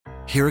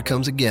Here it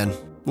comes again.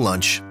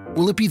 Lunch.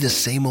 Will it be the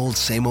same old,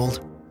 same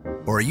old?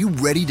 Or are you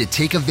ready to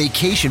take a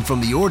vacation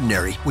from the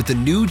ordinary with the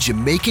new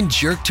Jamaican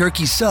Jerk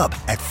Turkey Sub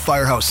at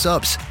Firehouse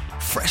Subs?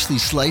 Freshly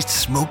sliced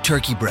smoked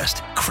turkey breast,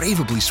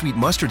 craveably sweet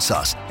mustard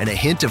sauce, and a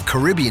hint of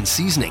Caribbean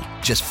seasoning.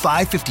 Just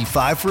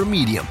 $5.55 for a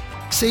medium.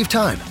 Save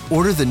time.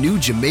 Order the new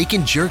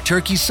Jamaican Jerk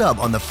Turkey Sub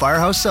on the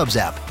Firehouse Subs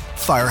app.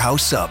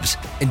 Firehouse Subs.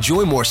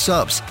 Enjoy more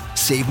subs.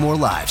 Save more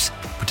lives.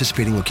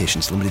 Participating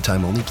locations. Limited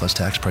time only, plus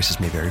tax. Prices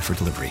may vary for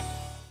delivery.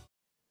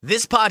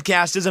 This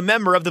podcast is a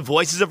member of the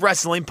Voices of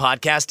Wrestling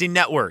Podcasting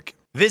Network.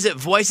 Visit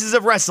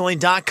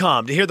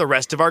voicesofwrestling.com to hear the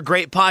rest of our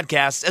great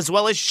podcasts, as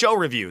well as show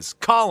reviews,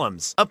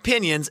 columns,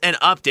 opinions, and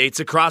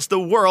updates across the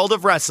world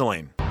of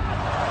wrestling.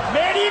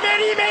 Meri,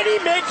 meri, meri,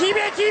 meki,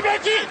 meki,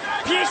 meki,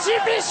 pishi,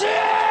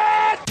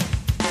 pishi!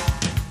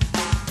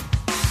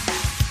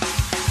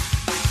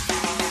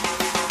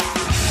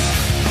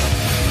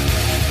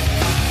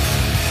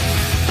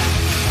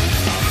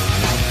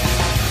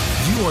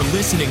 You are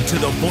listening to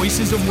the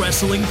Voices of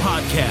Wrestling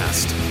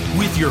podcast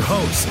with your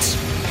hosts,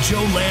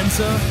 Joe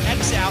Lanza.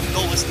 X out and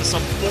go listen to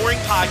some boring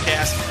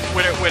podcast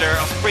where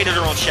they're afraid of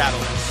their own shadow.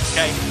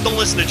 Okay? Don't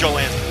listen to Joe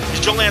Lanza, because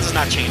Joe Lanza's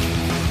not changing.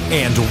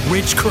 And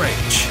Rich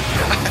Craich.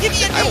 Give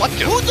me a name.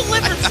 Who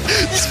delivers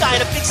this guy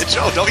in a big spot?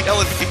 Joe, don't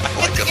yell at me. I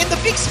like him. In the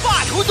big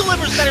spot, who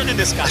delivers better than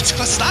this guy?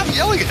 Stop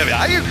yelling at me.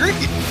 I agree.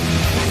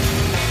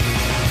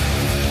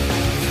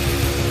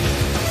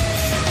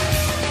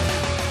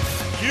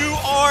 You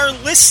are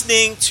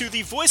listening to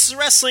the Voices of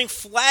Wrestling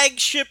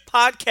Flagship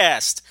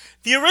podcast,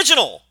 the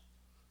original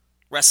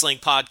wrestling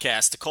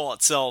podcast to call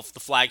itself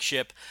the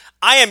Flagship.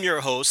 I am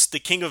your host, the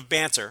King of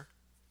Banter,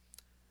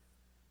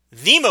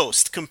 the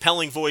most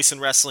compelling voice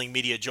in wrestling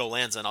media, Joe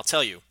Lanza, and I'll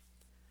tell you,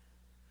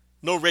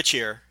 no Rich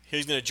here.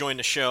 He's going to join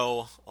the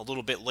show a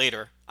little bit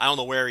later. I don't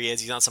know where he is.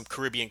 He's on some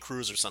Caribbean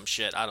cruise or some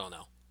shit. I don't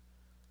know.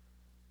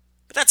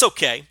 But that's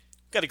okay.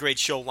 Got a great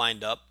show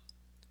lined up.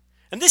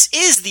 And this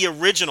is the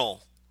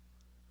original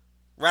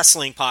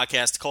wrestling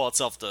podcast to call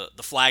itself the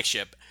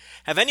Flagship.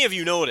 Have any of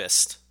you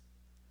noticed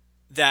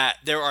that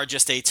there are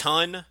just a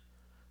ton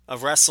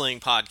of wrestling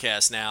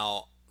podcasts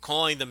now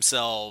calling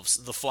themselves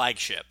the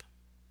Flagship?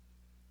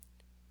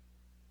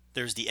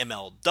 There's the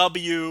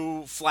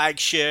MLW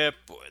Flagship,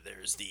 or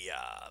there's the,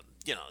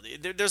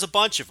 there's a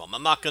bunch of them.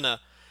 I'm not going to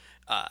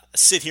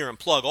sit here and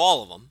plug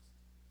all of them.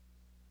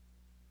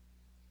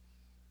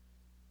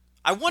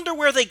 I wonder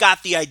where they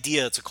got the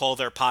idea to call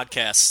their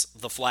podcasts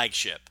the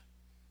Flagship.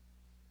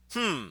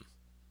 No,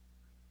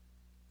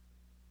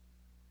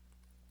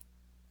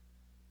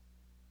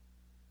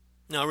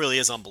 it really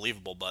is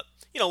unbelievable, but,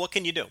 what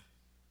can you do?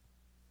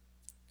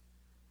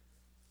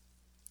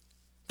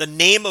 The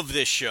name of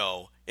this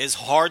show is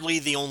hardly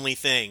the only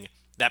thing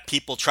that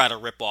people try to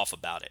rip off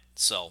about it.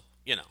 So,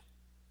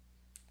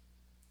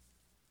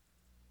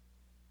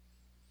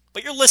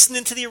 But you're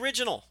listening to the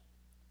original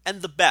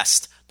and the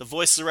best, the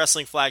Voices of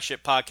Wrestling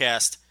Flagship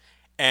podcast.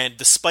 And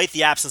despite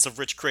the absence of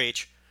Rich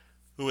Craich,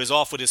 who is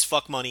off with his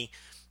fuck money,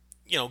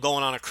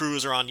 going on a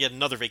cruise or on yet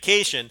another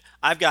vacation,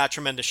 I've got a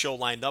tremendous show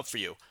lined up for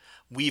you.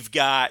 We've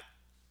got,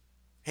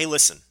 hey,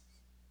 listen,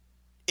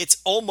 it's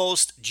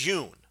almost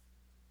June.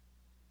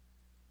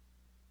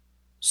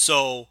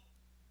 So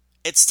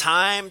it's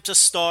time to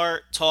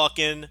start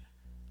talking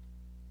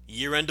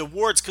year-end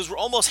awards, because we're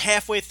almost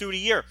halfway through the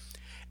year.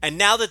 And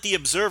now that the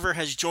Observer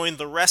has joined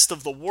the rest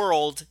of the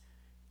world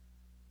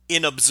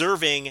in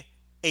observing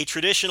a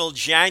traditional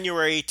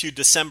January to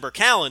December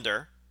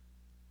calendar,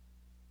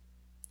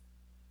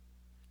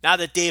 now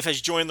that Dave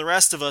has joined the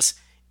rest of us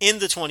in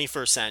the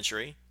 21st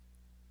century,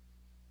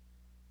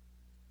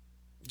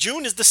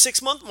 June is the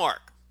 6-month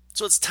mark.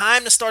 So it's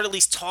time to start at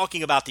least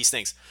talking about these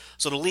things.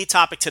 So the lead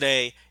topic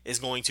today is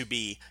going to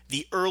be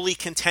the early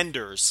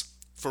contenders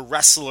for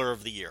Wrestler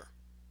of the Year.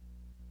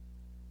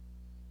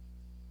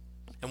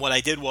 And what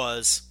I did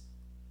was,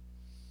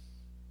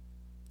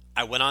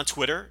 I went on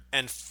Twitter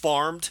and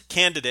farmed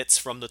candidates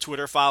from the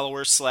Twitter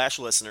followers /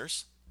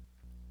 listeners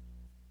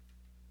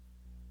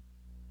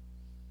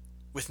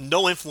with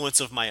no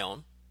influence of my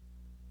own.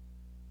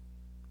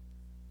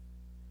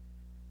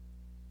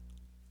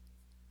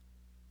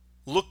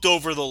 Looked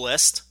over the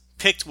list,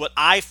 picked what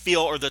I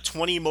feel are the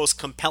 20 most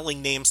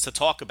compelling names to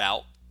talk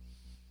about,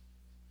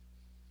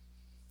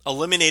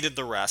 eliminated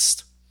the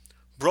rest,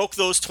 broke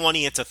those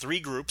 20 into 3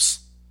 groups,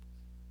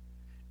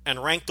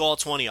 and ranked all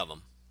 20 of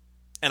them.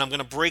 And I'm going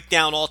to break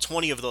down all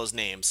 20 of those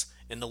names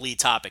in the lead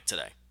topic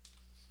today.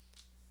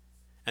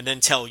 And then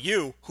tell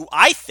you who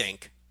I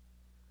think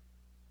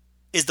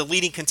is the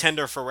leading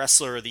contender for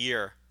Wrestler of the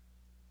Year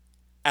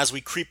as we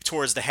creep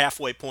towards the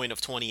halfway point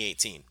of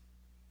 2018.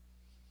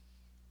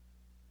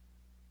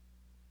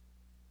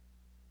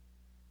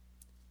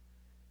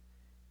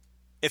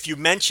 If you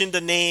mentioned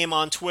a name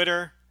on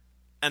Twitter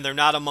and they're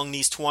not among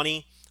these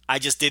 20, I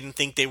just didn't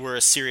think they were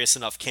a serious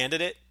enough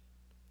candidate.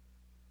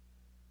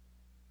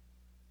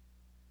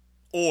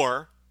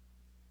 Or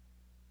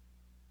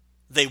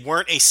they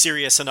weren't a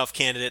serious enough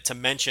candidate to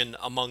mention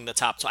among the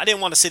top 20. I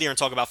didn't want to sit here and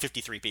talk about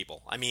 53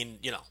 people. I mean,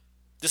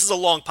 this is a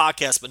long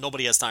podcast, but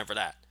nobody has time for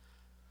that.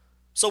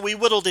 So we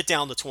whittled it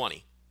down to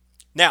 20.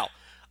 Now,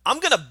 I'm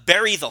going to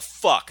bury the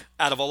fuck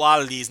out of a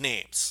lot of these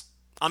names.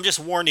 I'm just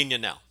warning you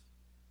now.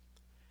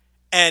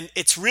 And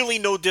it's really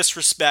no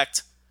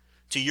disrespect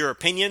to your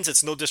opinions.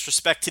 It's no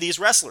disrespect to these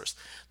wrestlers.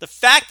 The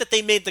fact that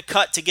they made the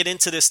cut to get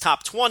into this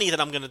top 20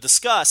 that I'm going to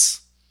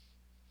discuss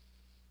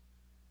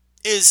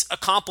is a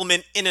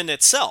compliment in and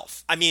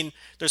itself. I mean,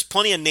 there's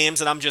plenty of names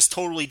that I'm just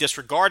totally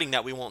disregarding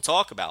that we won't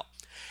talk about.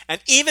 And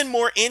even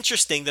more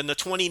interesting than the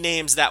 20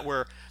 names that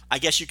were, I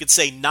guess you could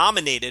say,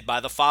 nominated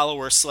by the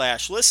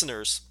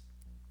followers/listeners,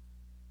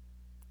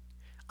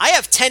 I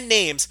have 10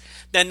 names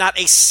that not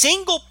a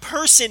single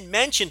person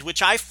mentioned,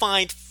 which I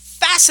find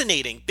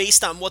fascinating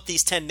based on what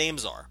these 10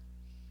 names are.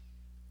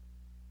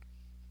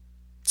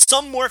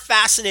 Some more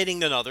fascinating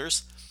than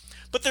others,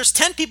 but there's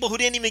 10 people who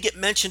didn't even get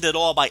mentioned at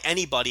all by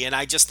anybody, and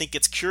I just think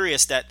it's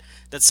curious that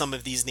some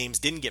of these names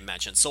didn't get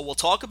mentioned. So we'll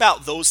talk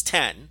about those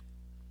 10,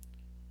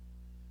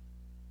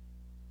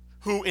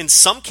 who in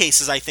some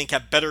cases I think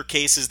have better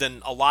cases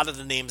than a lot of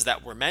the names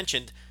that were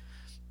mentioned,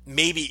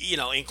 maybe,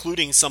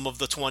 including some of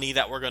the 20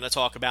 that we're going to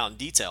talk about in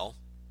detail.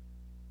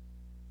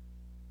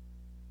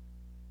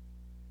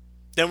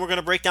 Then we're going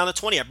to break down the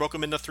 20. I broke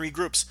them into 3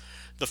 groups.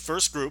 The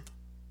first group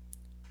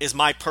is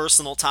my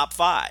personal top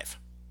 5,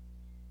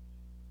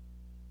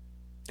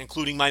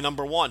 including my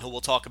number 1, who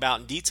we'll talk about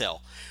in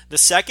detail. The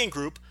second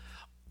group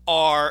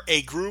are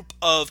a group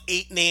of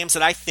 8 names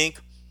that I think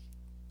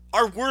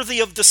are worthy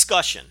of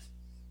discussion.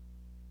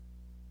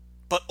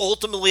 But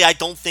ultimately, I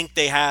don't think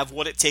they have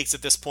what it takes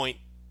at this point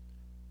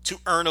to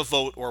earn a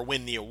vote or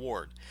win the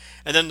award.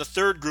 And then the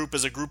third group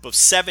is a group of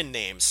 7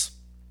 names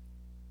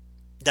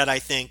that I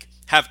think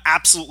have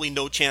absolutely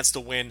no chance to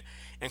win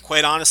and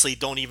quite honestly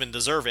don't even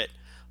deserve it.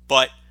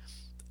 But,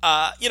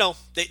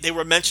 they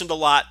were mentioned a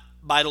lot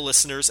by the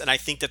listeners, and I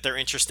think that they're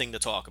interesting to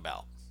talk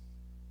about.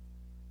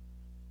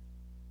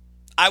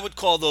 I would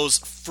call those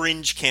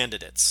fringe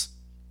candidates.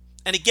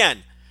 And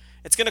again,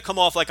 it's going to come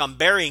off like I'm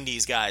burying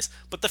these guys,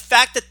 but the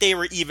fact that they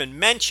were even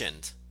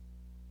mentioned,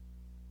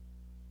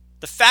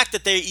 the fact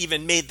that they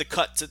even made the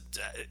cut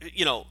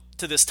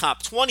to this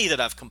top 20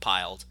 that I've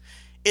compiled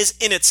is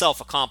in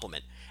itself a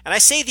compliment. And I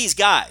say these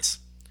guys,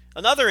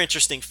 another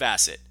interesting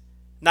facet,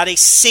 not a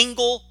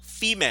single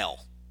female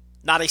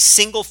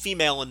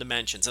in the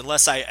mentions,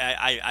 unless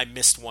I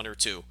missed 1 or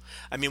 2.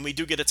 I mean, we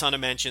do get a ton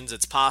of mentions.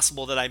 It's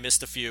possible that I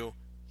missed a few,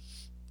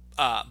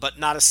 but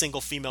not a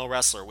single female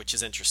wrestler, which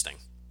is interesting.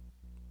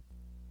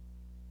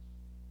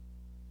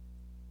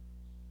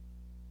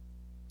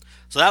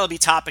 So that'll be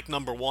topic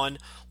number 1.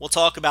 We'll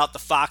talk about the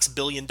Fox $1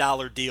 billion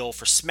deal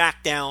for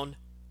SmackDown.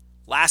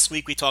 Last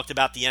week we talked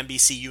about the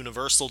NBC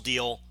Universal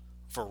deal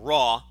for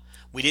Raw.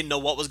 We didn't know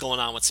what was going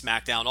on with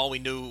SmackDown. All we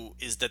knew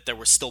is that there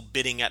was still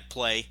bidding at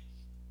play.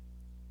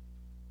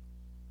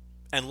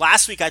 And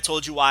last week I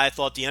told you why I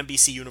thought the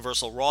NBC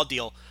Universal Raw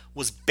deal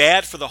was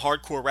bad for the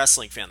hardcore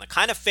wrestling fan. The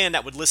kind of fan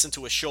that would listen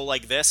to a show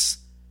like this.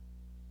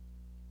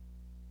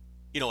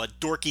 A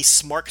dorky,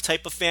 smart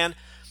type of fan.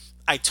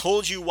 I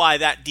told you why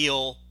that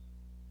deal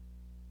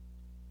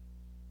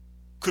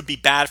could be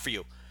bad for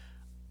you.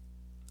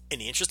 In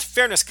the interest of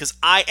fairness, because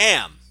I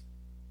am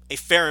a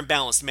fair and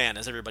balanced man,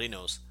 as everybody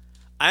knows,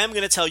 I am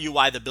going to tell you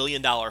why the $1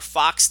 billion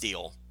Fox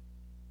deal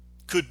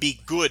could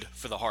be good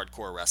for the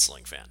hardcore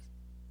wrestling fan.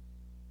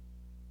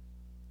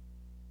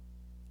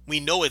 We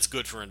know it's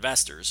good for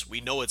investors. We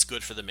know it's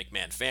good for the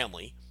McMahon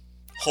family.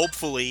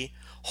 Hopefully,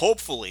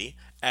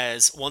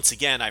 as once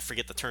again I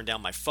forget to turn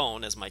down my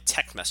phone as my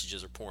text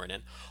messages are pouring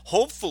in,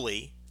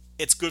 hopefully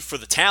it's good for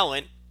the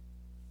talent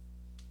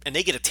and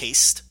they get a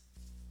taste.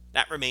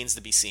 That remains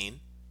to be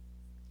seen.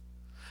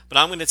 But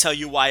I'm going to tell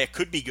you why it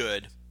could be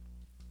good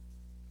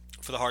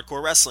for the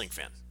hardcore wrestling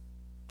fan.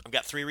 I've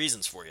got 3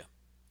 reasons for you.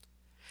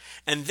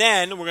 And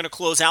then we're going to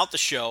close out the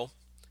show.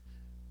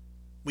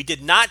 We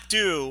did not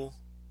do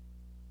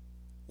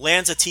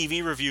Lanza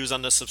TV reviews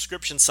on the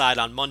subscription side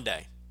on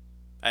Monday.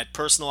 I had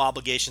personal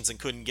obligations and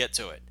couldn't get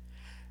to it.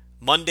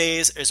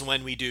 Mondays is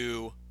when we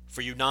do,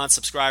 for you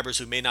non-subscribers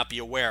who may not be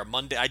aware,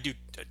 Monday I do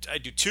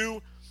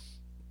 2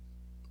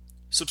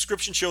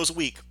 subscription shows a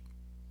week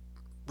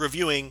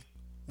reviewing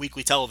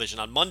weekly television.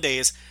 On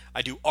Mondays,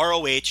 I do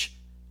ROH,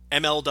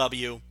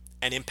 MLW,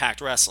 and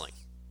Impact Wrestling.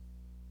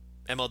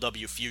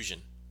 MLW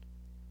Fusion.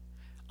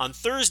 On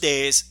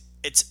Thursdays,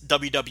 it's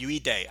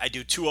WWE Day. I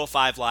do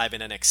 205 Live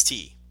and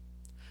NXT.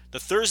 The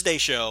Thursday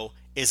show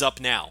is up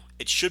now.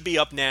 It should be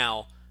up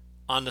now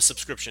on the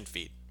subscription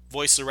feed.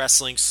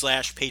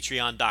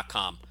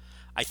 voicesofwrestling.com/patreon.com.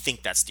 I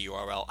think that's the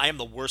URL. I am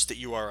the worst at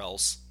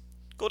URLs.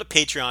 Go to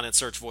Patreon and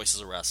search Voices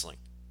of Wrestling.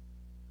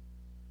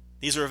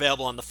 These are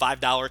available on the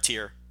 $5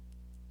 tier.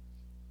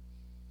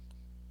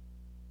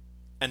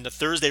 And the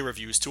Thursday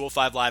reviews,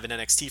 205 Live and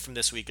NXT from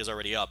this week, is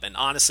already up. And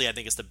honestly, I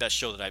think it's the best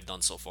show that I've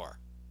done so far.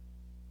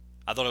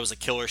 I thought it was a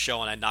killer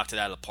show, and I knocked it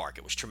out of the park.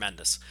 It was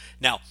tremendous.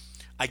 Now,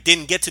 I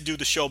didn't get to do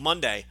the show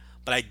Monday,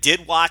 but I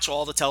did watch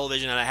all the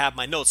television, and I have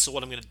my notes. So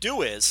what I'm going to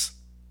do is,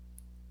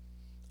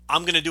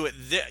 I'm going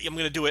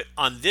to do it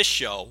on this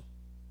show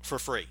for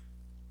free.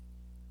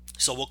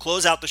 So we'll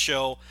close out the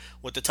show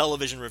with the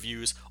television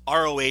reviews,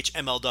 ROH,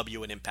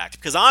 MLW, and Impact.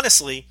 Because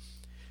honestly,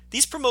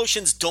 these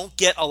promotions don't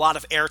get a lot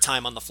of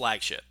airtime on the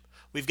flagship.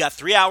 We've got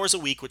 3 hours a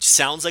week, which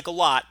sounds like a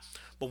lot,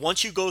 but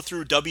once you go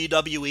through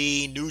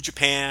WWE, New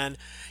Japan,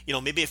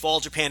 maybe if All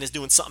Japan is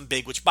doing something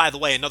big, which, by the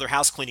way, another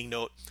house cleaning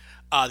note,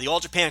 the All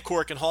Japan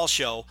Korakuen Hall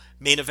show,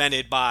 main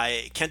evented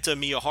by Kenta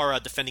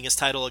Miyahara defending his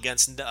title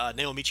against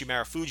Naomichi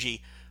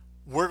Marufuji.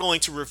 We're going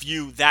to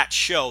review that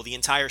show, the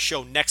entire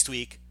show, next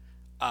week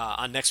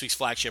on next week's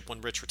flagship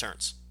when Rich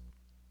returns.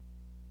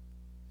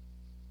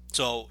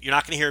 So you're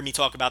not going to hear me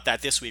talk about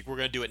that this week. We're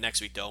going to do it next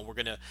week, though. We're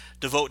going to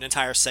devote an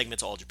entire segment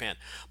to All Japan.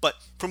 But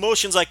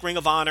promotions like Ring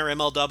of Honor,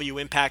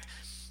 MLW, Impact,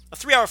 a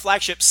 3-hour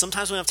flagship,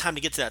 sometimes we don't have time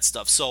to get to that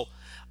stuff. So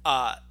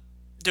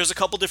there's a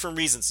couple different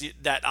reasons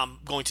that I'm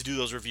going to do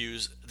those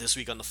reviews this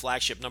week on the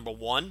flagship. Number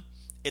one,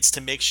 it's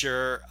to make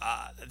sure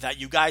that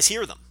you guys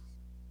hear them.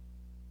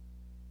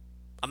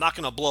 I'm not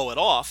going to blow it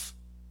off.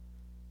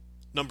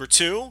 Number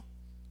two,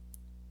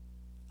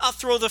 I'll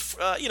throw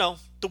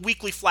the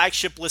weekly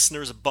flagship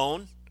listeners a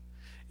bone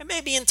and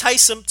maybe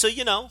entice them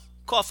to,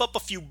 cough up a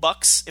few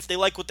bucks if they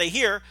like what they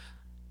hear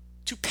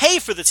to pay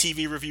for the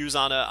TV reviews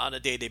on a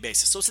day-to-day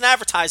basis. So it's an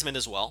advertisement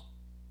as well.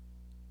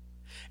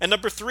 And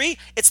number three,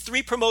 it's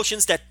 3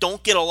 promotions that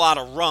don't get a lot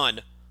of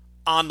run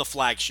on the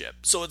flagship.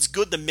 So it's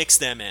good to mix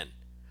them in.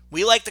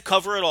 We like to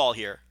cover it all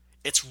here.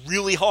 It's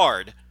really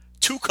hard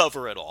to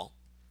cover it all.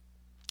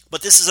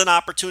 But this is an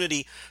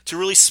opportunity to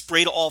really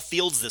spray to all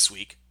fields this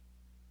week.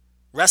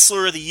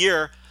 Wrestler of the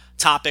Year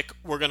topic,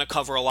 we're going to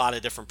cover a lot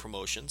of different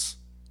promotions.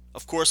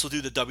 Of course, we'll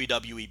do the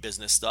WWE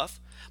business stuff.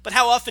 But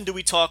how often do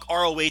we talk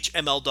ROH,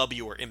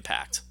 MLW, or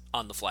Impact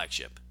on the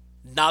flagship?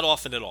 Not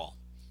often at all.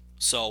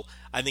 So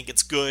I think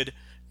it's good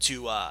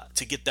to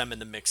get them in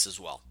the mix as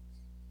well.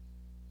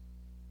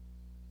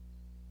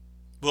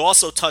 We'll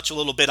also touch a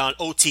little bit on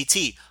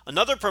OTT,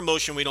 another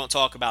promotion we don't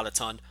talk about a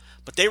ton,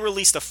 but they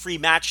released a free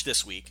match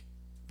this week.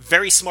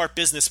 Very smart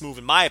business move,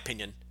 in my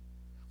opinion.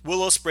 Will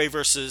Ospreay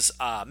versus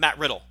Matt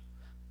Riddle.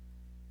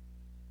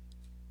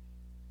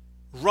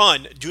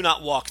 Run, do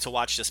not walk to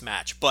watch this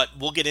match, but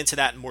we'll get into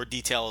that in more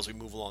detail as we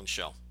move along the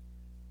show.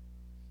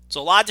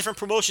 So a lot of different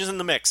promotions in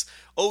the mix.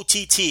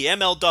 OTT,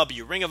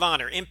 MLW, Ring of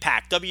Honor,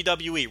 Impact,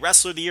 WWE,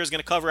 Wrestler of the Year is going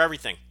to cover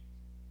everything.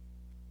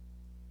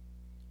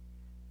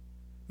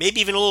 Maybe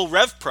even a little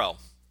Rev Pro.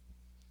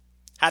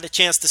 Had a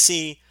chance to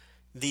see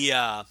the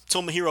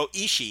Tomohiro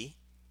Ishii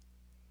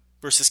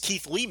versus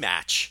Keith Lee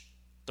match,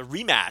 the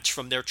rematch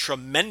from their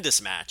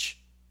tremendous match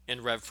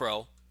in Rev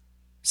Pro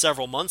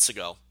several months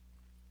ago.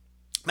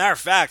 Matter of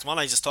fact, why don't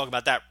I just talk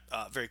about that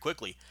very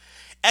quickly?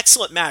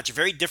 Excellent match,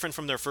 very different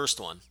from their first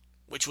one,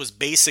 which was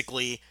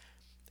basically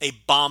a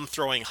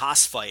bomb-throwing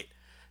Haas fight.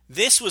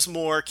 This was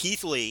more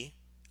Keith Lee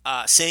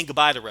saying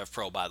goodbye to Rev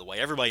Pro, by the way.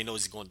 Everybody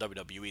knows he's going to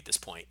WWE at this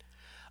point.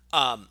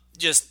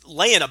 Just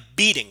laying a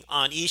beating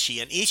on Ishii,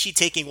 and Ishii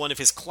taking one of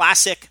his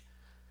classic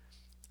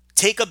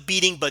take a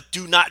beating but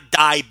do not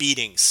die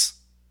beatings.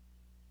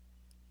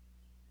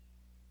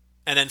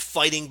 And then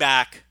fighting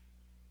back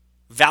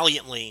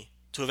valiantly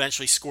to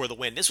eventually score the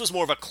win. This was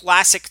more of a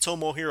classic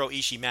Tomohiro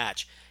Ishii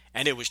match,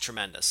 and it was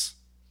tremendous.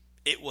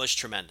 It was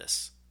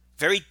tremendous.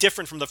 Very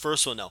different from the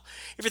first one, though.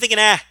 If you're thinking,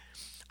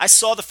 I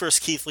saw the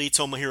first Keith Lee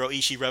Tomohiro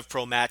Ishii Rev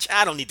Pro match,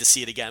 I don't need to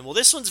see it again. Well,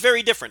 this one's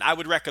very different. I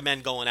would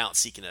recommend going out and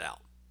seeking it out.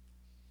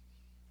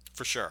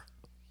 For sure.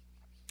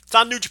 It's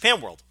on New Japan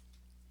World.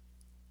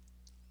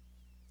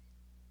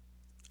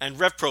 And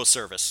Rev Pro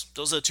Service.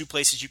 Those are the 2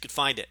 places you could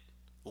find it.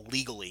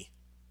 Legally.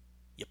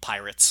 You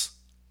pirates.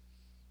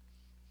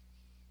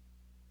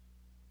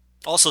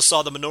 Also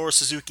saw the Minoru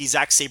Suzuki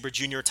Zack Sabre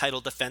Jr. title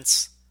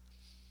defense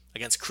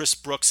against Chris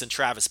Brooks and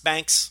Travis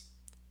Banks.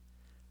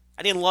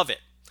 I didn't love it.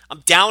 I'm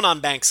down on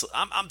Banks.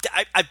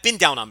 I've been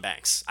down on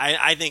Banks.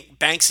 I think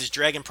Banks is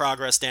dragging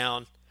Progress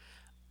down.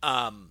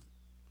 I'm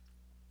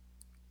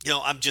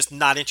just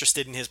not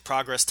interested in his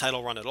Progress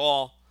title run at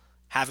all.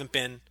 Haven't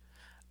been.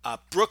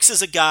 Brooks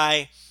is a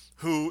guy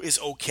who is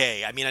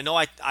okay. I mean, I know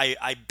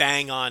I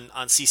bang on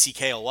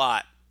CCK a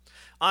lot.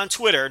 On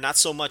Twitter, not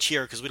so much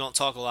here because we don't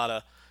talk a lot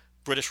of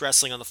British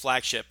wrestling on the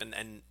flagship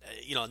and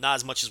not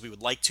as much as we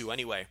would like to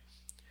anyway.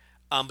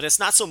 But it's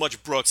not so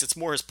much Brooks, it's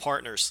more his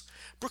partners.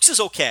 Brooks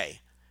is okay,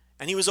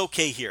 and he was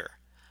okay here.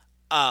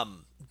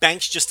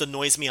 Banks just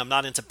annoys me. I'm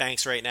not into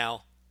Banks right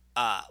now.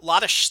 A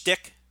lot of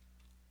shtick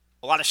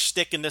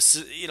in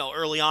this,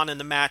 early on in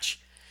the match.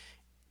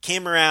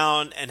 Came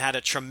around and had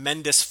a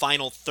tremendous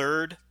final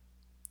third.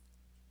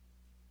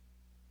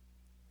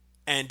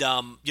 And,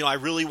 I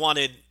really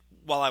wanted,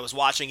 while I was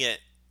watching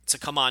it, to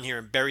come on here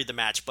and bury the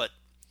match, but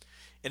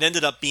it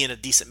ended up being a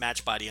decent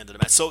match by the end of the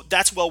match. So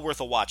that's well worth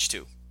a watch,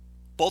 too.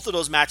 Both of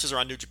those matches are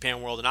on New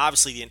Japan World, and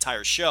obviously the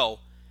entire show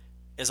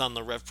is on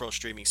the Rev Pro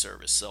streaming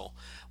service. So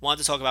I wanted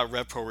to talk about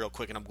Rev Pro real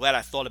quick, and I'm glad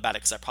I thought about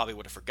it because I probably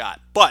would have forgot.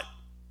 But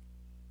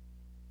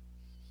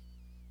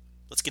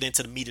let's get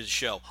into the meat of the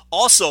show.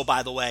 Also,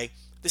 by the way,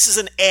 this is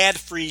an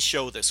ad-free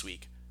show this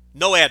week.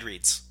 No ad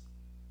reads.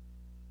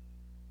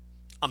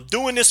 I'm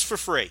doing this for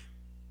free.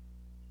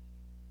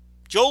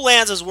 Joe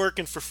Lanza's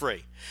working for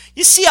free.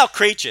 You see how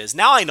Craich is.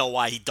 Now I know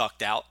why he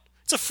ducked out.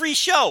 It's a free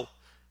show.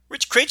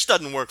 Rich Craich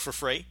doesn't work for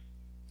free.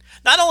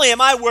 Not only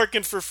am I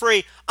working for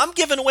free, I'm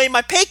giving away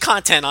my paid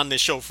content on this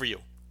show for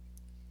you.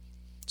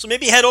 So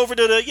maybe head over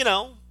to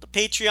the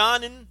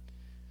Patreon and,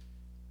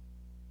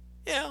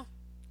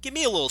 give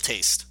me a little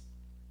taste.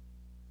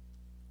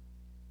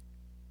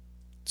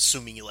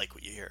 Assuming you like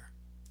what you hear.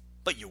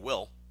 But you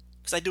will,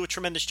 because I do a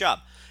tremendous job.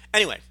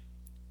 Anyway,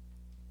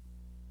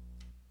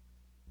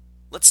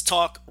 let's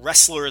talk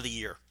Wrestler of the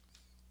Year.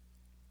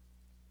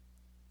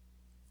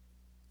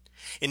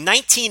 In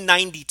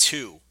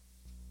 1992,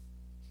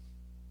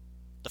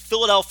 the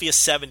Philadelphia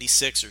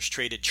 76ers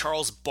traded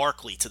Charles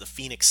Barkley to the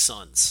Phoenix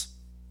Suns.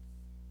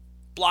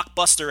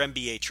 Blockbuster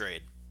NBA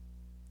trade.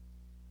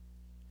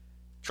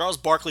 Charles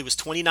Barkley was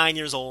 29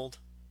 years old,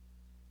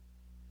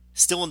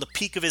 still in the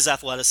peak of his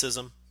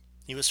athleticism.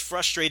 He was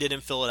frustrated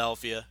in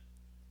Philadelphia.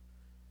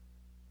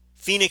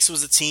 Phoenix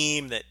was a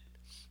team that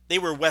they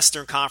were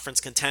Western Conference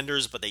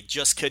contenders, but they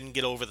just couldn't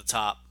get over the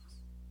top.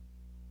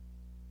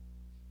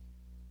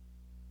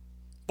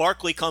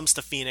 Barkley comes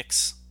to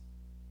Phoenix.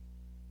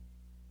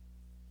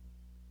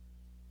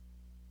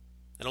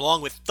 And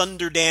along with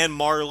Thunder Dan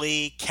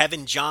Marley,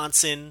 Kevin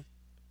Johnson,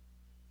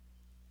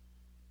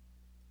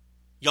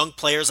 young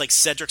players like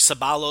Cedric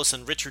Ceballos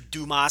and Richard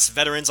Dumas,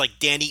 veterans like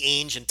Danny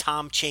Ainge and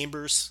Tom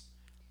Chambers,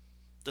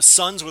 the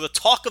Suns were the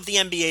talk of the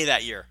NBA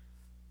that year.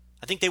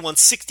 I think they won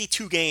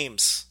 62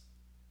 games.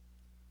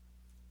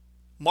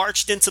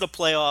 Marched into the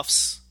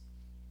playoffs.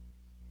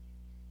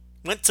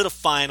 Went to the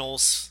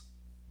finals.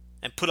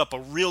 And put up a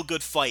real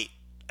good fight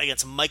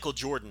against Michael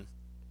Jordan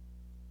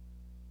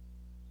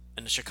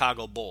and the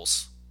Chicago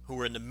Bulls, who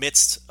were in the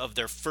midst of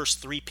their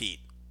first three-peat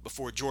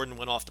before Jordan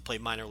went off to play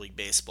minor league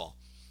baseball.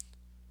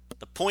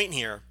 The point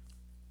here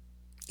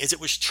is it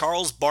was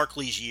Charles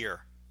Barkley's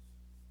year.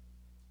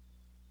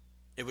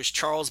 It was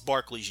Charles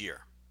Barkley's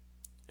year.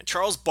 And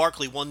Charles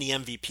Barkley won the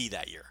MVP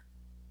that year.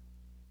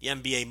 The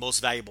NBA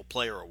Most Valuable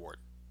Player Award.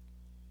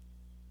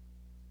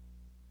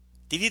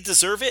 Did he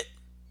deserve it?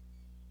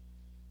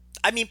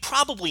 I mean,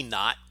 probably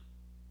not.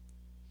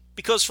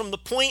 Because from the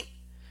point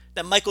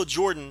that Michael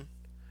Jordan,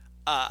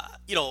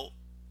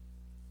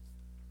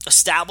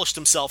 established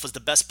himself as the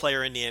best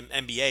player in the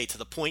NBA to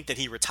the point that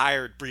he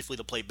retired briefly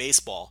to play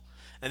baseball,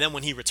 and then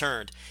when he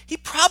returned, he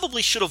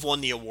probably should have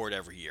won the award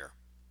every year.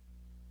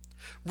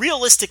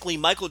 Realistically,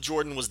 Michael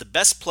Jordan was the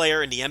best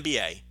player in the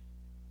NBA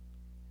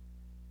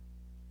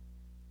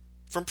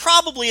from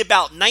probably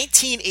about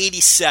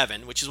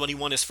 1987, which is when he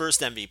won his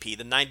first MVP,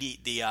 the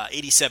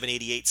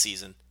 87-88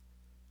 season,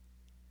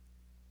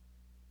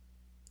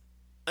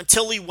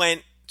 until he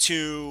went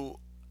to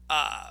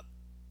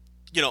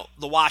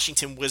the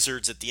Washington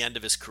Wizards at the end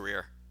of his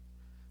career.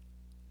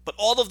 But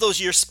all of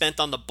those years spent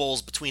on the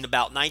Bulls between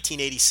about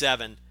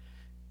 1987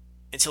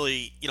 until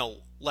he,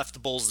 left the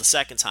Bulls the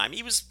second time,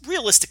 he was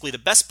realistically the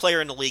best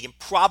player in the league and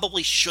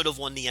probably should have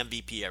won the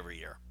MVP every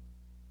year.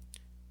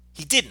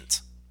 He didn't.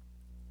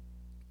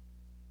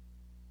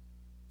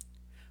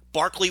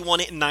 Barkley won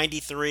it in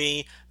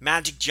 93.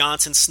 Magic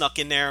Johnson snuck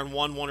in there and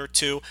won one or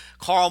two.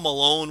 Karl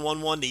Malone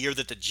won one the year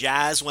that the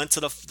Jazz went to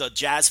the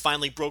Jazz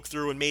finally broke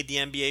through and made the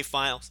NBA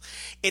Finals.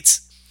 It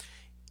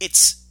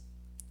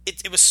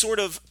was sort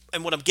of,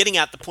 and what I'm getting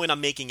at, the point I'm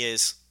making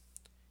is,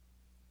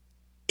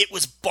 it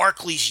was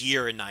Barkley's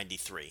year in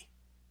 93.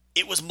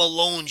 It was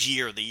Malone's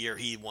year, the year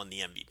he won the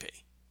MVP.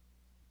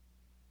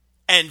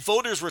 And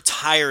voters were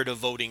tired of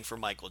voting for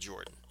Michael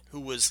Jordan, who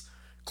was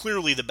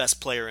clearly the best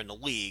player in the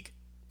league,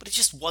 but it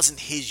just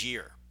wasn't his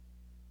year.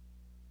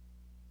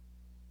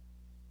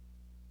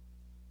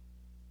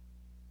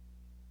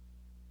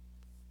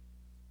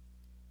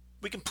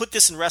 We can put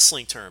this in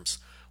wrestling terms.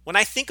 When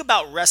I think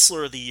about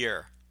Wrestler of the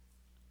Year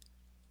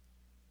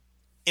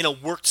in a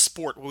worked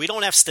sport where we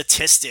don't have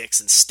statistics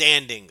and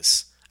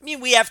standings, I mean,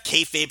 we have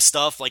kayfabe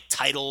stuff like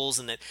titles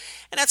and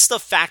that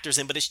stuff factors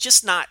in, but it's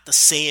just not the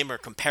same or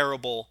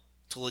comparable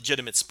to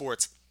legitimate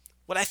sports.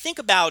 What I think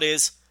about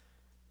is,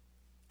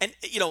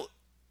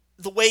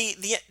 the way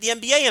the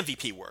NBA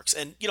MVP works.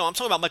 And, I'm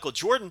talking about Michael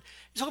Jordan.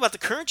 You talk about the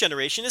current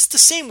generation. It's the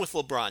same with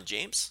LeBron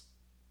James.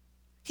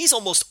 He's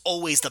almost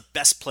always the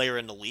best player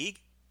in the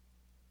league.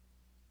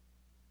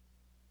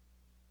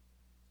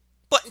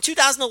 But in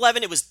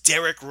 2011, it was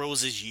Derrick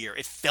Rose's year.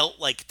 It felt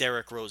like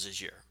Derrick Rose's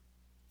year.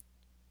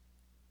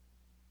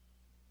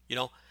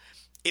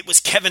 It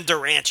was Kevin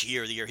Durant's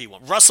year, the year he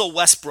won. Russell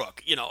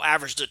Westbrook,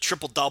 averaged a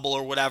triple-double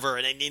or whatever,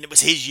 and it was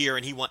his year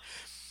and he won.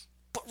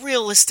 But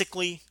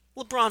realistically,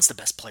 LeBron's the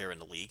best player in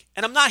the league.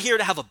 And I'm not here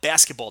to have a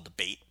basketball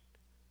debate.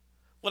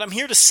 What I'm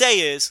here to say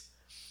is,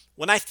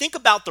 when I think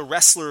about the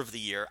Wrestler of the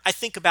Year, I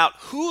think about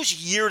whose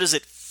year does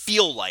it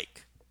feel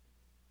like?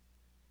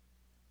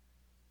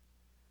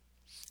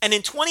 And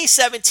in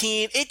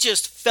 2017, it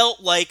just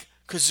felt like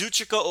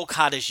Kazuchika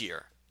Okada's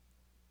year.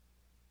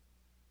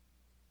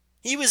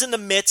 He was in the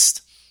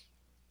midst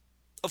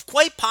of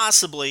quite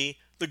possibly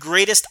the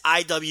greatest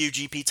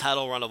IWGP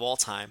title run of all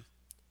time.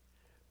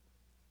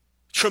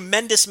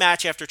 Tremendous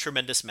match after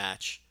tremendous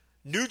match.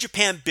 New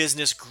Japan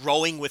business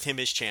growing with him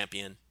as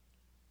champion.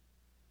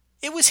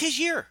 It was his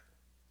year.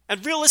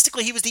 And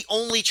realistically, he was the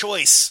only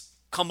choice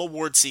come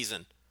award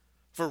season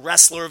for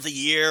Wrestler of the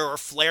Year or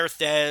Flair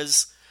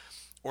Thez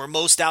or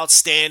Most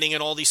Outstanding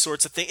and all these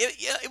sorts of things.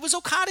 It was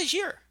Okada's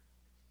year.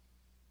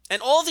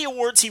 And all the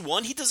awards he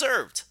won, he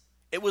deserved.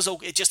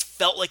 It just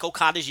felt like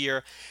Okada's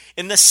year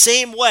in the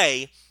same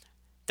way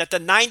that the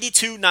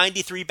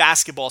 92-93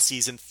 basketball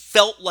season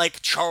felt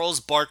like Charles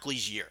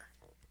Barkley's year.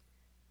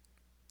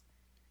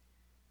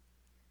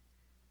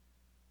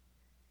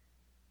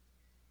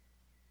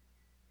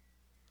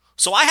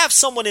 So I have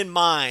someone in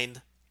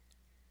mind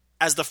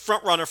as the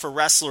front runner for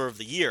Wrestler of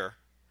the Year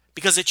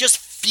because it just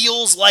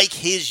feels like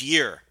his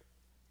year.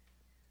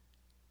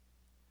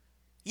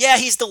 Yeah,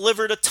 he's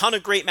delivered a ton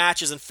of great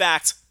matches. In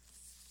fact,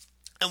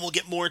 and we'll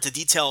get more into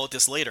detail with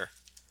this later.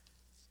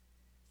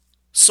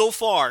 So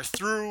far,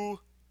 through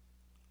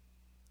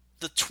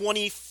the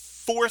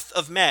 24th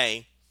of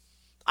May,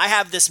 I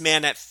have this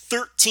man at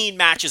 13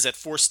 matches at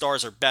 4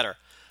 stars or better.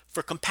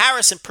 For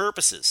comparison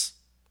purposes,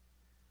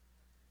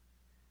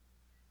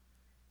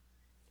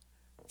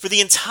 for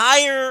the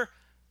entire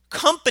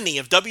company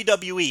of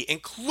WWE,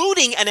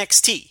 including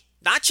NXT,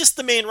 not just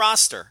the main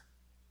roster,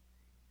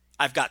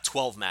 I've got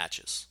 12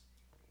 matches.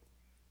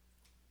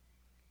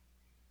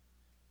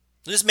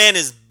 This man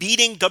is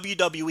beating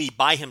WWE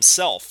by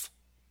himself.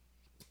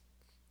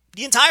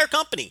 The entire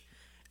company.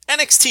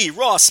 NXT,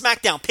 Raw,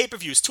 SmackDown,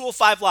 pay-per-views,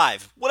 205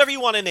 Live, whatever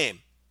you want to name.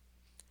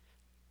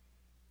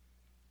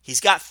 He's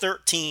got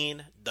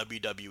 13.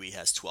 WWE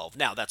has 12.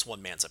 Now, that's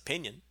one man's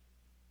opinion.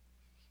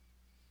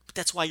 But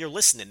that's why you're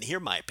listening to hear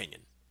my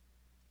opinion.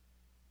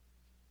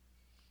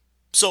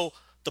 So,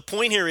 the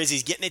point here is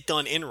he's getting it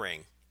done in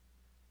ring.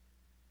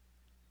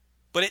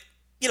 But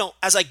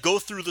as I go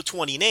through the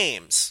 20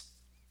 names,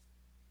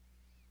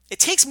 it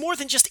takes more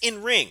than just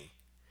in ring.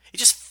 It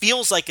just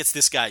feels like it's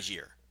this guy's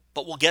year.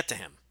 But we'll get to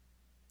him.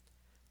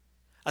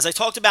 As I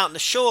talked about in the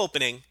show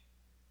opening,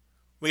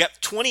 we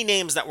got 20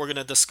 names that we're going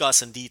to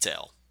discuss in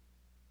detail.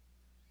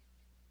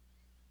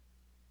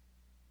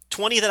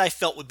 20 that I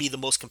felt would be the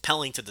most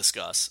compelling to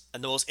discuss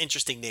and the most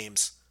interesting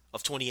names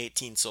of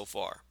 2018 so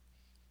far.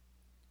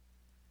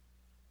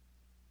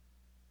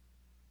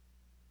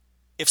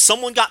 If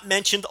someone got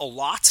mentioned a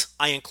lot,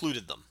 I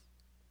included them.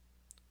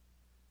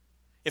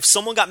 If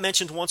someone got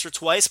mentioned once or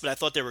twice, but I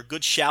thought they were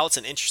good shouts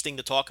and interesting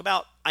to talk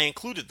about, I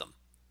included them.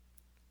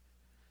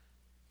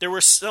 There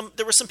were some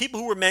people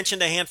who were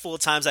mentioned a handful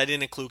of times I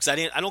didn't include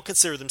because I don't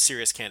consider them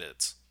serious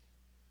candidates.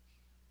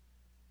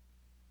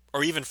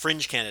 Or even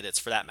fringe candidates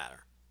for that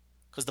matter.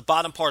 Because the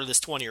bottom part of this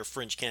 20 are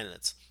fringe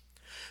candidates.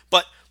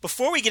 But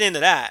before we get into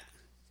that,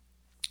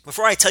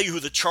 before I tell you who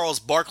the Charles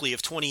Barkley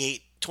of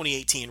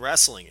 2018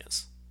 wrestling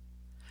is,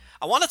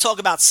 I want to talk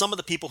about some of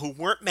the people who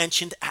weren't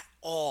mentioned at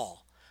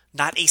all.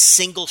 Not a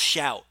single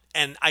shout.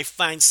 And I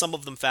find some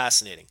of them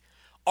fascinating.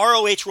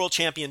 ROH World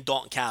Champion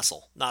Dalton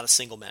Castle, not a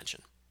single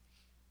mention.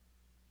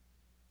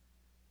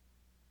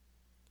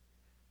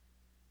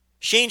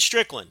 Shane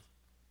Strickland,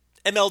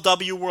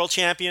 MLW World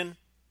Champion,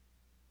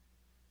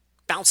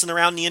 bouncing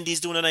around the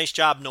indies, doing a nice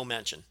job, no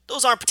mention.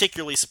 Those aren't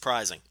particularly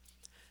surprising.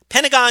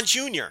 Pentagon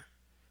Jr.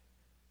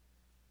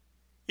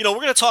 We're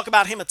going to talk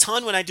about him a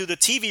ton when I do the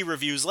TV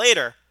reviews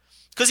later,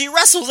 because he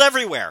wrestles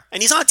everywhere,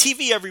 and he's on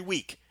TV every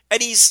week,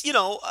 and he's,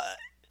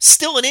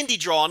 still an indie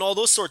draw and all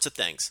those sorts of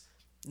things.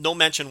 No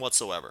mention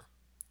whatsoever.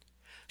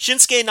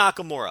 Shinsuke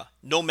Nakamura,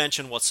 no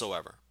mention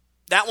whatsoever.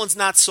 That one's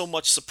not so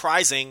much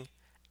surprising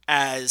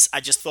as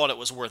I just thought it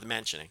was worth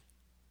mentioning.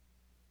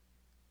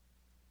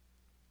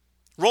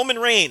 Roman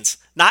Reigns,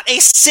 not a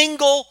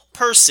single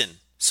person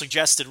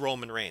suggested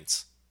Roman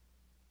Reigns.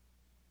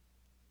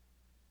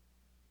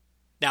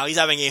 Now, he's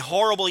having a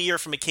horrible year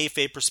from a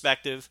kayfabe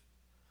perspective.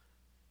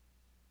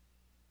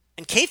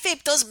 And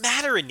kayfabe does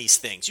matter in these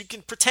things. You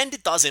can pretend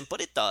it doesn't, but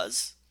it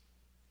does.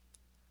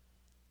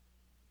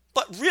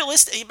 But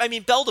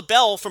bell to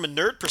bell, from a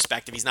nerd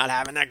perspective, he's not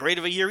having that great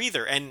of a year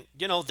either. And,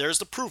 there's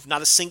the proof.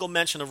 Not a single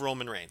mention of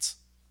Roman Reigns.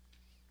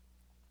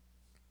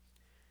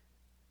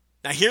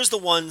 Now, here's the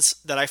ones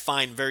that I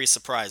find very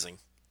surprising.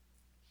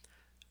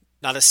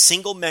 Not a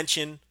single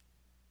mention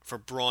for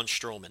Braun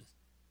Strowman.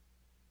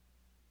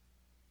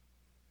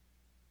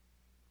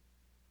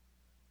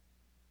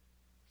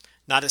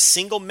 Not a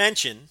single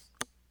mention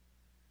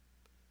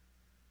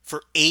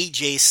for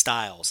AJ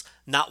Styles.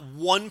 Not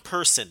one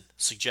person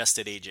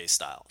suggested AJ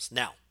Styles.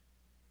 Now,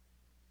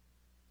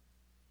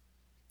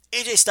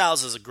 AJ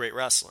Styles is a great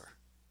wrestler,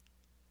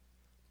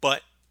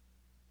 but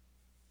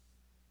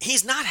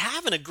he's not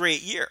having a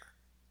great year.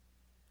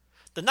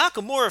 The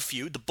Nakamura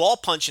feud, the ball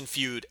punching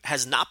feud,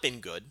 has not been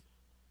good.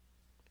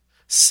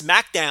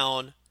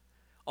 SmackDown,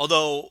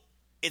 although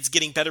it's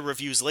getting better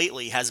reviews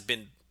lately, has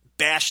been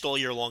bashed all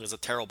year long as a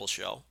terrible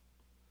show.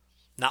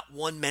 Not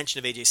one mention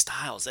of AJ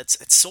Styles. It's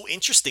so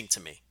interesting to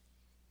me.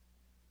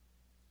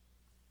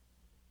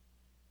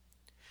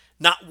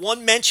 Not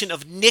one mention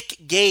of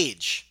Nick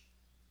Gage.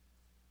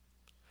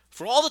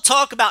 For all the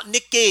talk about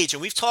Nick Gage,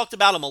 and we've talked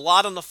about him a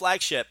lot on the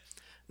flagship,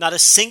 Not a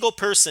single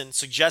person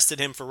suggested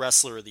him for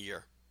Wrestler of the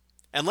Year.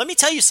 And let me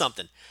tell you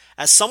something.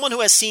 As someone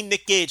who has seen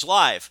Nick Gage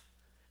live,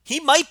 he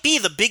might be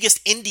the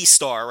biggest indie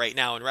star right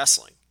now in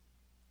wrestling.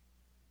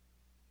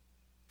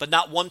 But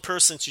not one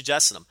person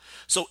suggested him.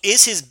 So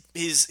is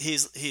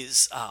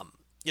his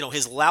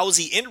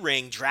lousy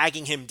in-ring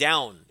dragging him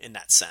down in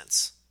that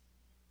sense?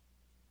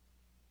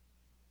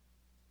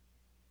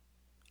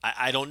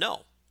 I don't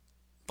know.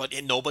 But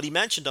nobody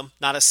mentioned him.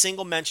 Not a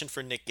single mention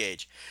for Nick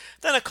Gage.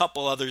 Then a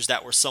couple others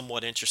that were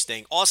somewhat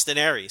interesting. Austin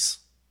Aries,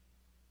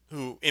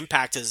 who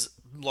Impact is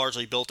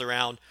largely built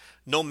around,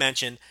 no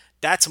mention.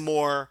 That's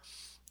more,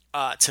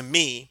 to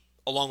me,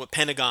 along with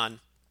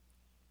Pentagon,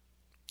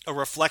 a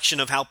reflection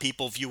of how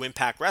people view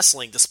Impact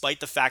Wrestling,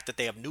 despite the fact that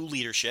they have new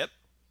leadership,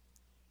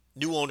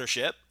 new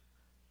ownership.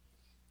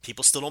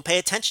 People still don't pay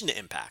attention to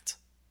Impact.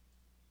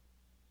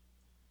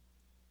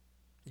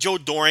 Joe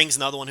Doring's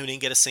another one who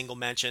didn't get a single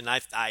mention. I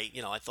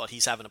thought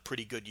he's having a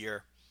pretty good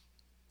year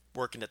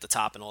working at the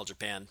top in All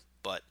Japan.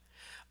 But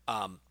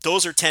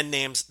those are 10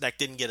 names that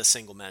didn't get a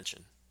single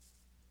mention.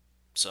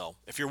 So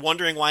if you're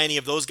wondering why any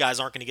of those guys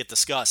aren't going to get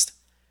discussed,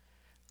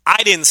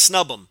 I didn't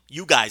snub them.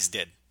 You guys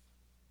did.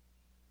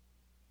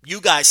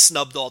 You guys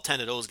snubbed all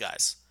 10 of those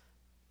guys.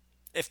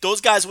 If those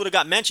guys would have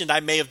got mentioned, I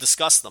may have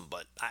discussed them.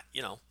 But,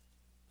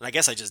 I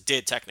guess I just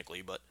did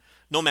technically, but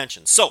no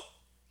mention. So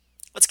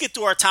let's get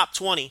to our top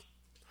 20.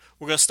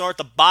 We're going to start at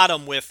the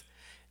bottom with,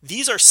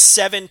 these are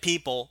 7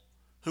 people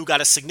who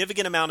got a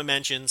significant amount of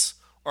mentions,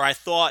 or I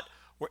thought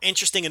were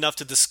interesting enough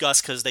to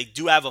discuss because they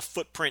do have a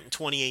footprint in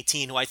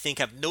 2018, who I think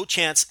have no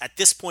chance at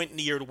this point in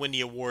the year to win the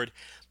award.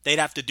 They'd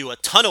have to do a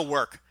ton of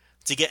work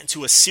to get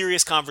into a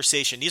serious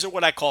conversation. These are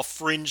what I call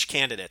fringe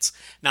candidates.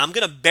 Now, I'm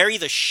going to bury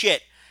the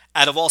shit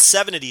out of all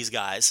 7 of these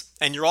guys,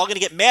 and you're all going to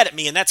get mad at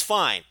me, and that's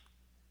fine.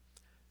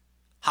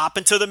 Hop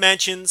into the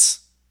mentions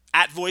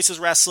at Voices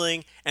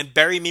Wrestling and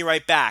bury me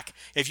right back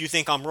if you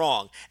think I'm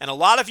wrong. And a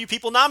lot of you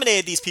people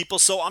nominated these people,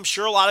 so I'm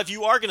sure a lot of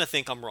you are going to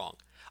think I'm wrong.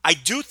 I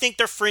do think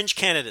they're fringe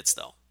candidates,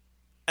 though.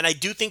 And I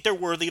do think they're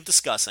worthy of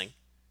discussing.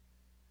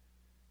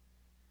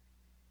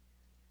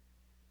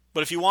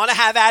 But if you want to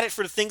have at it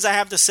for the things I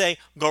have to say,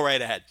 go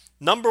right ahead.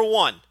 Number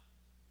 1,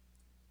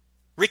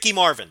 Ricky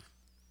Marvin.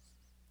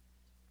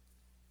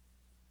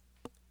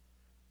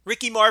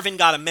 Ricky Marvin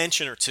got a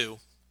mention or two.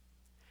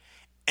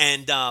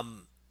 And,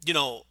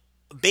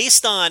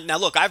 based on... Now,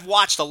 look, I've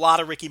watched a lot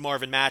of Ricky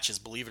Marvin matches,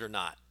 believe it or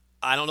not.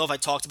 I don't know if I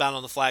talked about it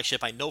on the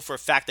flagship. I know for a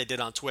fact I did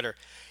on Twitter.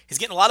 He's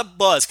getting a lot of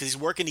buzz because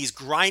he's working these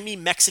grimy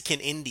Mexican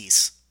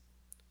indies.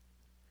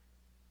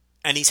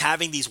 And he's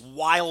having these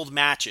wild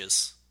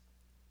matches.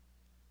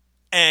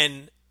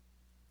 And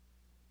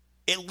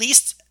at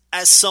least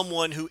as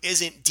someone who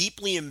isn't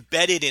deeply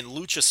embedded in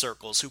lucha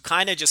circles, who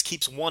kind of just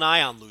keeps one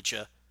eye on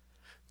lucha,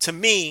 to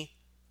me,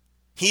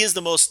 he is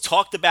the most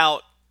talked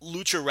about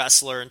lucha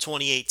wrestler in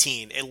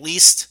 2018, at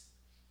least,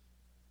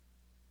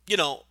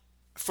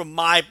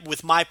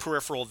 with my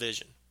peripheral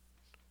vision.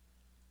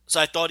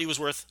 So I thought he was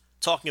worth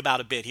talking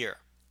about a bit here.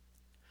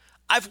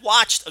 I've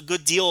watched a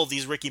good deal of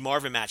these Ricky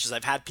Marvin matches.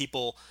 I've had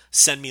people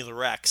send me the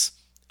recs,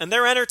 and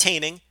they're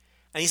entertaining.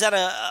 And he's had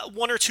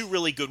one or two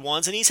really good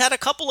ones, and he's had a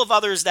couple of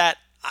others that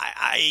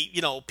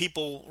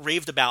people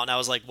raved about, and I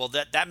was like, well,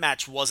 that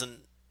match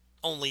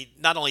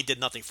not only did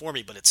nothing for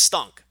me, but it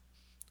stunk.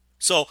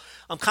 So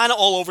I'm kind of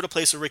all over the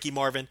place with Ricky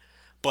Marvin,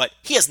 but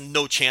he has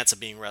no chance of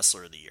being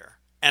Wrestler of the Year.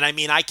 And I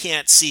mean, I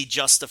can't see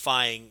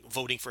justifying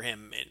voting for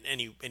him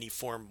in any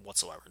form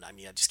whatsoever. I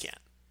mean, I just can't.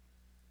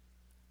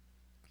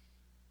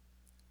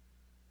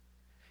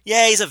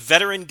 Yeah, he's a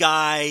veteran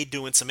guy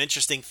doing some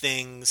interesting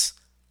things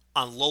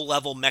on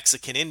low-level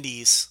Mexican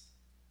indies.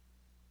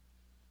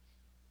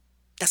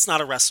 That's not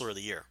a Wrestler of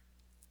the Year.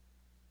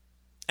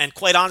 And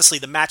quite honestly,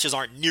 the matches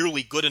aren't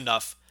nearly good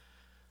enough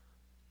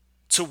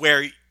to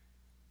where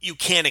you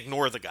can't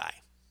ignore the guy.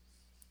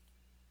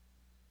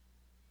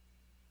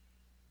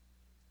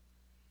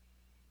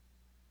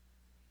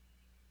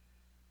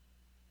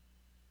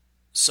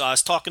 So I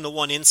was talking to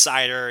one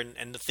insider,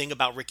 and the thing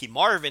about Ricky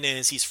Marvin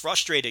is he's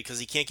frustrated because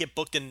he can't get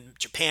booked in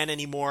Japan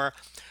anymore.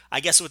 I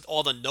guess with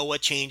all the Noah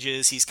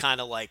changes, he's kind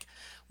of like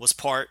was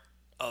part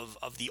of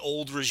the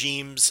old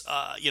regime's,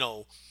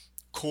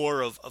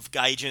 core of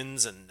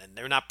Gaijins, and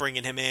they're not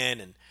bringing him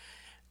in. And,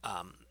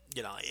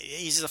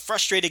 he's a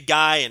frustrated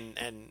guy,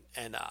 and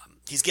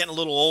he's getting a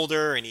little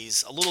older, and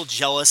he's a little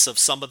jealous of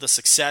some of the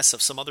success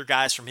of some other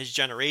guys from his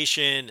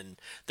generation, and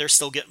they're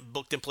still getting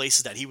booked in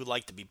places that he would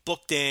like to be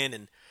booked in.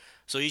 And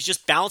so he's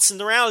just bouncing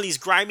around these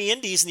grimy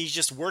indies, and he's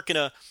just working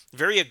a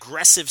very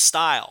aggressive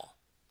style.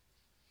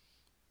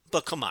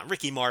 But come on,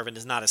 Ricky Marvin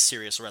is not a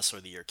serious Wrestler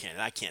of the Year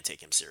candidate. I can't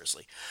take him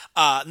seriously.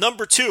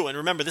 Number 2, and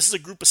remember, this is a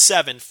group of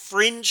 7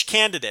 fringe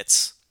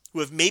candidates who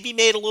have maybe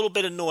made a little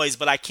bit of noise,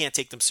 but I can't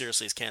take them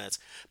seriously as candidates.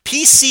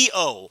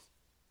 PCO.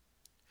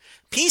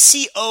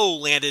 PCO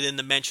landed in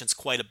the mentions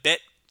quite a bit.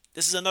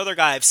 This is another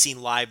guy I've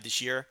seen live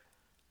this year.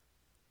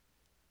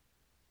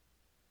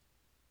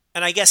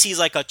 And I guess he's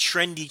like a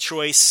trendy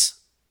choice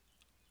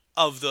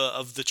of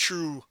the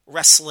true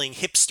wrestling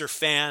hipster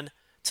fan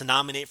to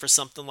nominate for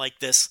something like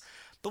this.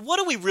 But what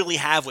do we really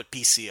have with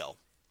PCO?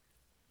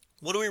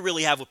 What do we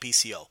really have with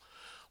PCO?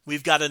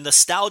 We've got a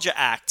nostalgia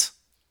act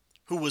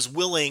who was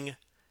willing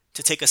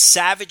to take a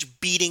savage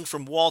beating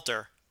from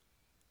Walter,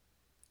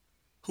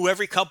 who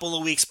every couple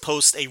of weeks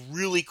posts a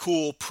really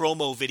cool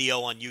promo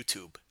video on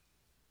YouTube.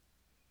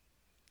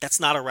 That's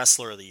not a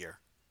Wrestler of the Year.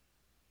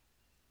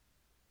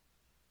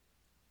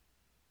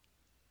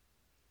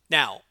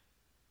 Now,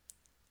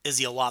 is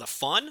he a lot of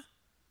fun?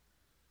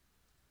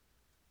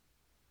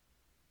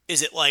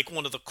 Is it like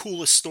one of the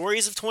coolest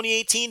stories of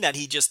 2018 that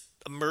he just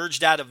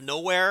emerged out of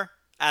nowhere,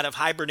 out of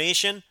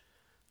hibernation,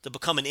 to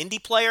become an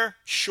indie player?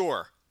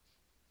 Sure.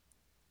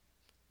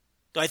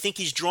 Do I think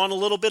he's drawn a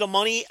little bit of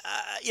money,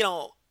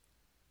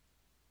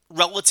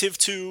 relative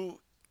to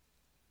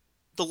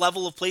the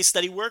level of place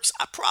that he works?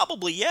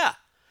 Probably, yeah.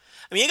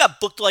 I mean, he got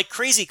booked like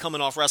crazy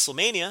coming off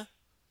WrestleMania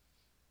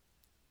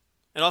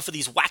and off of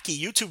these wacky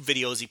YouTube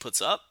videos he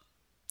puts up.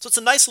 So it's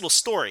a nice little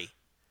story.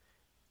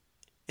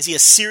 Is he a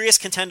serious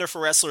contender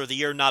for Wrestler of the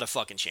Year? Not a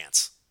fucking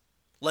chance.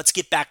 Let's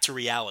get back to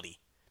reality.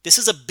 This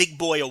is a big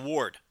boy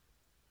award.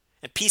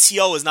 And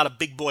PCO is not a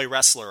big boy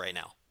wrestler right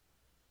now.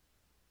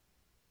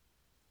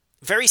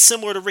 Very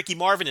similar to Ricky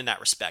Marvin in that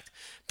respect.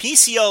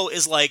 PCO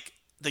is like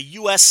the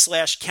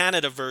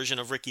US/Canada version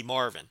of Ricky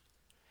Marvin.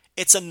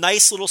 It's a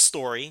nice little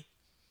story.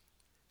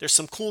 There's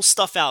some cool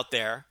stuff out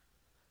there.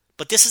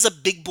 But this is a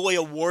big boy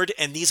award,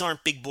 and these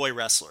aren't big boy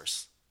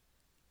wrestlers.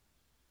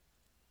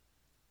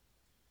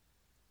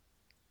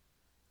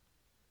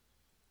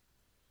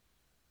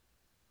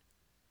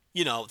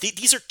 You know,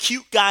 these are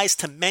cute guys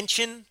to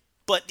mention,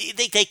 but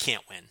they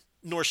can't win,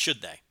 nor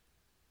should they.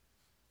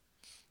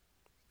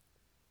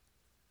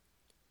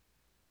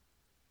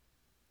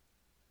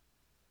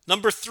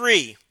 Number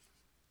 3,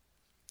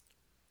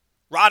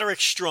 Roderick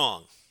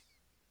Strong.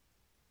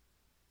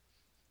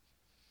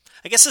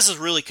 I guess this is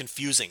really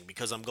confusing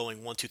because I'm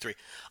going 1, 2, 3.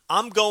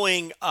 I'm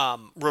going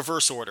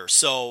reverse order.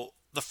 So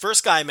the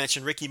first guy I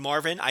mentioned, Ricky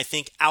Marvin, I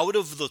think out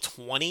of the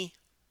 20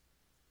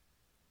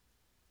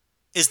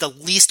 is the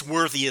least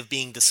worthy of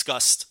being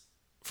discussed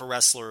for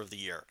Wrestler of the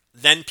Year.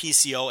 Then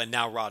PCO and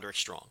now Roderick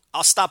Strong.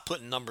 I'll stop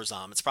putting numbers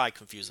on him. It's probably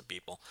confusing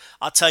people.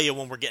 I'll tell you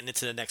when we're getting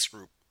into the next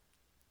group.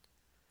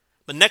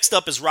 But next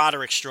up is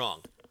Roderick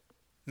Strong.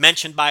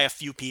 Mentioned by a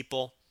few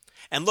people.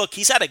 And look,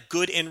 he's had a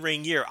good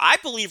in-ring year. I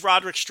believe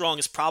Roderick Strong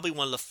is probably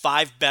one of the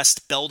 5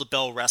 best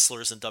bell-to-bell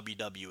wrestlers in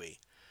WWE.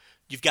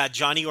 You've got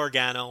Johnny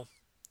Gargano.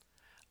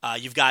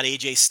 You've got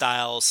AJ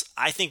Styles.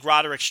 I think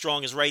Roderick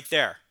Strong is right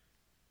there.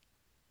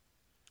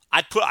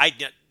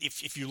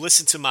 If you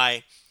listen to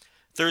my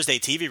Thursday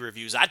TV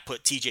reviews, I'd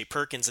put TJ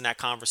Perkins in that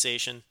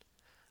conversation.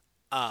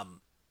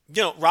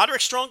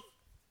 Roderick Strong,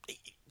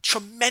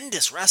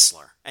 tremendous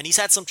wrestler. And he's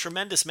had some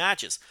tremendous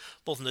matches,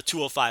 both in the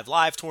 205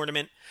 Live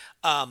tournament.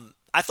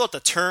 I thought the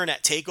turn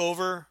at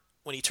TakeOver,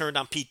 when he turned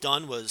on Pete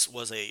Dunne,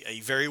 was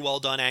a very well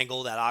done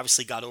angle that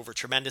obviously got over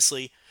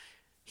tremendously.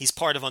 He's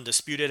part of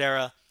Undisputed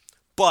Era.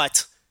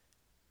 But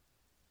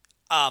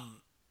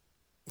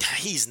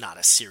he's not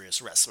a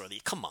serious wrestler.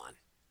 Come on.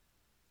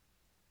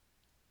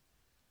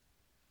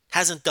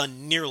 Hasn't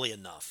done nearly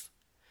enough.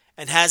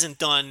 And hasn't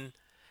done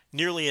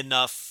nearly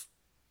enough,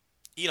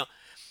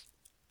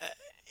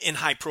 in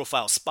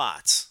high-profile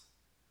spots.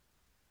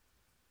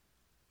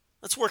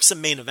 Let's work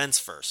some main events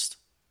first.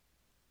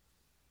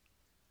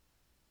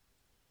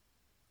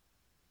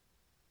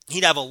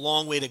 He'd have a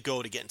long way to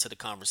go to get into the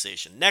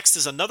conversation. Next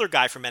is another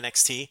guy from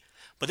NXT,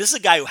 but this is a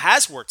guy who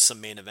has worked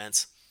some main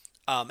events.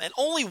 And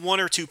only 1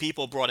 or 2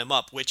 people brought him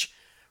up, which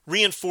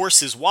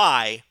reinforces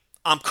why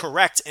I'm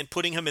correct in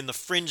putting him in the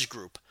fringe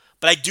group.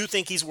 But I do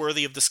think he's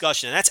worthy of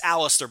discussion, and that's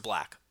Aleister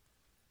Black.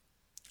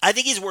 I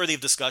think he's worthy of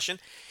discussion.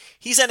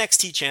 He's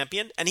NXT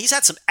champion, and he's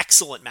had some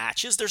excellent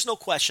matches. There's no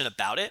question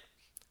about it.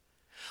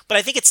 But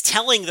I think it's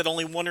telling that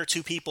only 1 or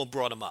 2 people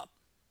brought him up.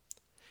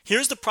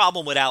 Here's the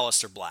problem with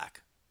Aleister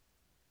Black.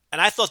 And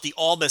I thought the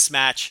Almas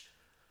match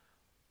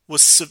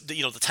was,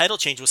 the title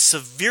change was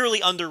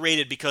severely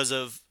underrated because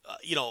of,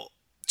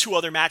 2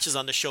 other matches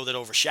on the show that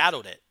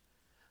overshadowed it.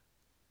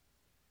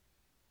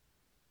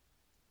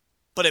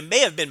 But it may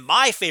have been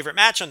my favorite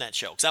match on that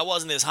show because I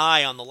wasn't as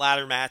high on the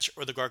ladder match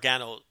or the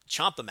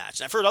Gargano-Ciampa match.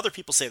 And I've heard other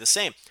people say the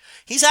same.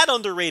 He's had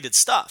underrated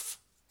stuff.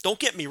 Don't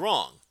get me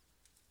wrong.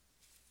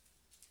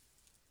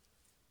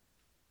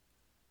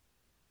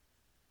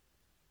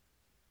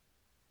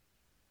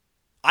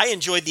 I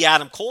enjoyed the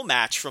Adam Cole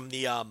match from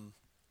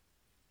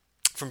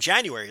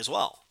January as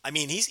well. I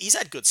mean, he's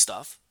had good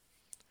stuff.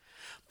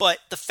 But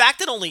the fact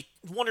that only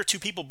 1 or 2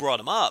 people brought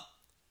him up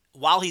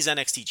while he's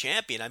NXT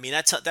champion, I mean,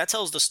 that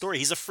tells the story.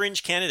 He's a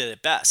fringe candidate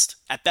at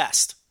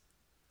best.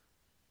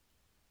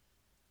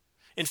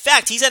 In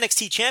fact, he's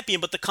NXT champion,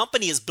 but the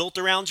company is built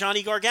around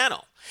Johnny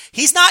Gargano.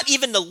 He's not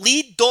even the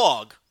lead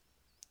dog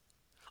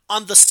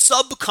on the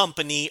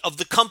sub-company of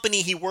the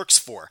company he works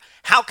for.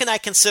 How can I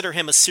consider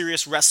him a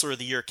serious Wrestler of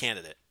the Year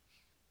candidate?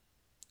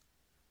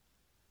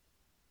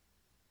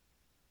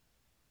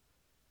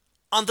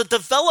 on the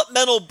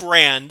developmental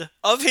brand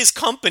of his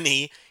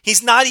company,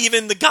 he's not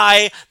even the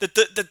guy that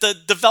the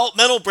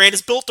developmental brand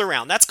is built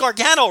around. That's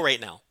Gargano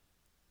right now.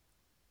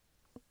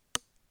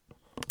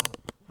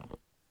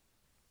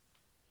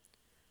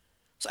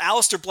 So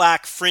Aleister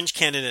Black, fringe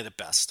candidate at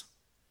best.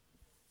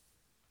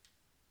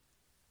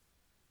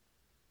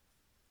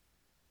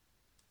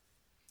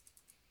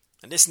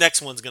 And this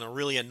next one's going to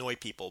really annoy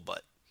people,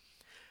 but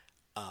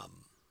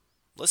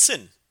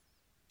listen,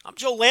 I'm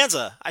Joe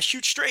Lanza. I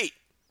shoot straight.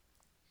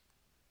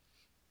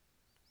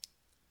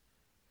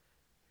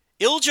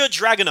 Ilja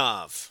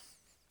Dragunov.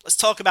 Let's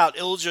talk about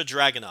Ilja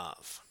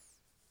Dragunov.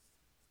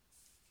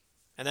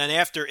 And then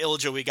after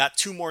Ilja, we got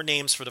two more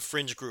names for the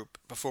fringe group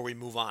before we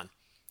move on.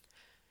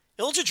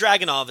 Ilja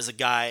Dragunov is a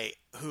guy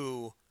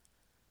who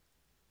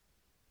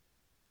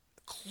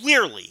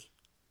clearly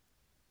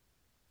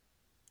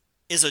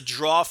is a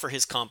draw for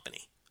his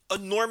company.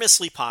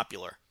 Enormously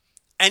popular.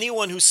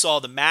 Anyone who saw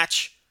the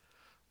match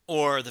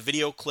or the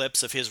video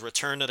clips of his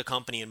return to the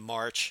company in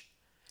March,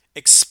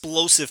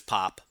 explosive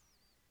pop.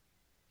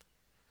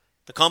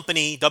 The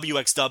company,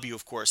 WXW,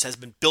 of course, has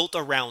been built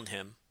around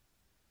him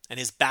and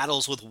his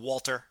battles with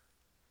Walter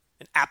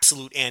and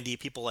Absolute Andy,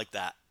 people like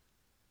that.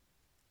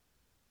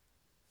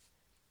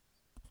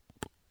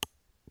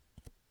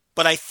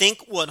 But I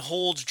think what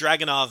holds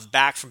Dragunov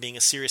back from being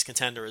a serious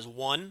contender is,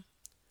 one,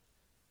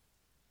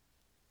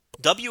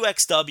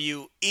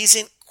 WXW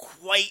isn't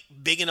quite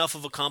big enough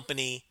of a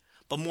company,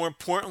 but more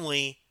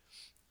importantly,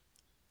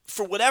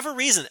 for whatever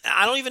reason,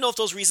 I don't even know if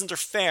those reasons are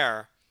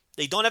fair,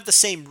 they don't have the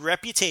same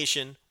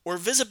reputation or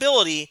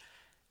visibility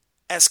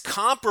as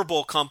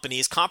comparable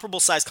companies, comparable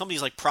sized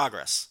companies like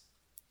Progress.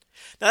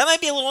 Now that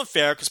might be a little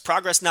unfair because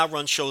Progress now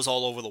runs shows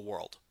all over the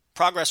world.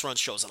 Progress runs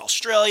shows in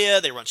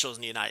Australia, they run shows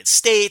in the United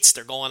States,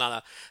 they're going on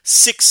a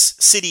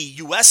 6-city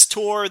US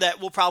tour that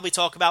we'll probably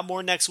talk about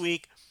more next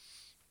week.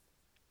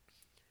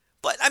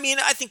 But I mean,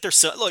 I think they're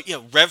so, look,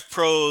 Rev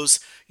Pros,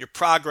 your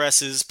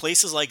Progresses,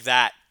 places like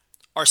that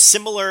are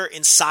similar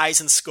in size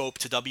and scope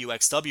to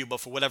WXW, but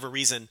for whatever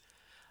reason,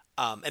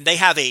 and they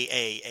have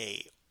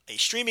a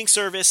streaming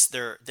service.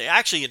 They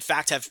actually, in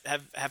fact,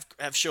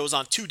 have shows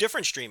on 2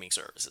 different streaming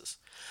services.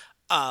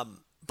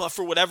 But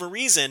for whatever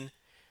reason,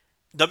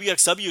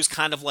 WXW is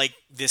kind of like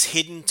this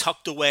hidden,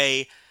 tucked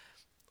away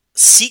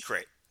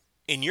secret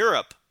in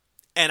Europe,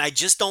 and I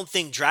just don't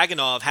think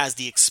Dragunov has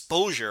the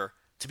exposure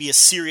to be a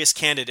serious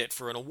candidate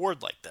for an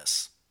award like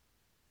this.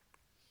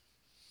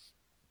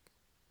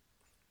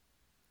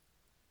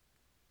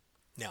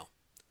 Now,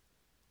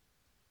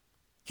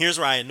 here's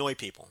where I annoy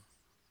people.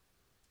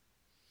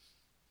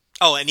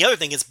 Oh, and the other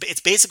thing is, it's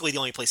basically the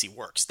only place he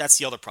works. That's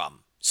the other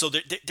problem. So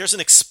there's an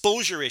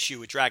exposure issue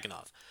with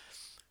Dragunov.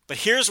 But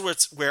here's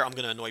where I'm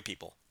going to annoy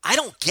people. I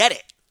don't get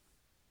it.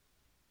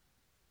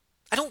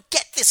 I don't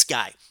get this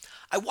guy.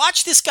 I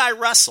watch this guy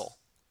wrestle,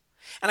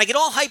 and I get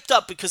all hyped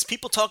up because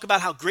people talk about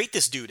how great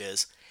this dude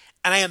is,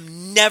 and I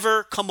am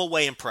never come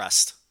away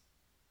impressed.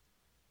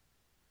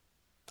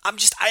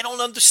 I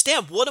don't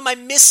understand. What am I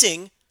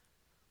missing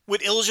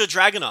with Ilja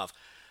Dragunov?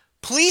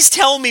 Please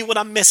tell me what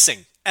I'm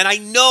missing. And I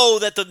know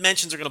that the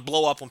mentions are going to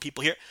blow up when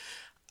people hear.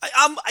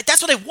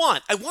 That's what I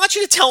want. I want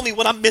you to tell me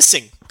what I'm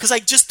missing because I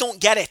just don't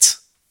get it.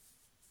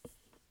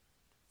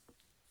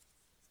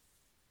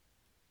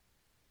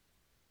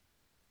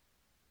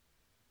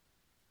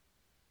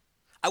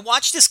 I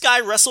watched this guy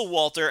wrestle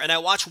Walter, and I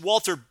watched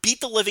Walter beat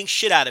the living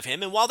shit out of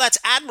him. And while that's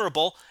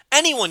admirable,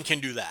 anyone can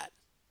do that.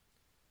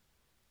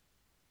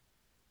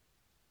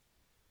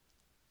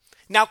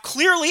 Now,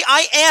 clearly,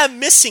 I am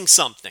missing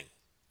something.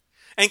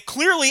 And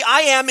clearly,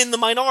 I am in the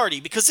minority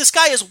because this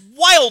guy is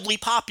wildly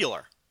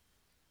popular.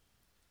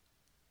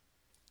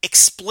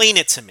 Explain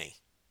it to me,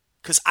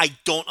 because I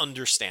don't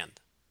understand.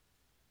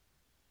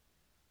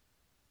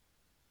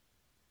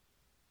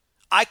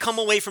 I come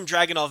away from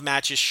Dragunov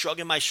matches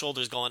shrugging my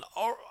shoulders going,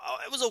 oh,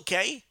 it was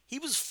okay. He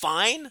was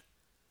fine.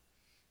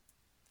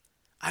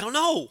 I don't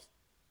know.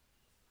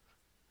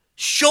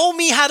 Show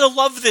me how to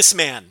love this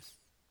man.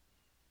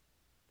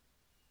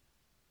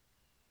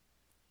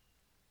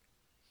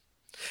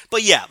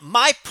 But yeah,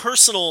 my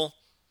personal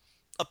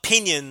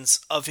opinions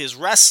of his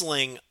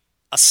wrestling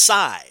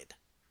aside,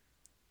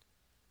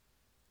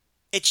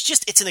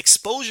 it's an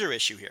exposure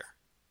issue here.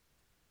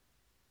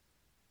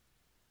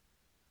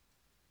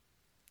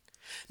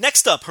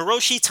 Next up,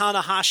 Hiroshi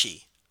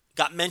Tanahashi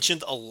got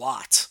mentioned a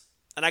lot.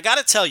 And I got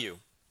to tell you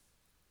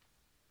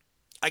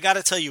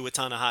with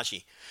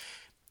Tanahashi,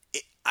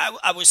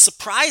 I was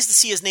surprised to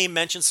see his name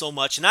mentioned so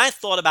much, and I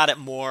thought about it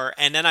more,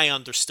 and then I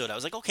understood. I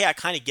was like, okay, I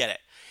kind of get it.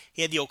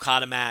 He had the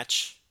Okada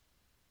match,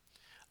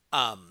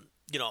 the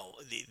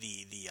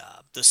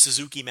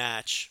Suzuki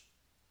match.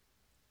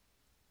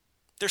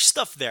 There's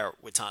stuff there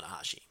with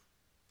Tanahashi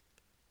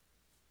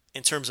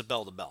in terms of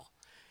bell to bell.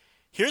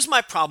 Here's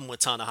my problem with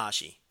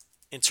Tanahashi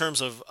in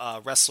terms of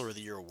Wrestler of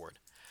the Year award.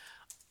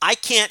 I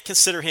can't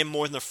consider him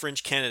more than a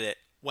fringe candidate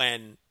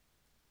when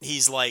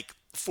he's like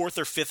 4th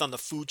or 5th on the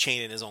food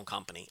chain in his own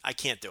company. I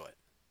can't do it.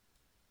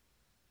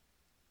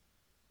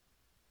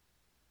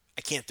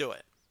 I can't do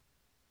it.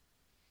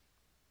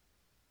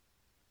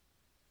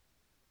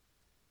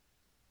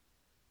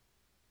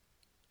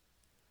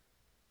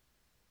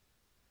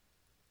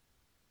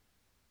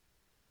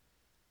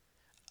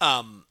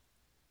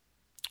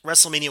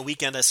 WrestleMania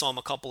weekend, I saw him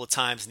a couple of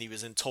times, and he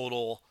was in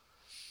total.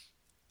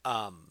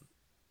 I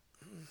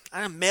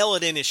don't mail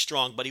it in is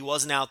strong, but he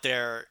wasn't out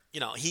there.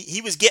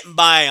 He was getting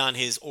by on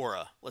his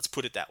aura. Let's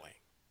put it that way.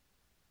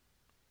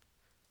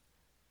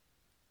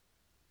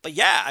 But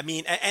yeah, I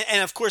mean,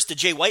 and of course the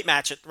Jay White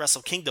match at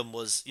Wrestle Kingdom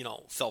was,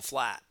 fell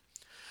flat.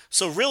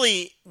 So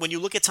really, when you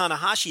look at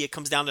Tanahashi, it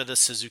comes down to the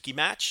Suzuki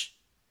match.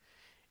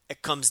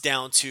 It comes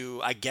down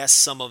to, I guess,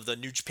 some of the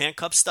New Japan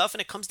Cup stuff,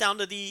 and it comes down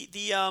to the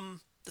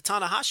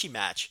Tanahashi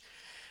match.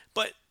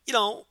 But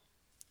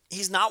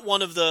he's not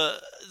one of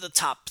the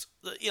top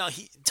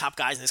top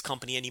guys in this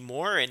company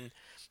anymore, and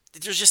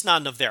there's just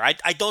not enough there.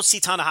 I don't see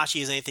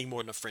Tanahashi as anything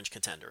more than a fringe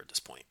contender at this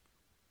point.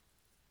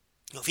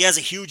 If he has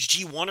a huge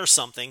G1 or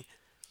something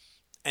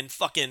and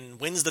fucking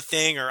wins the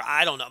thing, or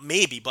I don't know,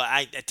 maybe, but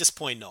at this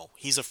point, no.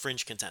 He's a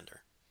fringe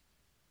contender.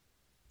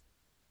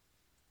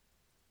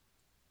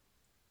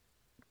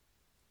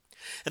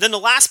 And then the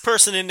last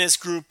person in this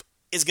group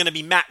is going to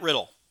be Matt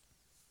Riddle.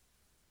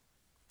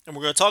 And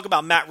we're going to talk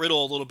about Matt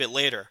Riddle a little bit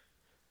later.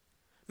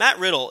 Matt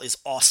Riddle is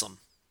awesome.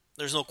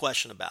 There's no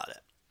question about it.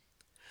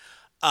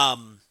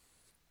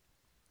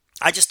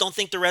 I just don't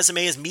think the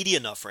resume is meaty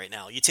enough right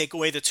now. You take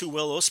away the 2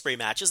 Will Ospreay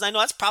matches. And I know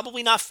that's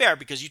probably not fair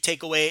because you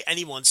take away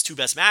anyone's 2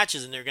 best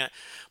matches, and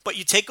but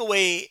you take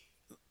away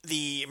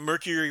the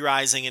Mercury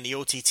Rising and the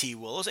OTT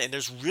Willows, and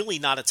there's really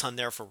not a ton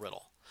there for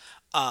Riddle.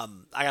 I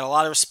got a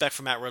lot of respect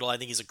for Matt Riddle. I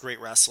think he's a great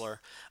wrestler.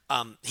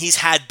 He's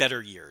had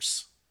better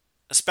years,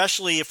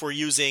 especially if we're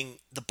using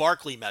the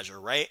Barkley measure,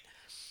 right?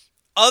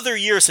 Other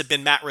years have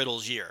been Matt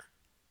Riddle's year.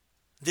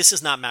 This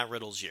is not Matt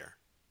Riddle's year.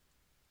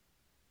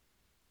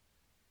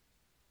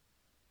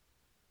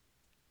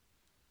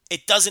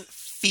 It doesn't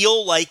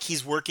feel like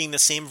he's working the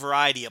same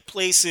variety of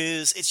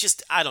places. It's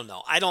just, I don't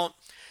know.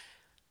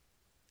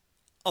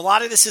 A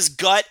lot of this is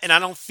gut, and I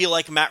don't feel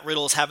like Matt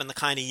Riddle is having the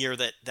kind of year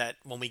that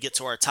when we get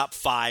to our top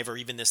 5 or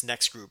even this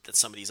next group that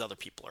some of these other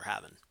people are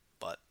having.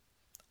 But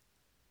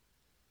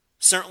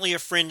certainly a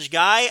fringe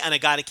guy and a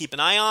guy to keep an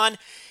eye on.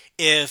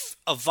 If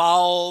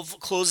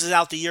Evolve closes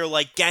out the year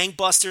like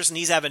gangbusters and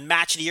he's having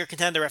match of the year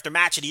contender after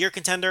match of the year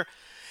contender.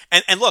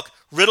 And look,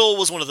 Riddle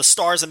was one of the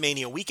stars of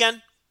Mania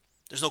weekend.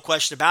 There's no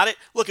question about it.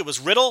 Look, it was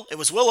Riddle, it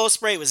was Will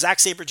Ospreay, it was Zack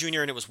Sabre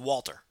Jr., and it was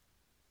Walter.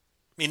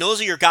 I mean, those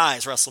are your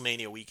guys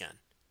WrestleMania weekend.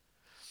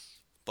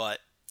 But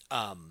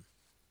I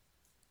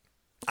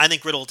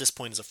think Riddle at this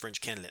point is a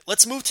fringe candidate.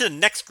 Let's move to the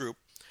next group.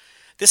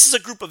 This is a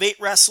group of 8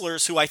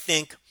 wrestlers who I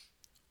think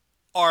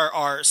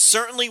are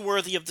certainly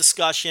worthy of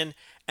discussion,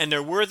 and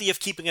they're worthy of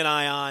keeping an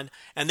eye on,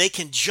 and they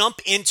can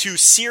jump into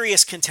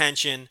serious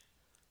contention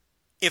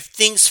if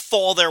things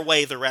fall their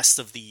way the rest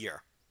of the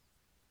year.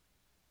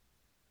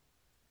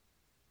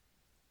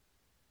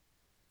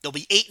 There'll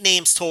be 8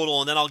 names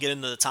total, and then I'll get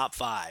into the top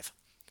 5.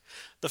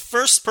 The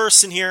first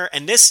person here,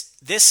 and this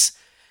is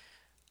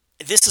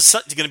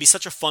going to be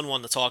such a fun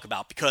one to talk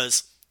about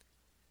because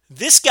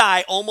this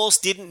guy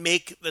almost didn't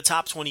make the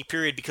top 20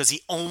 period because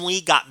he only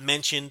got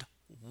mentioned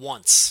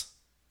once,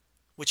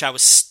 which I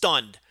was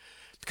stunned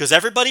because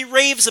everybody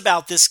raves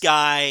about this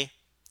guy.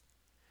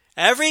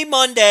 Every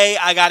Monday,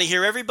 I got to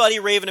hear everybody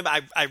raving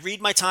about. I read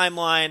my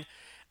timeline,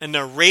 and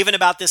they're raving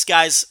about this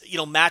guy's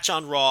match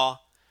on Raw.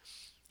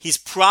 He's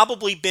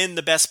probably been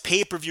the best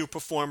pay-per-view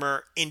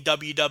performer in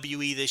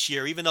WWE this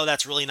year, even though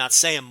that's really not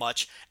saying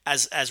much.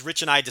 As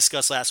Rich and I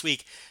discussed last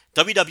week,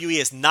 WWE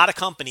is not a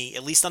company,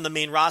 at least on the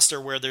main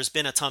roster, where there's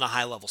been a ton of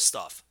high-level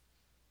stuff.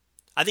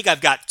 I think I've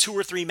got 2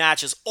 or 3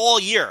 matches all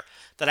year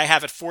that I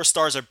have at 4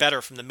 stars or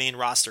better from the main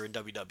roster in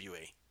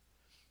WWE.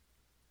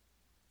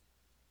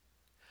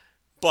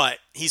 But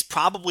he's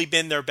probably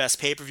been their best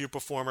pay-per-view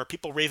performer.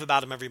 People rave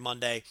about him every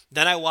Monday.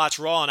 Then I watch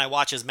Raw and I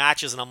watch his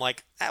matches and I'm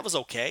like, that was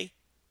okay.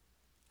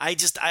 I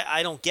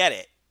don't get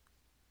it.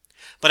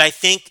 But I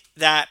think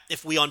that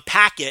if we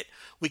unpack it,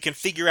 we can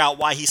figure out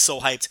why he's so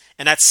hyped,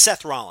 and that's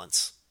Seth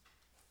Rollins.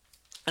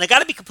 And I got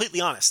to be completely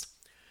honest.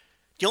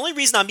 The only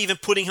reason I'm even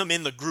putting him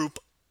in the group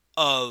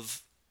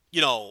of,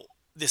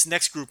 this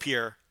next group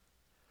here,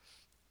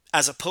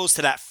 as opposed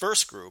to that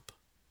first group,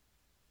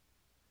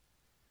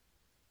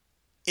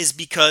 is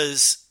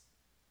because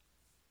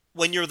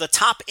when you're the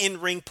top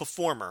in-ring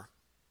performer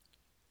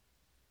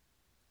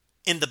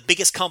in the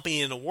biggest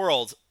company in the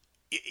world,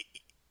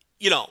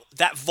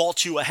 that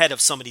vaults you ahead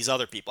of some of these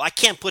other people. I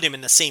can't put him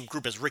in the same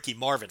group as Ricky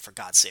Marvin, for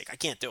God's sake. I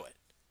can't do it.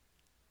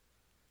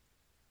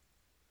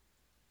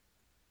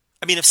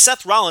 I mean, if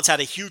Seth Rollins had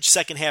a huge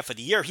second half of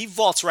the year, he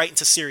vaults right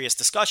into serious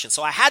discussion.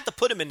 So I had to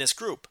put him in this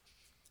group.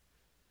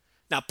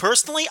 Now,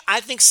 personally,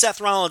 I think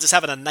Seth Rollins is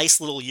having a nice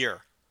little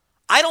year.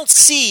 I don't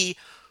see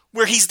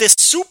where he's this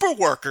super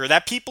worker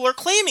that people are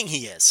claiming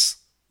he is.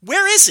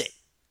 Where is it?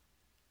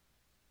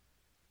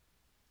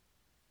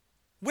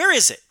 Where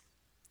is it?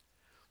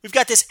 We've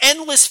got this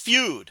endless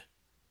feud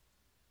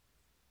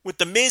with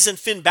The Miz and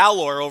Finn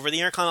Balor over the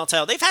Intercontinental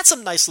title. They've had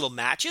some nice little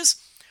matches.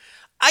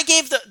 I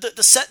gave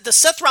the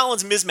Seth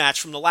Rollins Miz match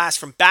from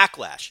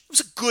Backlash. It was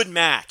a good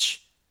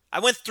match.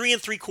 I went 3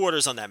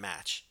 3/4 on that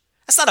match.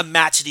 That's not a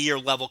match of the year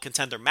level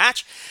contender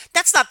match.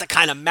 That's not the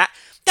kind of match.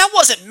 That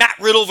wasn't Matt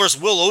Riddle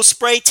versus Will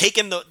Ospreay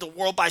taking the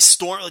world by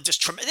storm.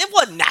 It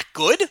wasn't that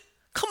good.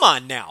 Come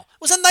on now.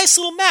 It was a nice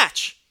little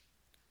match.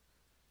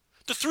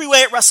 The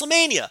three-way at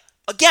WrestleMania.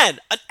 Again,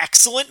 an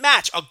excellent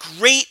match. A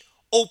great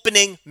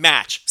opening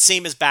match.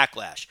 Same as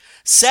Backlash.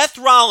 Seth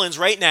Rollins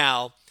right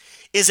now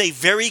is a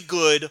very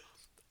good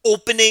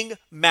opening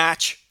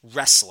match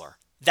wrestler.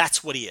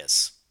 That's what he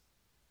is.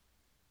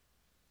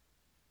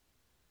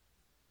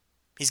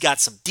 He's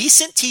got some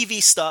decent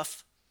TV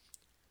stuff.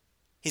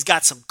 He's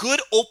got some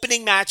good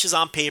opening matches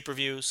on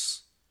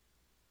pay-per-views.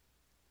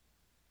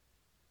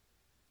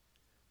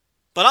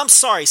 But I'm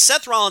sorry,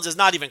 Seth Rollins is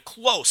not even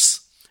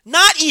close.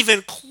 Not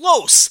even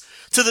close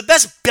to the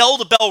best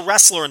bell-to-bell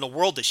wrestler in the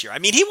world this year. I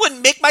mean, he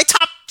wouldn't make my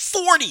top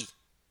 40.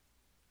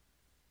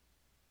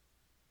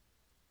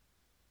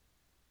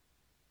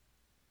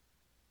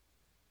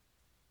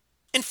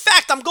 In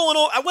fact,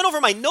 I went over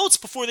my notes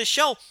before this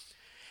show,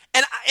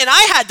 and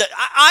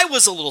I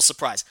was a little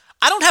surprised.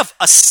 I don't have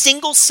a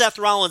single Seth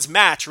Rollins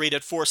match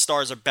rated 4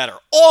 stars or better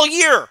all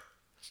year.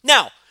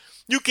 Now,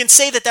 you can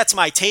say that that's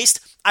my taste.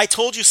 I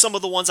told you some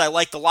of the ones I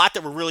liked a lot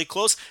that were really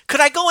close.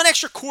 Could I go an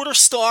extra quarter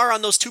star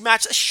on those 2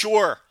 matches?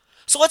 Sure.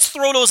 So let's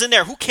throw those in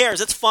there. Who cares?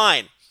 It's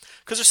fine.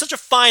 Because there's such a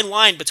fine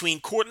line between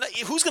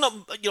who's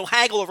going to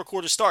haggle over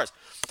quarter stars.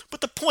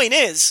 But the point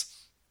is,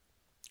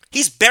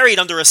 he's buried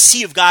under a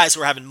sea of guys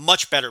who are having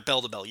much better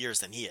bell-to-bell years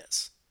than he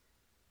is.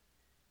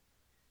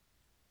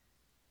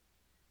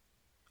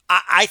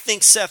 I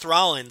think Seth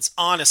Rollins,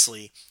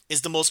 honestly,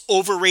 is the most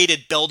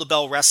overrated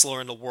bell-to-bell wrestler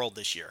in the world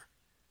this year.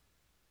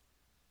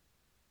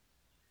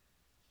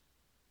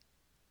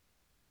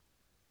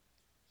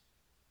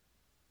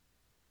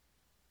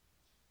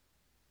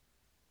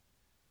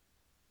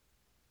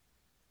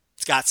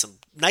 He's got some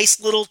nice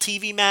little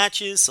TV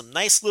matches, some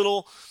nice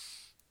little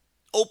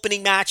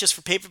opening matches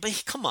for paper.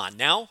 But come on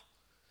now.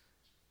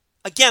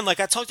 Again, like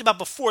I talked about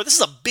before, this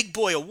is a big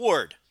boy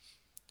award.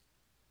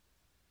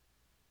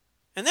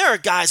 And there are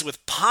guys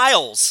with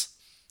piles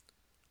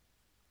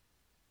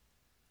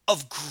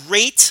of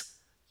great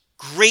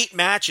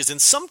matches. In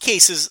some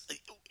cases,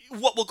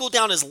 what will go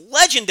down as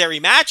legendary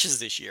matches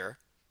this year.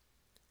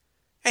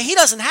 And he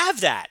doesn't have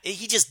that.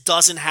 He just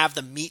doesn't have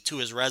the meat to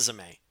his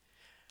resume.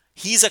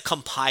 He's a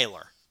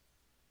compiler.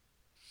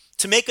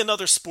 To make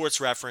another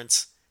sports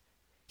reference,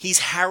 he's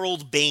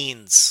Harold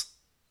Baines.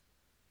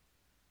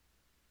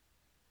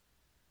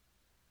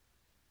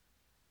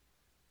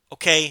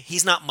 Okay,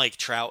 he's not Mike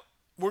Trout.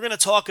 We're going to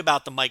talk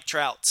about the Mike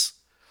Trouts.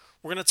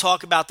 We're going to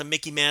talk about the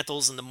Mickey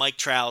Mantles and the Mike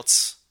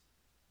Trouts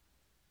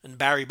and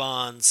Barry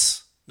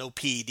Bonds. No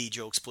PED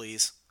jokes,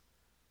 please.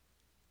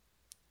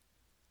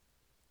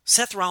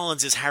 Seth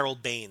Rollins is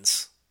Harold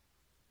Baines.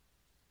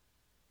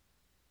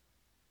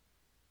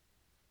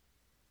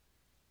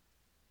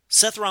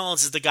 Seth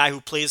Rollins is the guy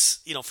who plays,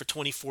 for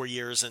 24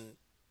 years and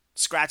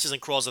scratches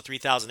and crawls to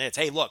 3,000 hits.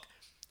 Hey, look,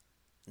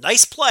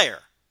 nice player.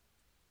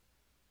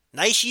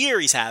 Nice year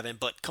he's having,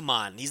 but come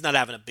on, he's not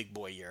having a big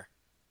boy year.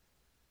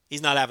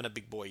 He's not having a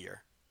big boy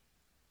year.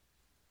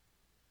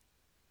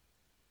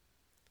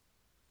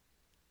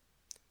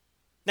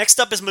 Next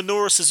up is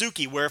Minoru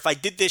Suzuki, where if I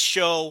did this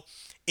show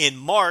in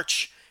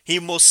March, he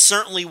most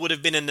certainly would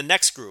have been in the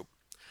next group.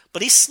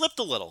 But he slipped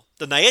a little.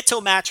 The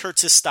Naito match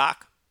hurts his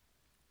stock,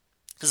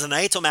 because the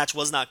Naito match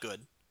was not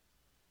good.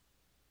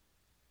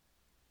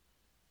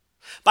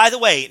 By the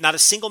way, not a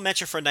single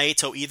mention for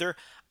Naito either.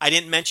 I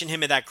didn't mention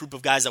him in that group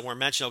of guys that weren't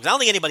mentioned, because I don't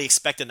think anybody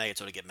expected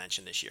Naito to get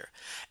mentioned this year.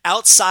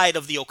 Outside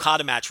of the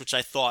Okada match, which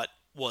I thought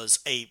was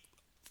a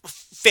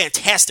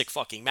fantastic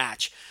fucking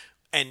match,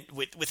 and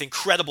with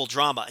incredible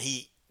drama,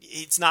 he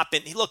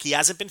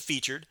hasn't been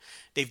featured.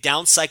 They've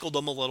downcycled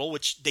him a little,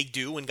 which they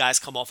do when guys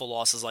come off of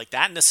losses like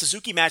that, and the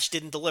Suzuki match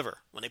didn't deliver.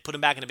 When they put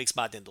him back in a big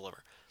spot, didn't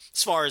deliver.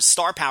 As far as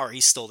star power,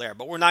 he's still there,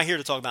 but we're not here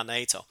to talk about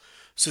Naito.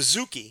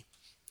 Suzuki,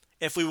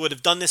 if we would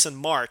have done this in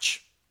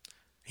March,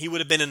 he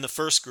would have been in the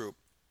first group,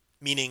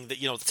 meaning that,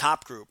 the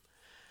top group.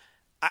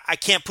 I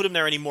can't put him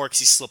there anymore because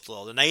he slipped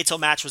low. The Naito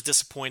match was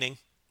disappointing.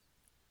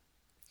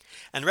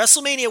 And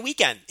WrestleMania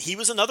weekend, he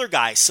was another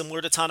guy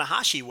similar to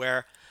Tanahashi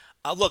where,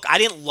 look, I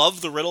didn't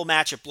love the Riddle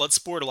match at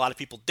Bloodsport. A lot of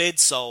people did,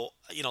 so,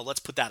 let's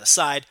put that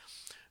aside.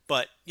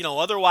 But,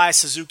 otherwise,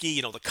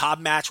 Suzuki, the Cobb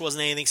match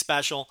wasn't anything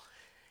special.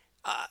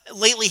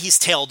 Lately, he's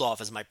tailed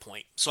off, is my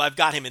point. So I've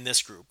got him in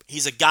this group.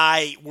 He's a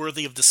guy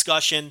worthy of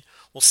discussion.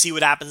 We'll see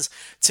what happens.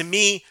 To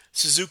me,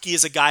 Suzuki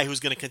is a guy who's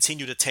going to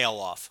continue to tail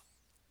off.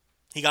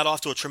 He got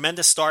off to a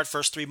tremendous start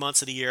first 3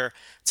 months of the year.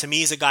 To me,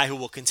 he's a guy who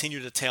will continue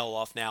to tail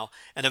off now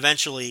and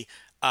eventually,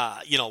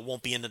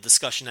 won't be in the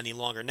discussion any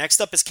longer. Next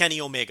up is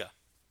Kenny Omega.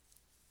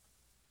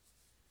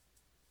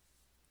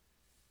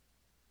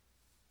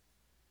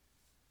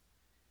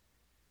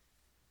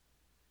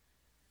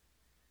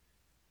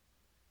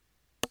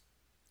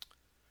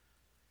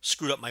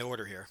 Screwed up my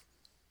order here.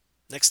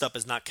 Next up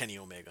is not Kenny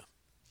Omega.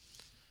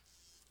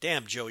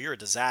 Damn, Joe, you're a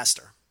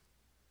disaster.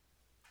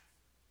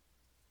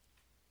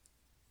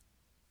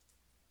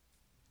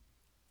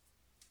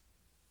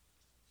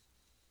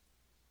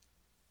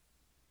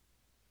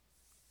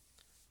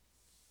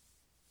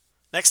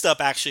 Next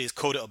up, actually, is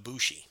Kota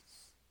Ibushi.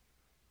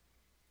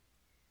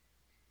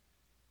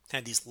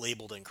 Had these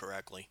labeled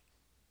incorrectly.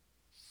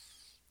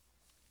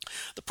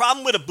 The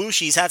problem with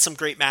Ibushi, he's had some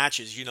great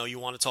matches. You know, you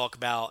want to talk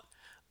about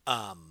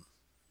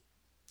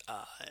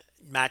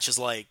matches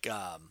like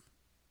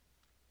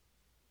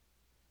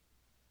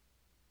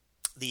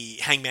the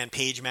Hangman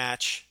Page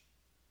match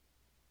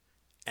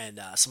and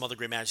some other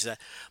great matches.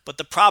 But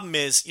the problem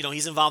is, you know,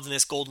 he's involved in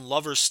this Golden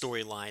Lovers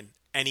storyline,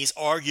 and he's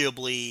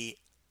arguably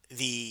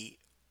the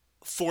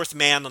fourth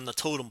man on the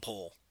totem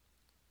pole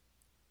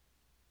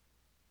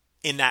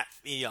in that,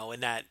 you know,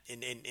 in that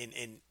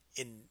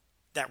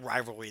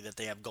rivalry that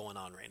they have going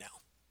on right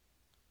now.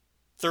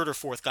 Third or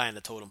fourth guy in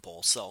the totem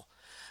pole. So,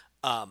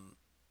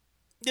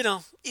 you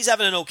know, he's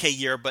having an okay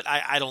year, but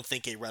I don't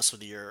think a Wrestler of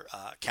the Year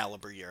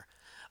caliber year.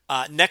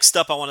 Next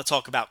up, I want to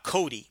talk about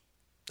Cody.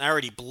 I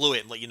already blew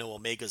it and let you know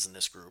Omega's in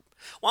this group.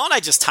 Why don't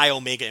I just tie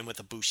Omega in with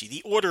Ibushi?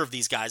 The order of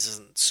these guys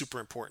isn't super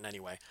important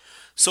anyway.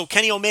 So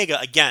Kenny Omega,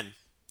 again,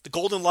 the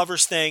Golden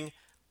Lovers thing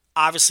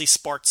obviously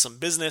sparked some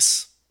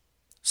business,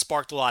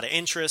 sparked a lot of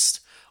interest.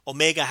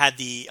 Omega had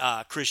the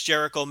Chris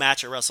Jericho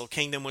match at Wrestle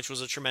Kingdom, which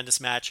was a tremendous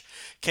match.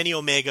 Kenny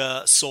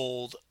Omega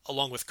sold,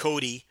 along with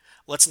Cody.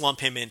 Let's lump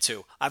him in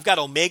too. I've got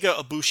Omega,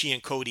 Ibushi,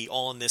 and Cody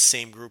all in this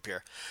same group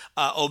here.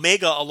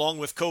 Omega, along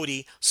with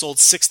Cody, sold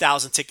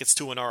 6,000 tickets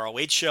to an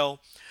ROH show.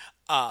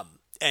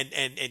 And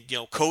you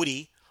know,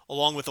 Cody,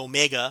 along with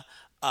Omega,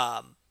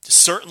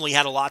 certainly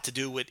had a lot to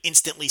do with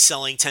instantly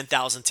selling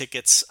 10,000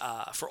 tickets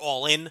for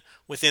All In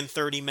within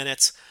 30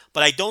 minutes.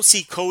 But I don't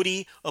see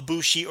Cody,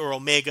 Ibushi, or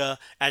Omega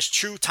as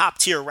true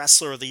top-tier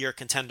Wrestler of the Year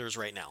contenders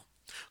right now.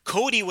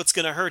 Cody, what's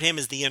going to hurt him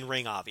is the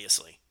in-ring,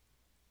 obviously.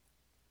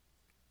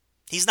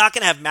 He's not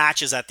going to have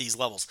matches at these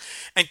levels.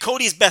 And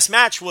Cody's best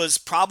match was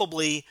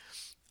probably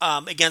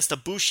against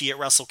Ibushi at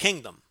Wrestle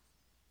Kingdom.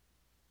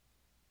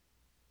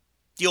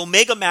 The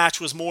Omega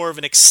match was more of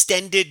an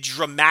extended,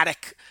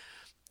 dramatic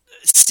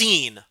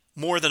scene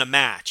more than a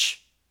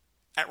match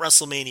at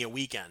WrestleMania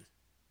weekend.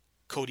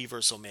 Cody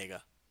versus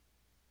Omega.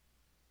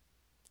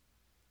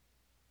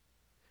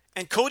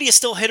 And Cody is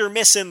still hit or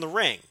miss in the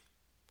ring.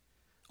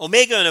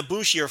 Omega and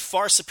Ibushi are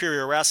far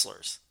superior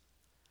wrestlers.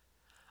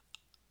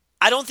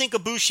 I don't think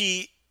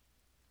Ibushi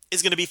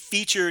is going to be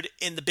featured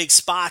in the big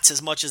spots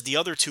as much as the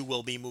other two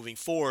will be moving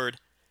forward.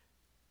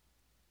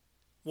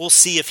 We'll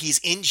see if he's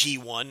in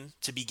G1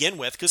 to begin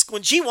with, because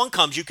when G1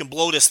 comes, you can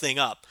blow this thing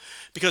up.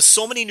 Because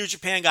so many New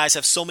Japan guys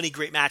have so many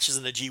great matches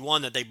in the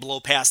G1 that they blow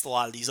past a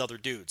lot of these other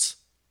dudes.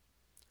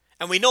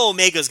 And we know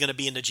Omega is going to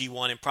be in the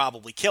G1 and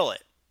probably kill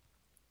it.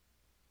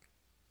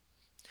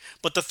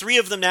 But the three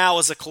of them now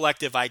as a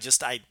collective, I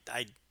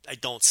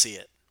don't see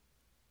it.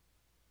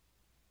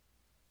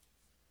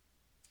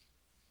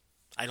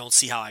 I don't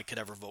see how I could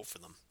ever vote for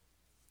them.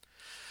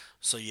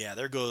 So yeah,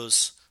 there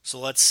goes. So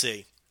let's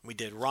see. We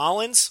did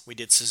Rollins, we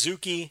did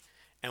Suzuki,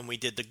 and we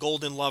did the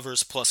Golden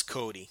Lovers plus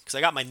Cody. Because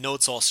I got my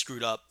notes all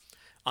screwed up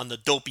on the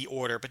dopey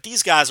order. But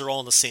these guys are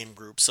all in the same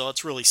group, so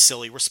it's really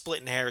silly. We're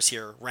splitting hairs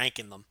here,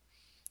 ranking them.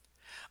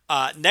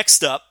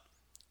 Next up,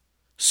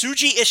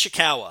 Shuji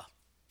Ishikawa.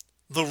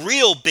 The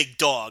real big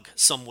dog,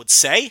 some would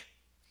say.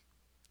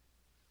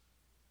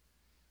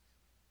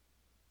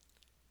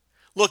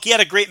 Look, he had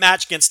a great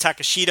match against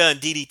Takeshita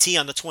and DDT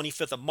on the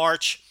 25th of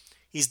March.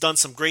 He's done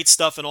some great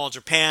stuff in All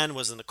Japan,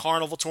 was in the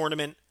Carnival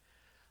tournament.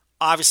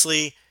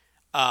 Obviously,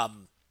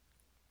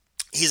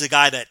 he's a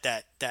guy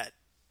that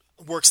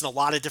works in a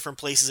lot of different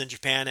places in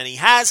Japan, and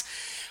Shuji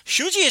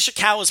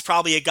Ishikawa is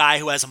probably a guy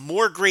who has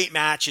more great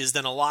matches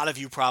than a lot of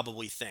you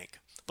probably think.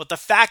 But the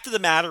fact of the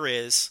matter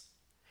is,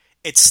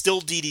 it's still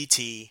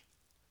DDT,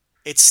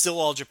 it's still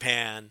All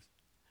Japan,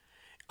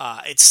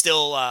 it's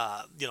still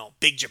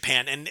Big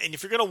Japan, and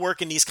if you're going to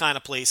work in these kind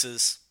of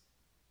places,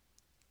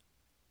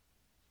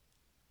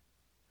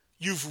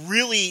 you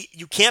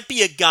can't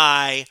be a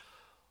guy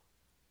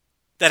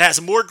that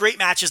has more great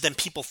matches than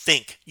people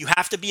think. You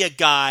have to be a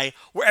guy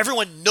where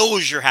everyone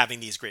knows you're having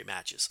these great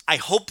matches. I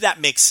hope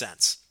that makes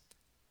sense.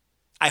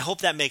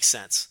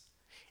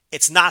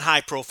 It's not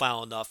high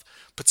profile enough,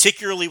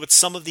 particularly with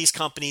some of these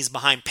companies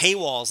behind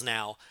paywalls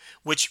now,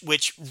 which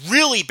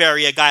really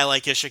bury a guy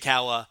like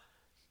Ishikawa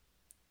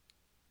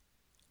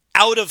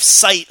out of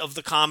sight of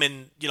the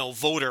common,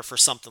 voter for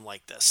something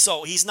like this.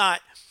 So he's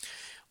not.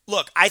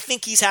 Look, I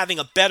think he's having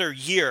a better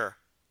year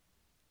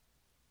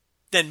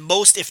than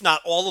most, if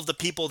not all, of the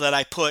people that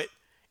I put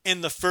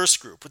in the first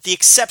group, with the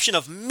exception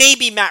of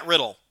maybe Matt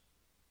Riddle,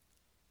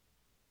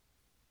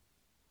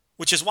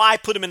 which is why I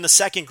put him in the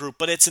second group,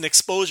 but it's an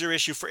exposure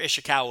issue for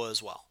Ishikawa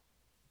as well.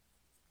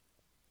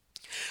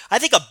 I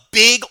think a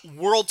big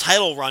world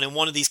title run in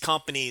one of these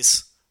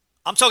companies,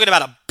 I'm talking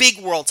about a big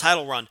world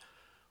title run,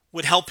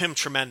 would help him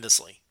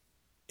tremendously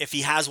if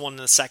he has one in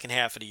the second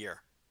half of the year.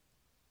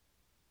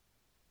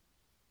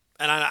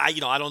 And I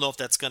don't know if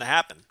that's going to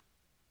happen.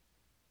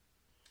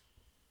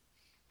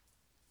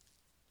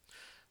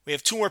 We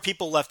have two more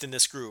people left in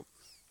this group.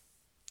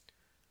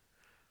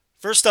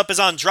 First up is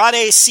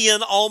Andrade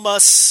Cien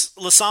Almas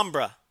La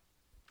Sombra.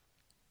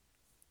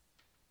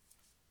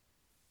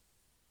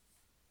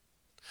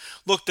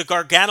 Look, the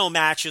Gargano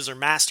matches are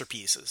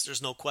masterpieces.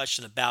 There's no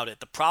question about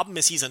it. The problem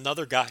is he's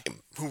another guy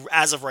who,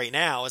 as of right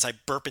now, as I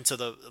burp into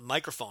the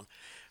microphone,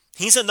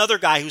 he's another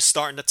guy who's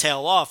starting to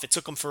tail off. It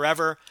took him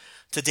forever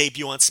to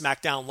debut on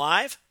SmackDown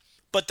Live.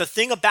 But the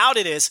thing about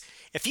it is,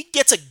 if he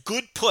gets a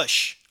good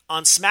push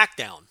on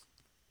SmackDown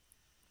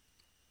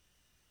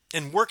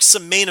and works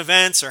some main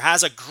events or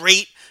has a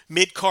great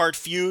mid-card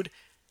feud,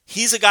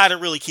 he's a guy to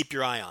really keep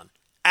your eye on.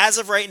 As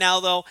of right now,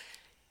 though,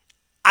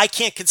 I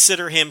can't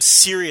consider him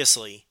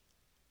seriously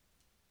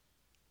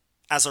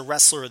as a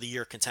Wrestler of the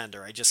Year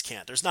contender. I just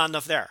can't. There's not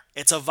enough there.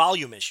 It's a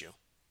volume issue.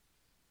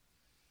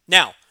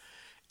 Now,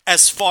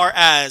 as far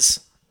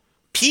as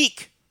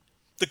peak,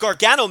 the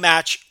Gargano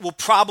match will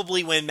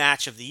probably win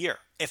Match of the Year.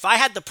 If I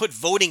had to put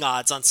voting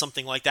odds on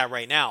something like that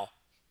right now,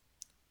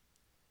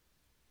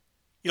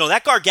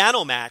 that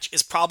Gargano match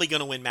is probably going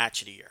to win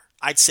Match of the Year.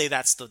 I'd say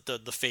that's the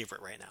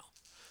favorite right now.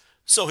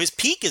 So his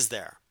peak is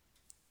there.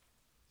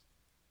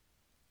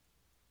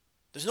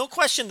 There's no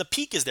question the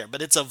peak is there,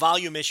 but it's a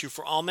volume issue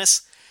for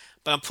Almas.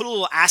 But I'm putting a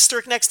little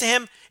asterisk next to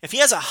him. If he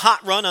has a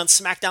hot run on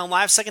SmackDown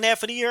Live second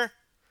half of the year,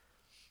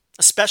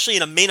 especially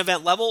in a main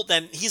event level,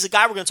 then he's a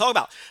guy we're going to talk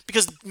about.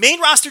 Because main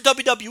roster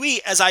WWE,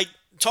 as I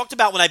talked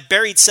about when I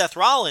buried Seth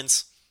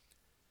Rollins,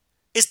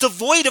 is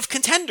devoid of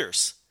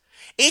contenders.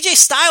 AJ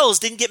Styles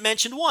didn't get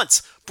mentioned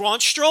once. Braun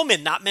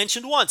Strowman, not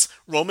mentioned once.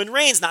 Roman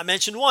Reigns, not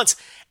mentioned once.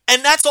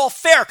 And that's all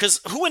fair, because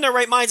who in their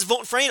right mind is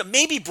voting for any?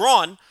 Maybe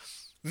Braun.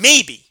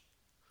 Maybe.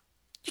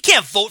 You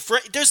can't vote for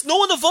it. There's no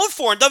one to vote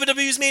for in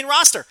WWE's main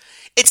roster.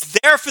 It's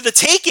there for the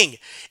taking.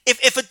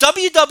 If a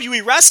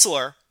WWE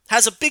wrestler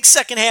has a big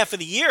second half of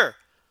the year,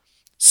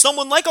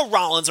 someone like a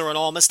Rollins or an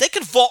Almas, they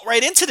could vault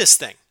right into this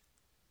thing.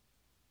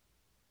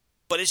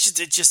 But it's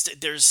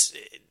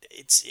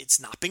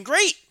not been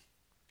great.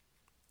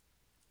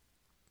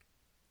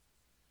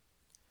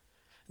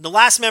 And the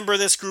last member of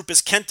this group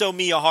is Kento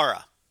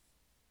Miyahara,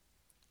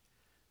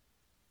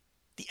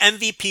 the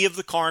MVP of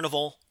the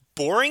Carnival.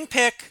 Boring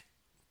pick,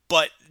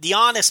 but the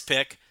honest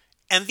pick.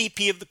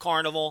 MVP of the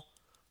Carnival.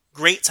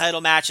 Great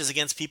title matches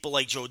against people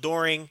like Joe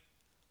Doring.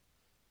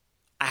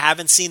 I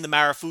haven't seen the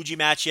Marufuji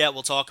match yet.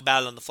 We'll talk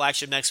about it on the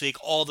flagship next week.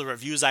 All the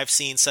reviews I've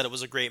seen said it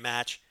was a great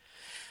match.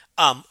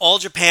 All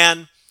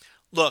Japan.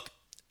 Look,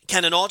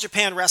 can an All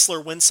Japan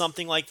wrestler win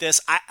something like this?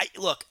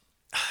 Look,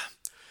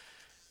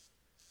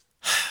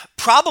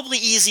 probably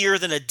easier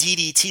than a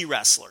DDT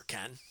wrestler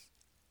can.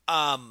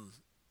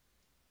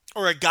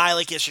 Or a guy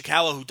like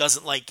Ishikawa who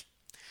doesn't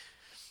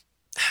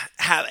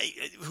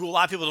who a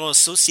lot of people don't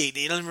associate.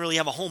 He doesn't really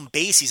have a home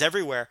base. He's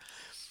everywhere.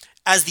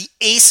 As the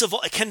ace of,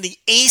 can the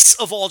ace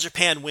of All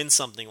Japan win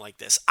something like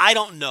this? I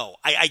don't know.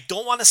 I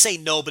don't want to say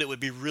no, but it would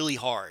be really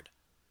hard.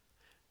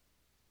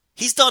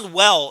 He's done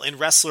well in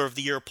Wrestler of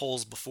the Year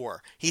polls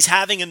before. He's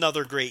having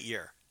another great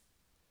year.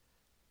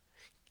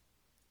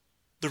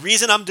 The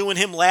reason I'm doing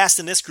him last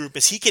in this group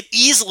is he could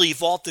easily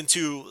vault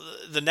into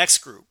the next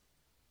group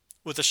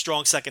with a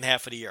strong second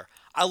half of the year.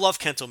 I love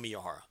Kento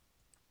Miyahara.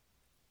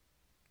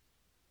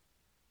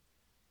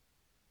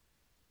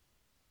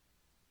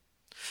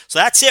 So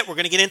that's it. We're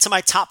going to get into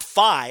my top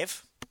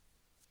 5.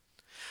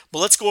 But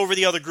let's go over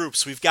the other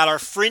groups. We've got our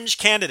fringe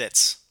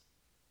candidates.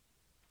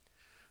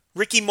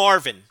 Ricky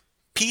Marvin,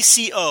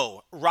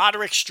 PCO,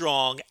 Roderick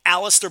Strong,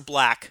 Aleister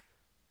Black,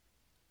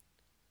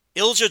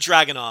 Ilja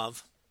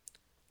Dragunov,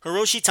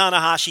 Hiroshi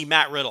Tanahashi,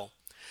 Matt Riddle.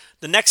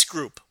 The next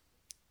group,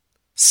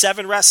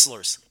 7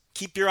 wrestlers.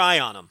 Keep your eye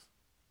on them.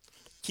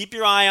 Keep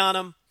your eye on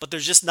them, but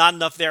there's just not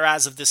enough there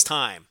as of this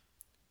time.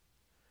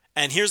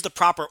 And here's the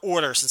proper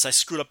order, since I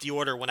screwed up the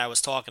order when I was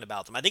talking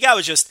about them. I think I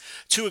was just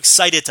too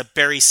excited to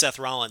bury Seth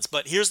Rollins,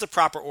 but here's the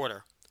proper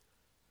order.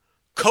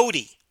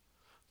 Cody,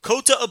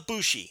 Kota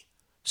Ibushi,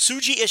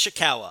 Suji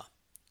Ishikawa,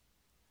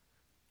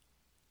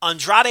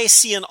 Andrade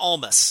Cien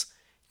Almas,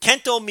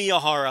 Kento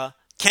Miyahara,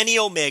 Kenny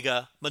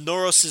Omega,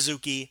 Minoru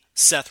Suzuki,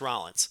 Seth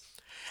Rollins.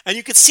 And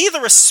you can see the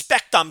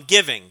respect I'm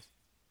giving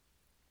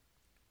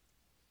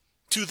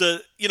to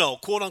the,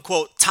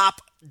 quote-unquote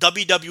top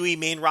WWE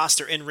main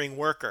roster in-ring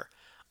worker.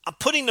 I'm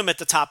putting them at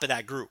the top of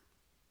that group.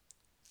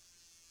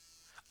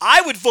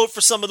 I would vote for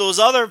some of those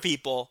other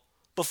people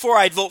before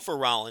I'd vote for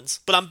Rollins,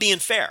 but I'm being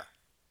fair.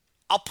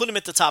 I'll put him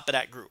at the top of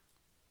that group.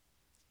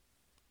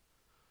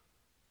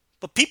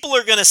 But people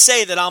are going to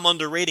say that I'm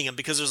underrating him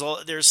because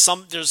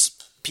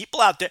there's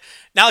people out there.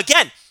 Now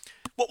again,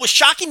 what was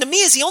shocking to me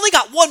is he only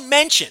got one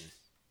mention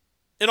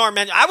in our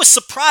mention. I was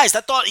surprised.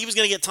 I thought he was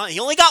going to get a ton. He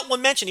only got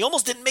one mention. He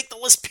almost didn't make the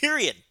list,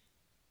 period.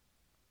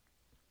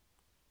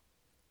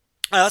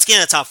 All right, let's get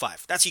into the top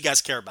 5. That's what you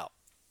guys care about.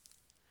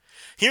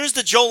 Here's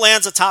the Joe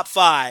Lanza top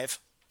 5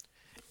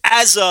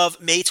 as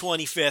of May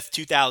 25th,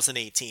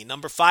 2018.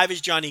 Number 5 is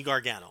Johnny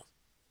Gargano.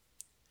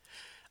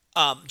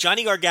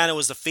 Johnny Gargano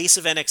is the face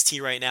of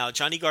NXT right now.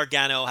 Johnny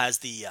Gargano has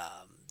the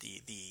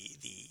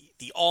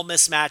All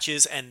Miss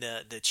matches and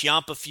the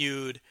Ciampa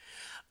feud,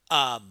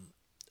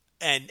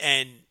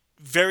 and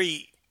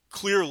very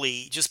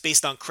clearly, just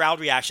based on crowd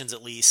reactions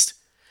at least,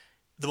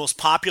 the most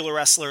popular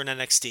wrestler in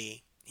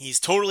NXT. He's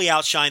totally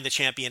outshined the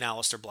champion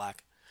Aleister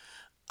Black.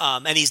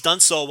 And he's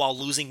done so while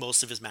losing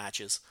most of his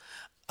matches.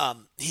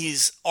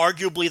 He's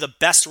arguably the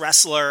best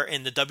wrestler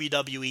in the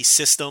WWE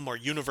system or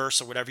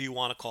universe or whatever you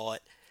want to call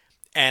it.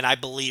 And I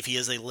believe he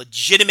is a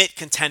legitimate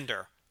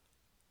contender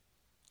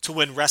to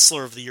win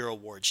Wrestler of the Year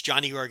awards.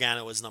 Johnny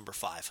Gargano is number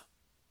 5.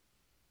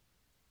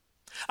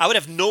 I would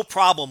have no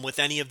problem with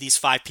any of these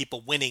 5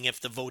 people winning if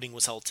the voting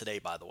was held today,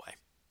 by the way.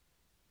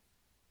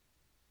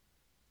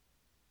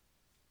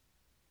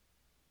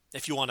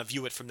 If you want to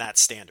view it from that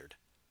standard.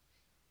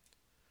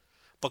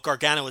 But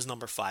Gargano is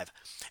number 5.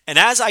 And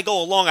as I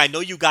go along, I know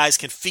you guys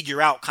can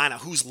figure out kind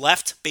of who's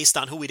left based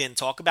on who we didn't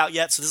talk about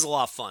yet. So this is a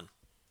lot of fun.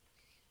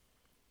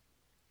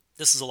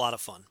 This is a lot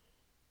of fun.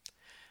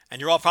 And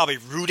you're all probably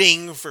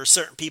rooting for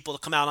certain people to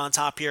come out on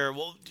top here.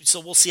 So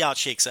we'll see how it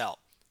shakes out.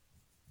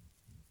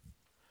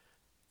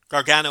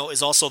 Gargano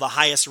is also the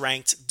highest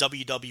ranked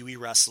WWE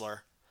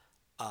wrestler,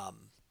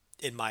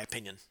 in my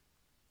opinion.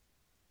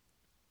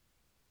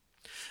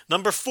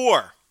 Number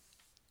 4,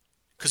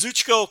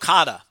 Kazuchika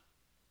Okada.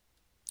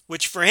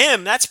 Which for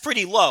him, that's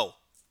pretty low.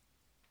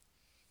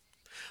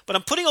 But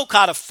I'm putting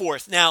Okada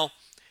 4th. Now,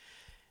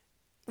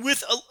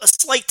 with a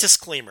slight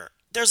disclaimer,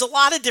 there's a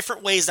lot of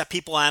different ways that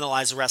people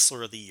analyze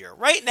Wrestler of the Year.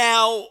 Right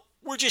now,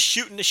 we're just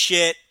shooting the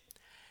shit.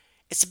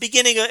 It's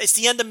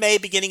the end of May,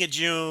 beginning of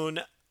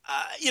June.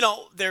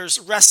 There's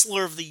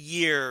Wrestler of the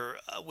Year,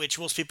 which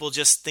most people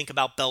just think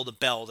about bell to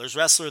bell. There's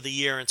Wrestler of the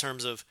Year in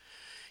terms of,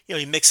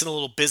 you mix in a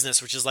little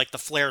business, which is like the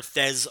Flair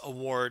Thez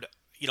Award,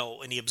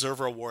 in the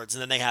Observer Awards.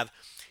 And then they have,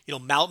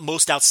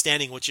 Most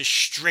Outstanding, which is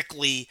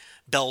strictly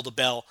bell to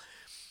bell.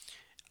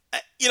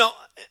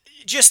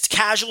 Just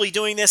casually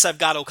doing this, I've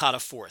got Okada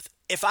 4th.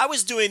 If I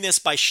was doing this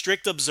by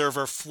strict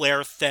Observer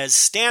Flair Thez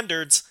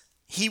standards,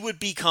 he would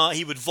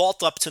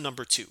vault up to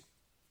number 2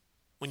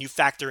 when you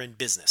factor in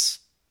business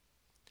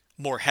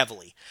more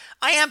heavily.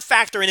 I am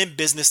factoring in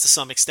business to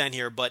some extent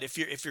here, but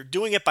if you're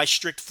doing it by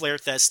strict Flair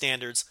Thez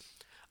standards,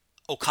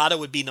 Okada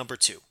would be number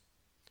 2.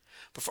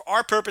 But for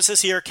our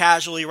purposes here,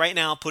 casually, right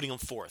now, I'm putting him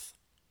 4th.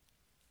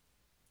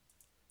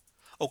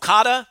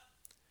 Okada,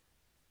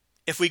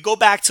 if we go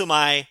back to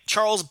my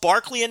Charles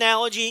Barkley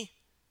analogy,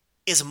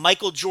 is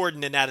Michael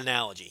Jordan in that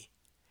analogy.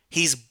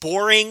 He's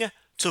boring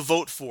to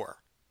vote for.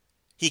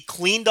 He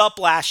cleaned up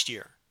last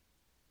year.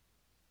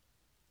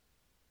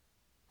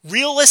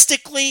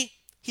 Realistically,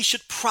 he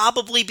should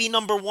probably be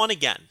number 1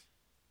 again.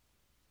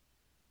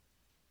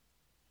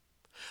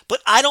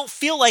 But I don't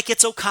feel like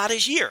it's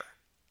Okada's year.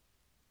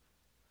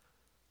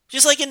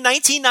 Just like in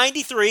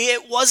 1993,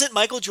 it wasn't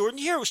Michael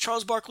Jordan's year, it was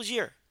Charles Barkley's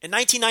year. In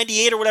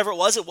 1998 or whatever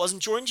it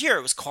wasn't Jordan's year,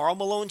 it was Karl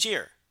Malone's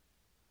year.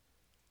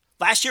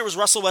 Last year it was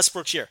Russell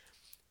Westbrook's year.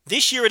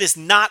 This year it is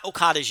not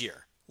Okada's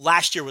year.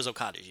 Last year was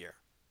Okada's year.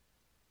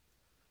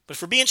 But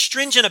if we're being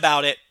stringent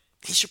about it,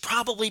 he should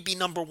probably be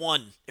number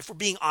 1, if we're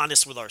being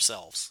honest with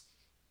ourselves.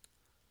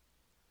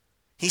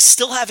 He's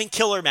still having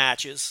killer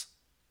matches.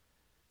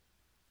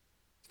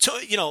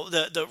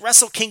 The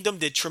Wrestle Kingdom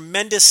did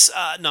tremendous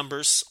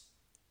numbers.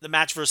 The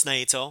match versus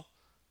Naito.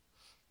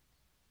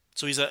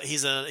 So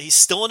he's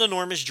still an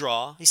enormous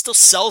draw. He still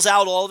sells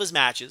out all of his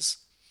matches.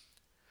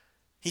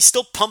 He's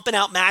still pumping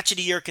out match of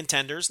the year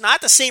contenders. Not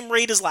at the same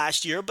rate as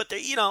last year, but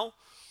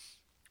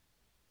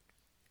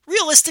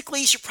realistically,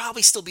 he should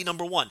probably still be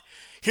number 1.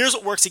 Here's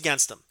what works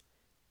against him.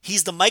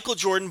 He's the Michael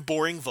Jordan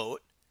boring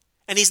vote,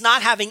 and he's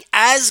not having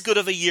as good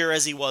of a year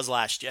as he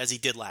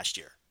did last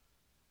year.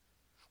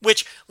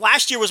 Which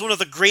last year was one of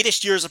the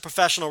greatest years a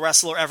professional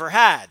wrestler ever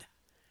had.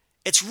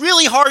 It's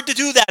really hard to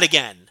do that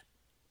again.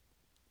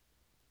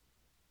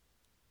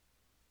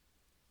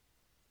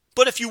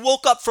 But if you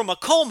woke up from a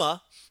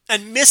coma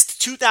and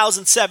missed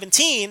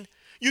 2017,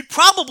 you'd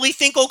probably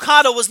think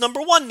Okada was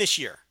number 1 this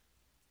year.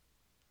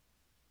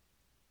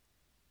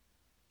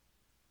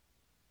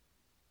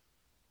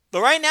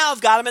 But right now, I've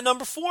got him at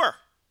number 4.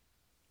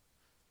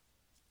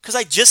 Because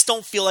I just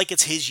don't feel like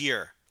it's his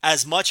year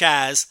as much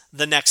as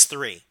the next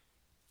 3.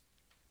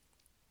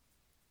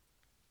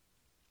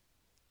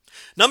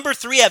 Number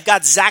 3, I've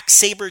got Zack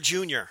Sabre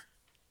Jr.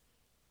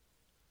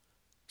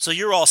 So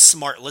you're all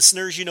smart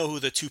listeners. You know who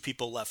the 2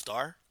 people left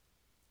are.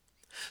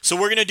 So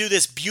we're going to do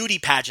this beauty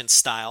pageant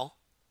style.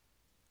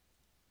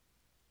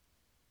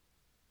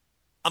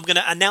 I'm going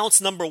to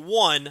announce number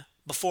 1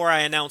 before I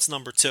announce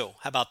number 2.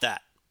 How about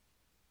that?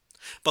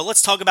 But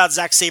let's talk about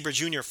Zack Sabre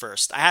Jr.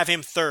 first. I have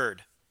him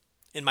 3rd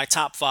in my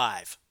top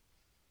 5.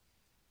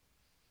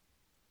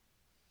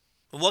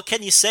 What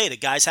can you say? The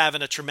guy's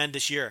having a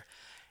tremendous year.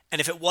 And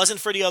if it wasn't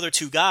for the other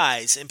 2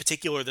 guys, in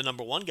particular the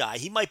number 1 guy,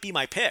 he might be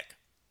my pick.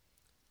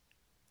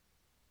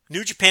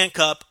 New Japan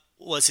Cup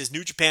was his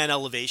New Japan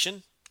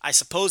elevation. I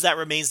suppose that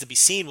remains to be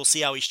seen. We'll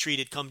see how he's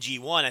treated come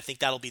G1. I think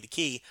that'll be the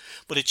key.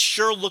 But it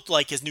sure looked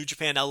like his New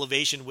Japan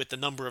elevation with the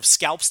number of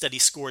scalps that he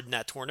scored in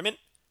that tournament.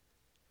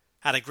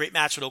 Had a great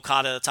match with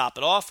Okada to top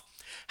it off.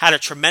 Had a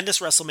tremendous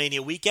WrestleMania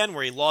weekend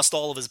where he lost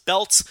all of his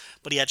belts,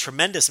 but he had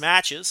tremendous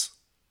matches.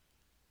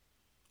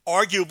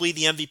 Arguably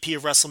the MVP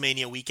of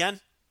WrestleMania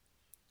weekend,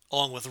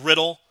 along with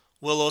Riddle,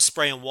 Will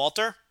Ospreay, and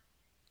Walter.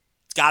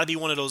 It's got to be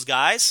one of those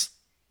guys.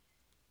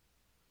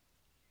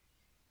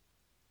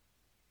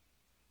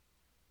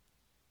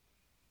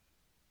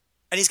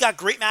 And he's got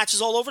great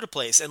matches all over the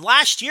place. And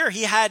last year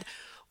he had,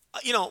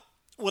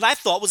 what I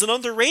thought was an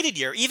underrated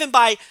year.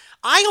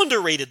 I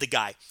underrated the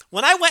guy.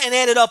 When I went and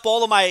added up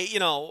all of my,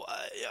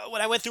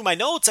 when I went through my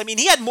notes, I mean,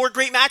 he had more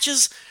great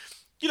matches,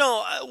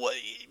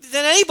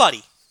 than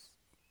anybody.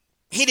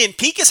 He didn't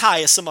peak as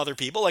high as some other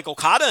people, like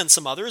Okada and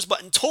some others,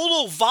 but in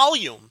total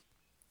volume,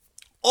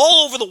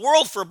 all over the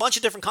world for a bunch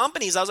of different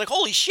companies, I was like,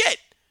 holy shit.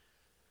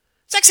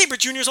 Zack Sabre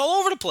Jr.'s all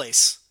over the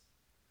place.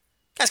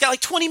 Guy's got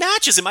like 20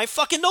 matches in my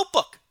fucking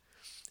notebook.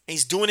 And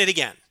he's doing it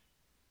again.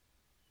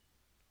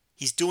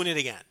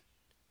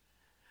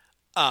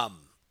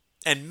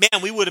 And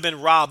man, we would have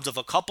been robbed of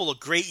a couple of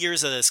great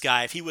years of this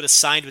guy if he would have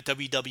signed with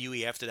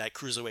WWE after that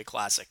Cruiserweight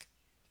Classic.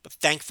 But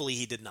thankfully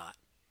he did not.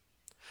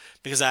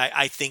 Because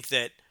I think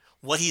that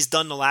what he's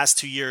done the last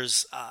 2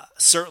 years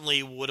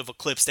certainly would have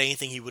eclipsed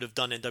anything he would have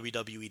done in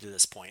WWE to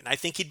this point. And I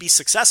think he'd be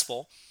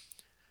successful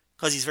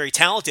because he's very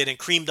talented and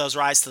cream does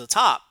rise to the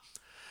top.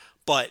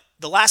 But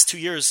the last 2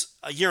 years,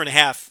 a year and a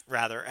half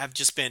rather, have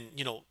just been,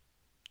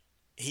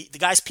 the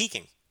guy's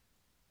peaking.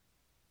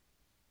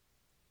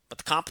 But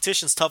the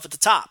competition's tough at the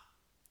top.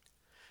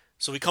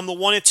 So we come to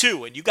 1 and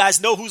 2, and you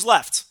guys know who's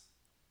left.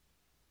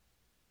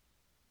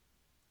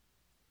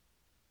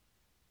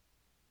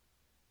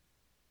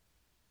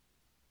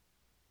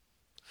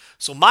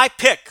 So my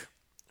pick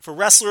for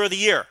Wrestler of the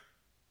Year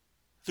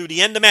through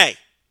the end of May,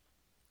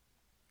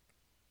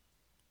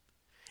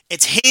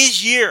 it's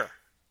his year.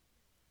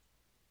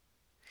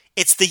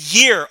 It's the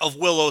year of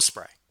Will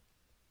Ospreay.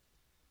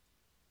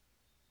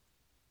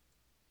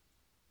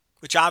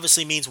 Which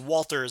obviously means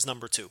Walter is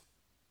number 2.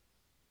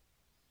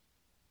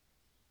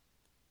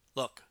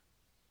 Look,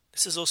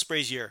 this is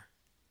Ospreay's year.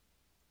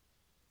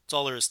 That's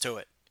all there is to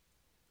it.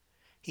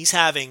 He's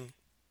having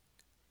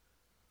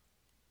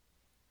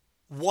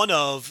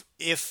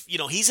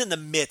he's in the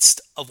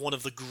midst of one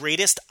of the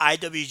greatest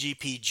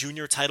IWGP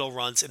Junior title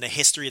runs in the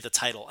history of the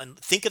title. And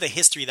think of the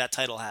history that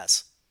title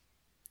has.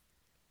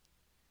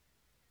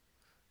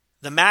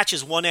 The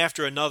matches one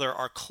after another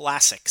are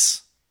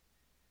classics.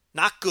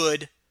 Not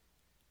good.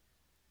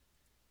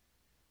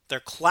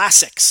 They're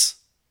classics.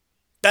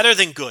 Better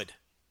than good.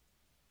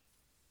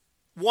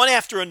 One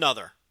after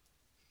another.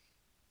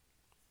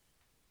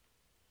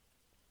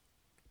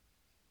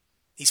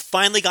 He's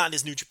finally gotten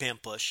his New Japan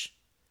push.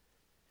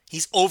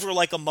 He's over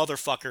like a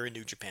motherfucker in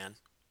New Japan.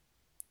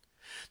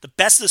 The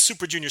Best of the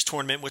Super Juniors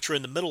tournament, which we're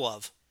in the middle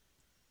of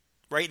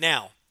right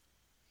now,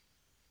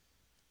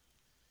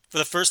 for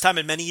the first time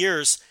in many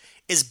years,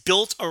 is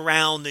built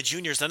around the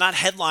juniors. They're not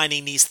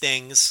headlining these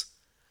things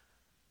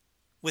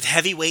with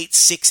heavyweight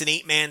 6 and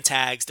 8 man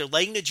tags. They're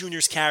letting the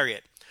juniors carry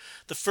it.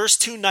 The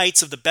first 2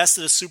 nights of the Best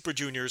of the Super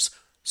Juniors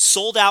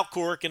sold out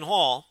Korakuen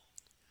Hall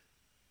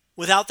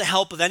without the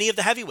help of any of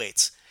the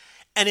heavyweights.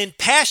 And in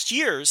past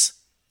years,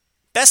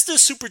 Best of the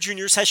Super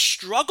Juniors has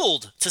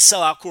struggled to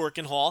sell out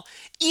Korakuen Hall,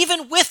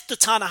 even with the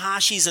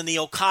Tanahashis and the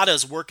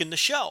Okadas working the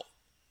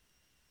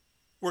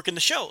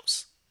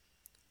shows.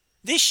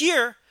 This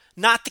year,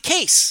 not the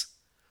case.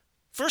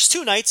 First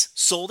 2 nights,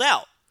 sold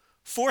out.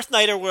 4th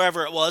night or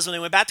wherever it was when they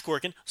went back to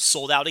Korakuen,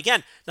 sold out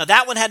again. Now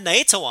that one had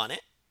Naito on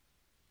it.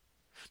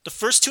 The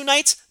first 2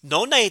 nights,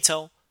 no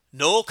Naito,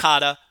 no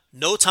Okada,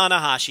 no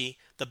Tanahashi.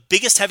 The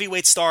biggest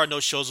heavyweight star in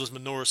those shows was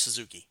Minoru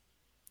Suzuki.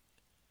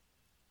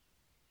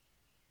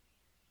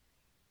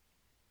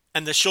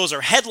 And the shows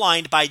are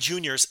headlined by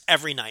juniors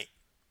every night.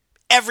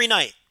 Every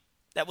night.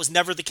 That was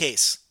never the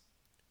case.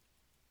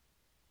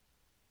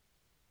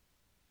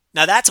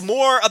 Now that's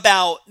more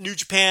about New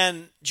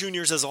Japan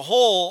juniors as a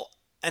whole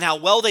and how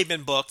well they've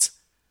been booked.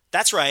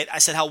 That's right, I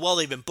said how well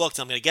they've been booked,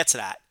 and I'm going to get to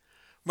that.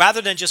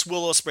 Rather than just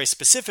Will Ospreay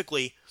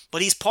specifically,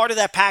 but he's part of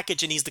that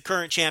package and he's the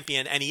current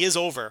champion and he is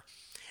over.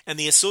 And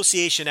the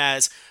association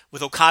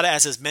with Okada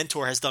as his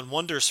mentor has done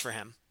wonders for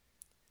him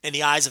in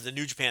the eyes of the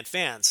New Japan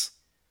fans.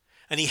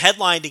 And he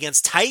headlined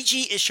against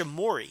Taiji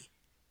Ishimori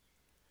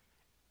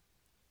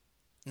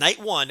night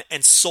 1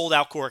 and sold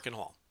out Korakuen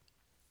Hall.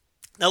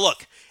 Now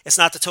look, it's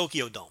not the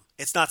Tokyo Dome.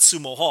 It's not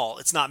Sumo Hall.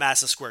 It's not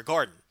Madison Square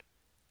Garden.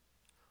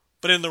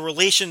 But in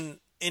relation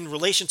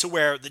to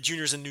where the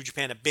juniors in New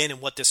Japan have been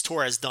and what this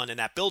tour has done in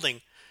that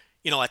building,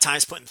 at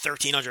times putting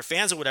 1,300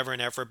 fans or whatever in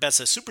there for a Best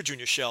of Super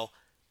Junior show,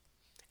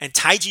 and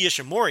Taiji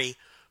Ishimori,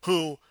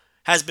 who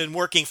has been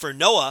working for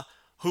Noah,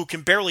 who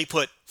can barely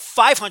put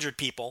 500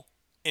 people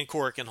in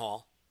Korakuen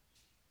Hall.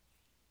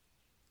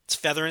 It's a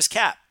feather in his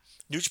cap.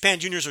 New Japan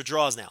juniors are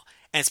draws now,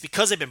 and it's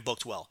because they've been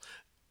booked well.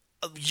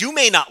 You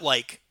may not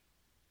like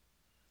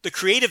the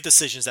creative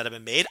decisions that have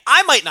been made.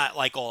 I might not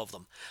like all of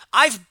them.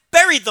 I've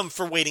buried them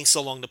for waiting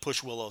so long to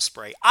push Will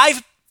Ospreay.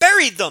 I've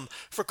buried them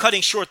for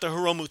cutting short the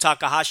Hiromu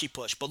Takahashi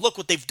push. But look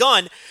what they've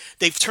done.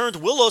 They've turned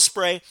Will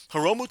Ospreay,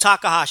 Hiromu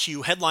Takahashi,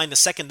 who headlined the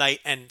second night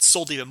and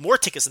sold even more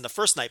tickets than the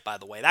first night, by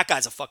the way. That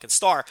guy's a fucking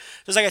star.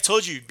 Just like I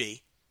told you he'd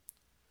be.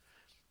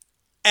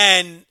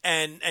 And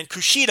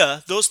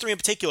Kushida, those 3 in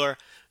particular,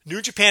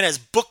 New Japan has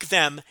booked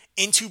them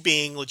into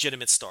being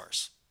legitimate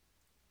stars.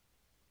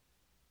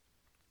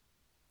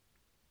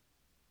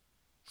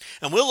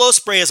 And Will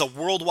Ospreay is a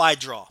worldwide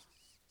draw.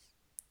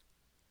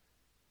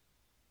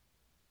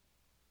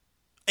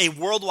 a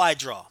worldwide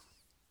draw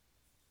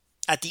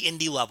at the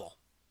indie level.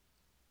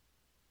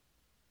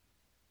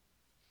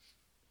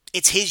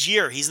 It's his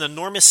year. He's an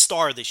enormous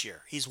star this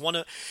year. He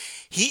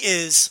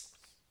is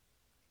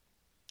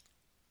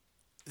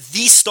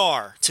the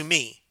star to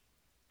me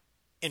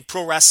in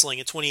pro wrestling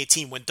in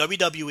 2018 when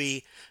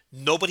WWE,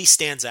 nobody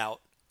stands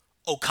out.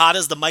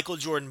 Okada's the Michael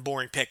Jordan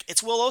boring pick.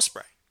 It's Will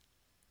Ospreay.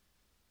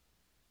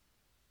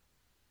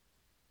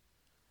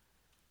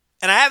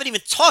 And I haven't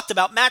even talked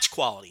about match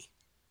quality.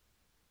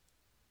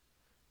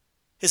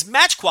 His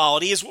match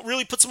quality is what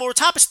really puts him over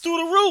top. It's through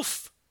the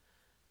roof.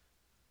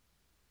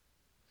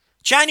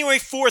 January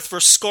 4th for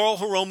Scarl,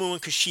 Hiromu,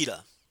 and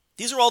Kushida.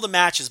 These are all the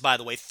matches, by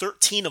the way,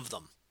 13 of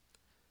them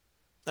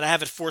that I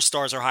have at 4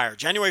 stars or higher.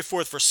 January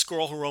 4th for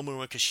Scarl, Hiromu,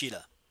 and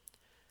Kushida.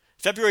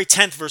 February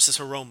 10th versus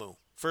Hiromu,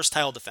 first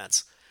title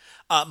defense.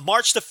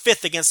 March the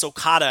 5th against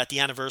Okada at the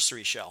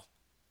anniversary show.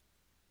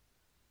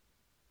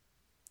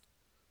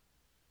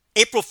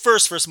 April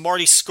 1st versus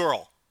Marty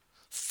Scurll.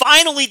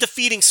 Finally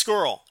defeating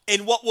Scurll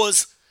in what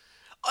was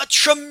a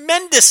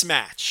tremendous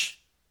match.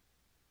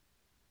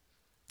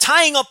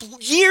 Tying up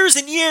years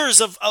and years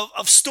of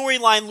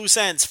storyline loose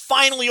ends.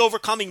 Finally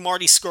overcoming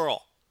Marty Scurll,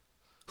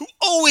 who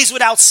always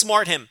would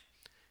outsmart him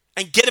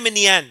and get him in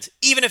the end,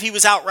 even if he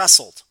was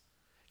out-wrestled.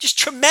 Just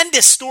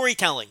tremendous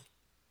storytelling.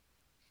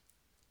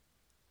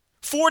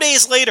 4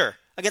 days later,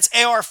 against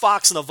AR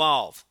Fox and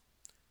Evolve.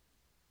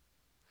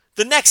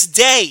 The next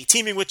day,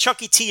 teaming with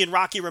Chucky T and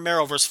Rocky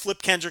Romero versus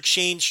Flip Kendrick,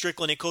 Shane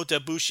Strickland, and Kota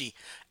Ibushi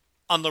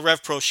on the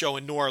Rev Pro show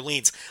in New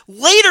Orleans.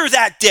 Later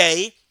that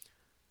day,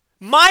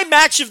 my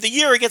match of the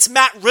year against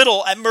Matt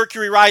Riddle at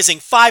Mercury Rising,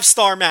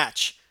 5-star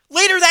match.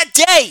 Later that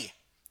day.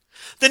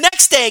 The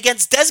next day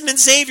against Desmond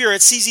Xavier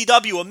at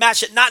CZW, a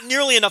match that not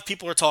nearly enough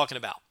people are talking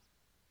about.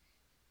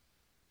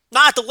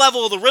 Not at the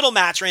level of the Riddle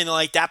match or anything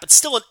like that, but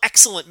still an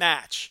excellent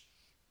match.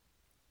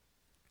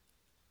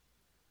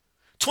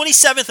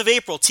 27th of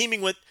April,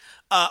 teaming with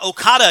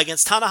Okada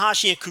against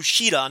Tanahashi and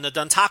Kushida on the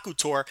Dantaku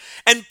Tour.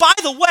 And by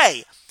the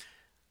way,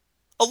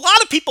 a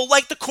lot of people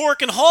like the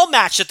Cork and Hall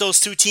match that those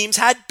two teams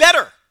had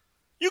better.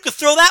 You could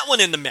throw that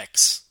one in the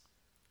mix.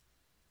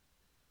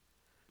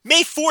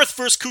 May 4th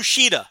versus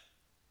Kushida.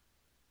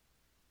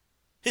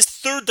 His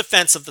 3rd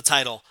defense of the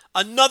title.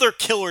 Another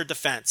killer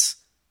defense.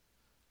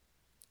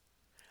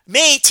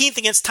 May 18th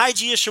against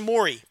Taiji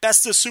Ishimori,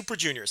 best of the Super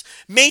Juniors.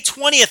 May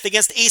 20th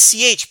against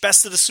ACH,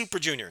 best of the Super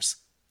Juniors.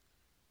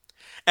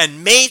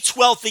 And May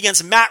 12th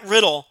against Matt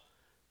Riddle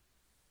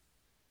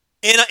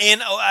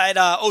at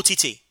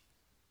OTT.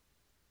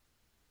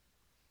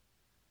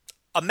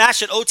 A match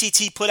that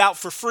OTT put out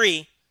for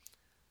free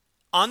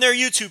on their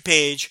YouTube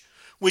page,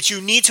 which you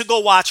need to go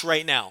watch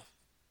right now.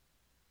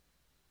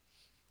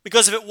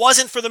 Because if it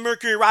wasn't for the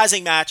Mercury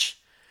Rising match,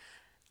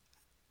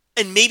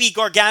 and maybe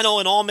Gargano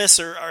and Almas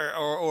or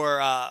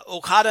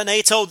Okada and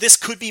Naito, this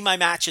could be my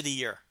match of the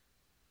year.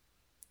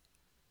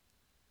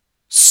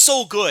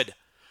 So good.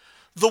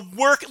 The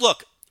work,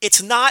 look,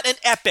 it's not an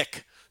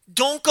epic.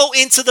 Don't go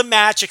into the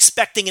match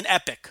expecting an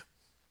epic.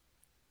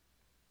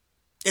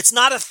 It's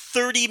not a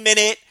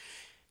 30-minute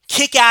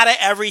kick out of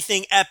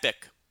everything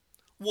epic.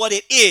 What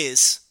it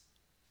is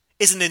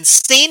an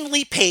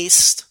insanely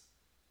paced,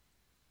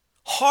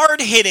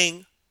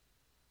 hard-hitting,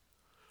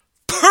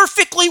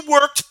 perfectly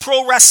worked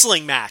pro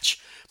wrestling match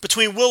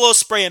between Will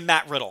Ospreay and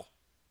Matt Riddle.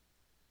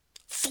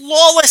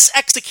 Flawless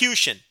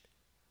execution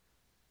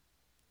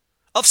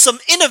of some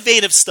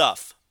innovative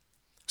stuff.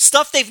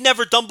 Stuff they've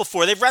never done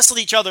before. They've wrestled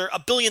each other a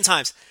billion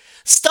times.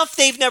 Stuff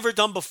they've never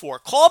done before.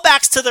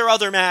 Callbacks to their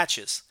other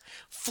matches.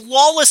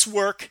 Flawless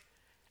work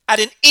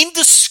at an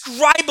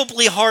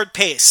indescribably hard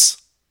pace.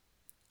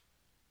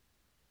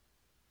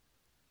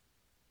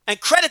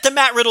 And credit to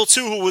Matt Riddle,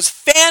 too, who was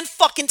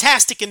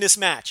fan-fucking-tastic in this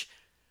match.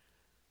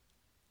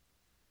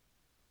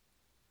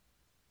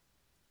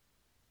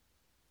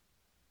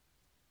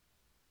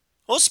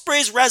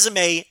 Ospreay's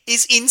resume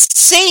is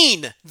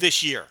insane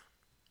this year.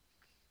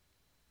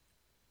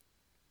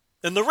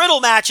 And the Riddle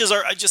matches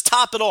are just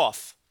top it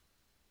off.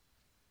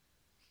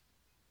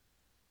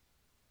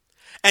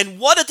 And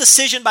what a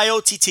decision by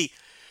OTT.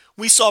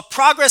 We saw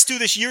Progress do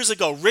this years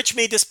ago. Rich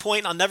made this point,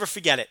 and I'll never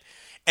forget it.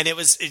 And it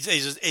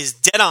is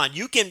dead on.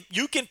 You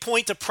can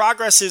point to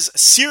Progress's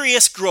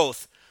serious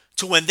growth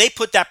to when they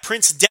put that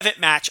Prince Devitt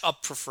match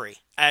up for free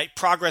at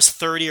Progress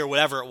 30 or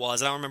whatever it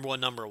was. I don't remember what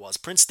number it was.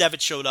 Prince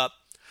Devitt showed up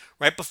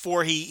right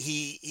before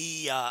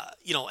he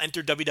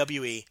entered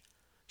WWE,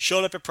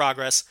 showed up at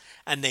Progress,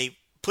 and they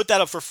put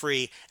that up for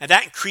free, and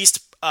that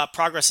increased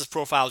Progress's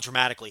profile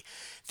dramatically.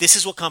 This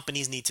is what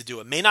companies need to do.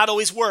 It may not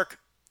always work.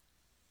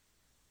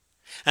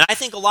 And I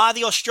think a lot of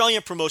the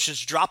Australian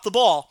promotions dropped the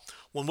ball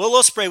when Will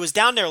Ospreay was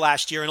down there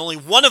last year and only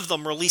one of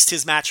them released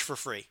his match for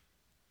free.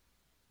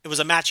 It was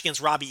a match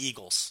against Robbie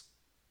Eagles.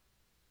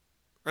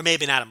 Or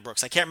maybe Adam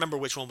Brooks. I can't remember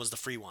which one was the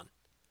free one.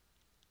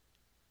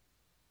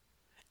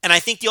 And I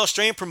think the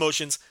Australian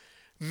promotions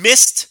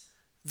missed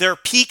their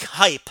peak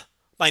hype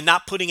by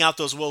not putting out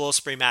those Will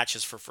Ospreay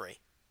matches for free.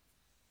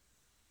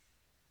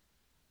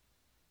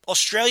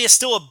 Australia is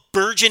still a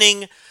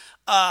burgeoning,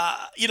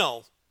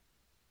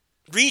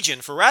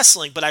 region for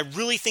wrestling, but I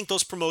really think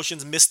those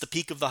promotions missed the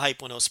peak of the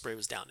hype when Ospreay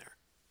was down there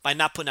by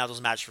not putting out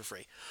those matches for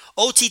free.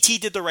 OTT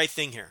did the right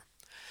thing here.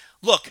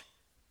 Look,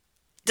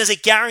 does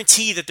it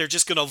guarantee that they're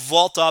just going to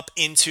vault up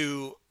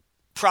into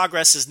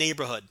Progress's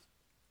neighborhood,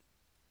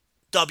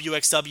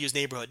 WXW's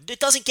neighborhood? It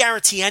doesn't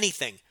guarantee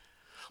anything,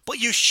 but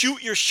you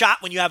shoot your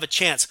shot when you have a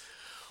chance.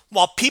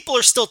 While people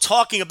are still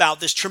talking about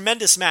this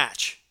tremendous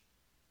match,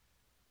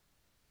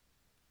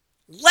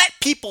 let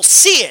people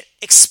see it,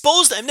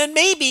 expose them, and then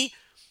maybe,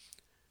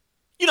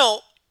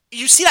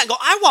 you see that and go,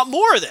 I want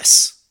more of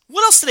this.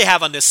 What else do they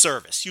have on this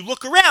service? You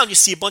look around, you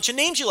see a bunch of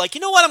names, you're like,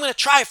 you know what, I'm going to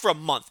try it for a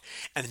month.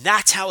 And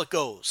that's how it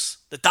goes.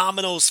 The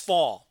dominoes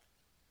fall.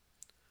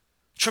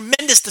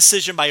 Tremendous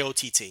decision by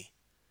OTT.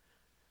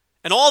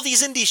 And all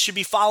these indies should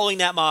be following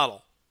that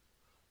model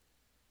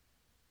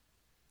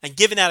and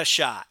giving that a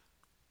shot.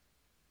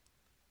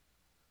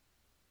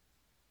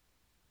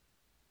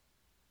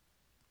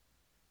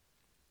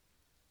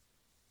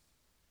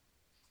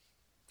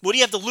 What do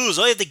you have to lose?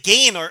 All you have to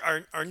gain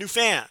are new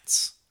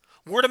fans.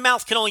 Word of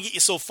mouth can only get you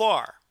so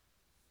far.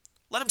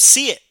 Let them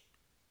see it.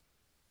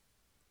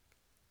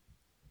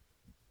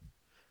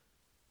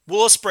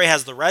 Will Ospreay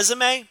has the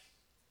resume.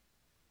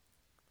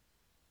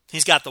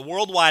 He's got the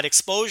worldwide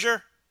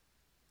exposure.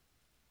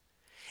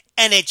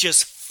 And it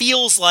just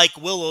feels like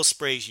Will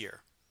Ospreay's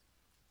year.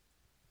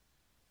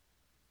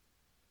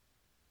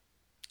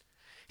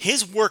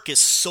 His work is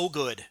so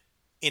good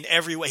in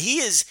every way.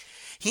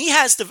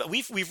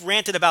 We've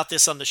ranted about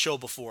this on the show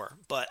before,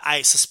 but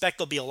I suspect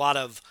there'll be a lot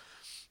of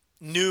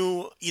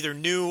either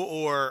new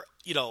or,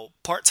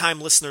 part-time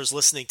listeners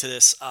listening to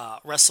this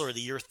Wrestler of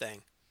the Year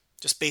thing,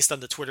 just based on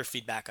the Twitter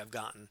feedback I've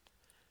gotten.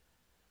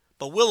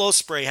 But Will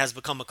Ospreay has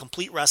become a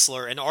complete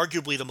wrestler and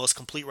arguably the most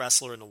complete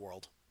wrestler in the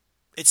world.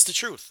 It's the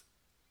truth.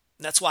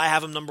 And that's why I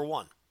have him number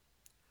one.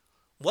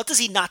 What does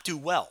he not do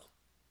well?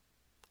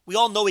 We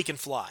all know he can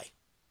fly.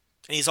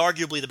 And he's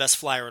arguably the best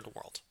flyer in the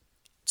world.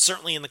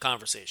 Certainly in the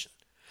conversation.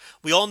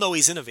 We all know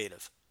he's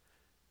innovative.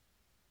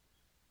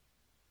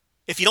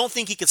 If you don't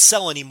think he could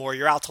sell anymore,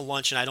 you're out to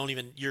lunch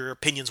and your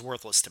opinion's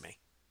worthless to me.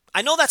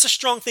 I know that's a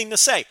strong thing to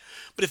say.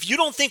 But if you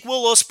don't think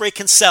Will Ospreay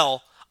can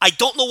sell, I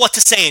don't know what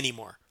to say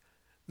anymore.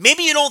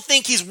 Maybe you don't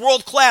think he's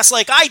world class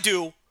like I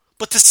do,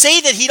 but to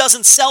say that he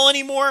doesn't sell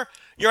anymore,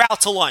 you're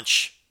out to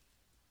lunch.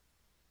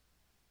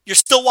 You're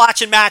still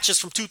watching matches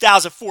from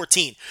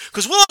 2014.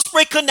 Because Will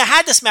Ospreay couldn't have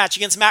had this match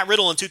against Matt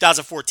Riddle in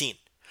 2014.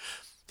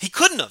 He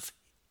couldn't have.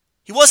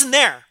 He wasn't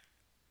there.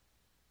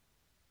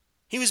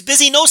 He was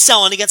busy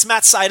no-selling against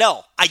Matt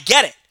Sydal. I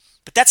get it.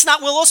 But that's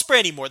not Will Ospreay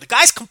anymore. The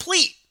guy's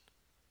complete.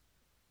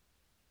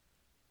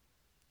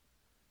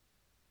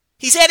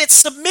 He's added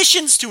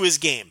submissions to his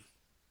game.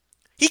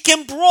 He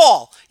can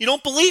brawl. You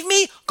don't believe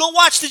me? Go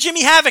watch the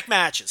Jimmy Havoc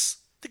matches.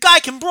 The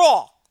guy can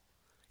brawl.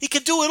 He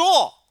can do it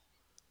all.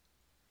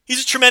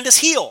 He's a tremendous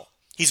heel.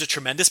 He's a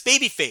tremendous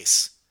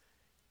babyface.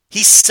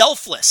 He's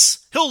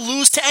selfless. He'll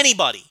lose to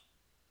anybody.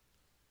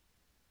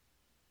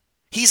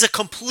 He's a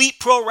complete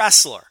pro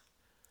wrestler.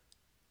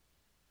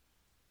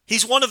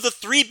 He's one of the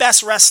 3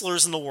 best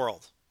wrestlers in the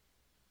world,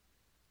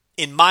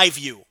 in my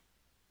view.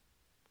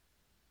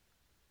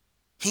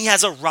 He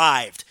has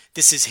arrived.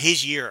 This is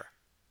his year.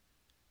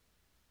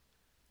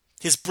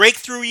 His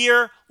breakthrough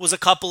year was a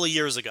couple of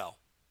years ago.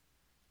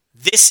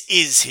 This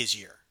is his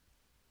year.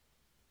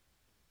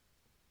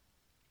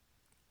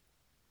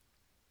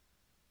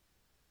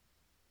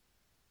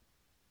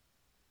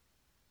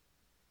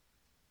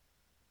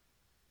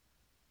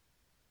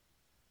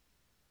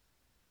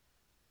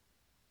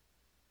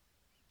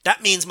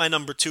 That means my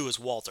number 2 is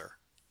Walter.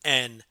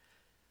 And,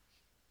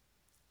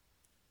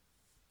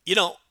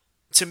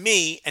 to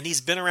me, and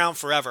he's been around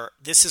forever,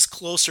 this is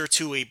closer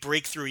to a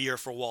breakthrough year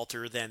for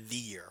Walter than the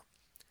year.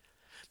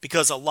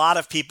 Because a lot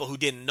of people who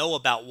didn't know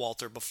about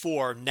Walter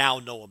before now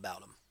know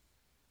about him.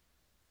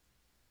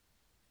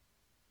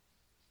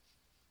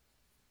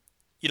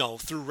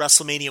 Through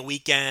WrestleMania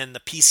weekend, the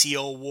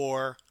PCO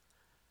war,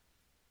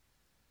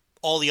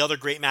 all the other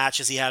great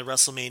matches he had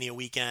WrestleMania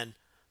weekend,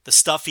 the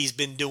stuff he's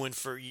been doing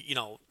for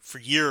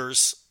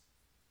years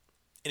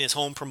in his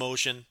home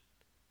promotion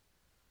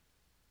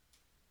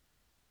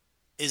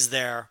is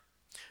there.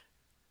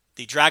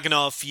 The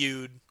Dragunov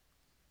feud.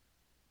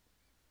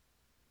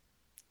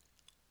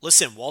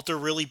 Listen, Walter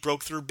really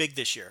broke through big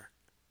this year.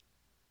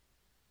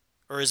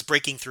 Or is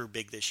breaking through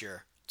big this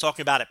year.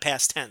 Talking about it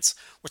past tense.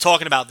 We're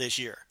talking about this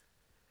year.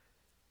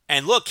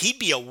 And look, he'd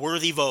be a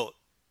worthy vote.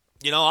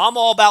 I'm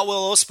all about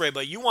Will Ospreay,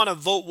 but you want to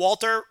vote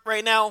Walter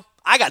right now?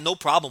 I got no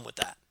problem with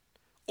that.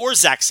 Or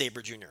Zack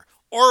Sabre Jr.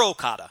 Or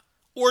Okada.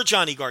 Or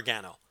Johnny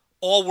Gargano.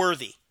 All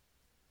worthy.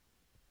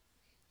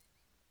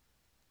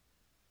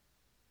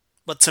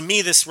 But to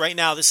me, this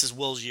is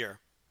Will's year.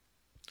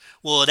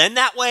 Will it end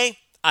that way?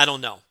 I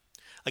don't know.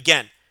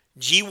 Again,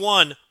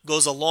 G1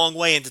 goes a long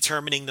way in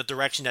determining the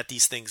direction that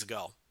these things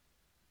go.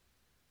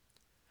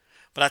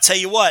 But I tell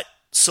you what,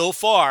 so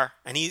far,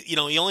 and he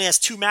only has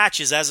 2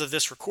 matches as of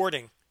this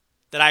recording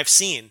that I've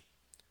seen.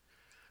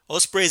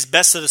 Ospreay's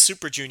best of the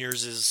Super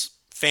Juniors is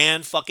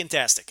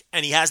Fan-fucking-tastic.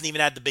 And he hasn't even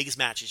had the biggest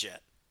matches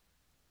yet.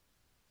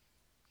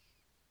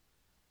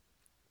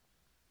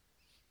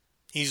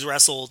 He's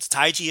wrestled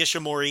Taiji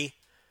Ishimori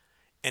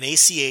and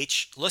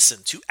ACH. Listen,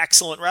 2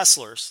 excellent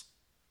wrestlers.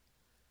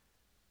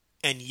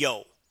 And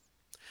Yo.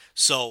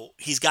 So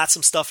he's got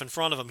some stuff in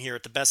front of him here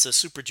at the Best of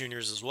Super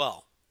Juniors as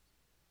well.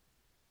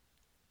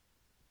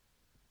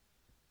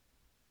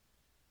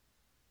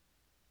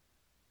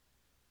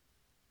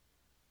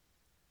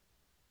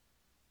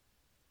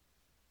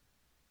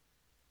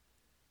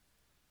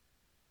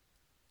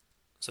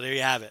 So there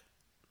you have it.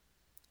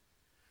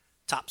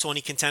 Top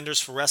 20 contenders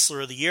for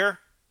Wrestler of the Year.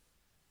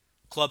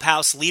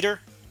 Clubhouse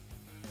leader,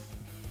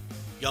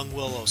 Young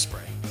Will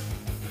Ospreay.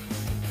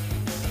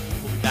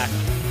 We'll be back.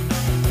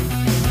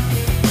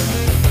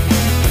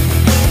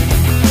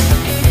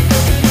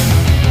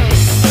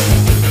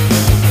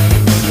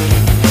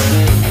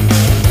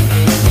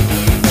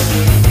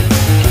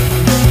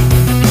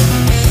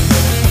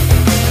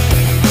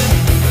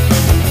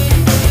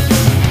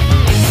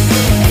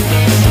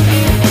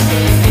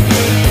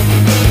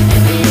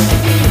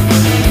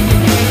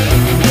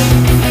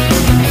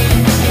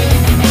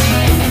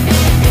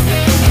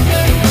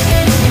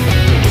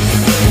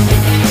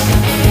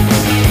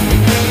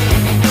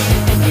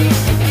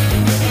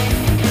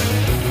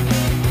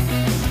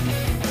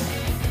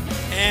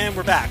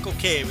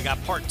 Okay, we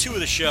got part 2 of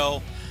the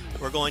show.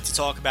 We're going to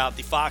talk about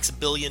the Fox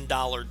 $1 billion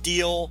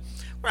deal.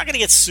 We're not going to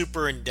get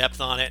super in depth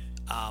on it.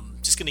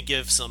 Just going to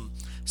give some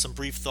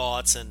brief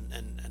thoughts and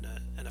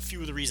a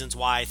few of the reasons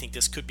why I think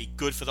this could be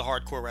good for the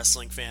hardcore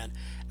wrestling fan,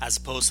 as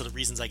opposed to the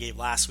reasons I gave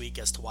last week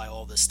as to why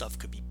all this stuff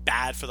could be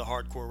bad for the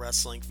hardcore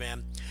wrestling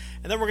fan.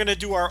 And then we're going to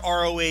do our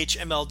ROH,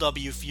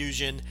 MLW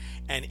Fusion,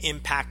 and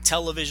Impact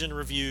Television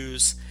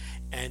reviews,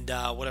 and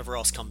whatever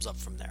else comes up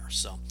from there.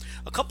 So,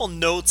 a couple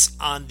notes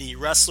on the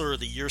Wrestler of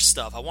the Year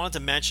stuff. I wanted to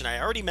mention,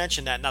 I already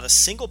mentioned that not a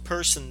single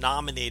person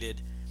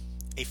nominated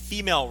a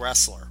female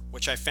wrestler,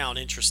 which I found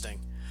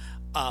interesting.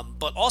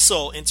 But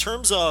also, in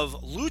terms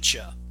of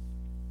Lucha,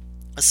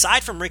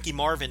 aside from Ricky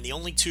Marvin, the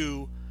only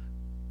 2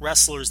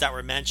 wrestlers that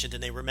were mentioned,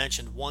 and they were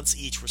mentioned once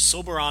each, were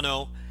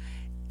Soberano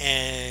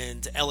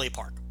and LA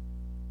Park.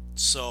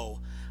 So,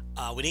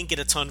 we didn't get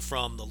a ton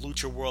from the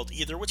Lucha world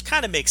either, which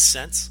kind of makes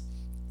sense.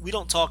 We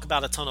don't talk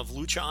about a ton of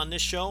Lucha on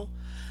this show.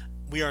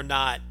 We are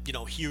not,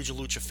 huge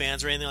Lucha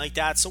fans or anything like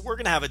that. So we're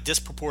going to have a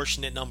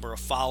disproportionate number of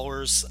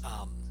followers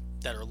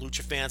that are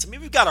Lucha fans. I mean,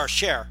 we've got our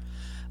share,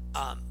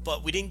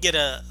 but we didn't get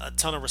a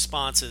ton of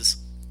responses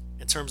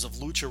in terms of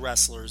Lucha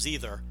wrestlers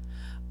either.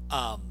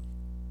 Our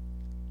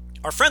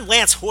friend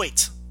Lance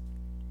Hoyt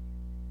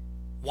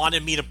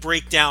wanted me to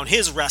break down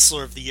his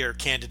Wrestler of the Year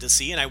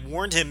candidacy, and I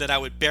warned him that I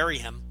would bury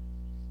him,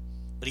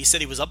 but he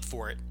said he was up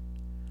for it.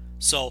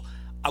 So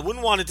I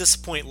wouldn't want to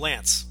disappoint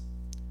Lance.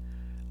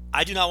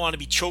 I do not want to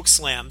be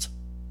chokeslammed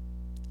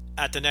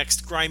at the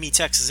next Grimy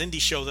Texas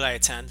Indie show that I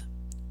attend.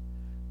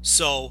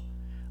 So,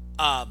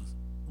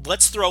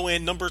 let's throw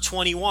in number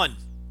 21,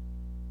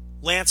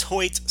 Lance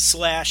Hoyt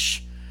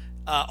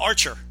 /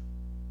 Archer,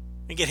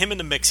 and get him in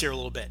the mix here a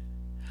little bit.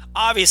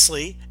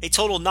 Obviously, a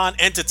total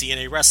non-entity in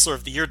a Wrestler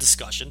of the Year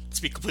discussion. Let's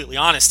be completely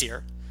honest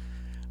here.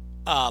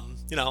 I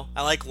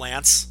like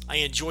Lance. I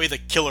enjoy the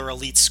Killer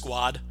Elite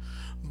Squad,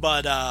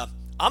 but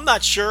I'm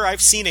not sure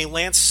I've seen a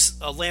Lance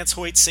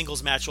Hoyt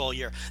singles match all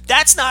year.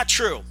 That's not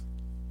true.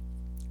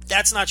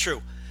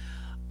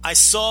 I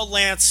saw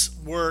Lance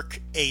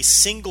work a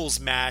singles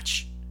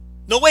match.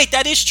 No, wait,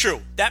 that is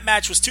true. That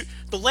match was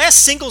the last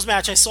singles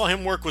match I saw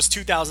him work was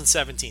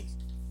 2017.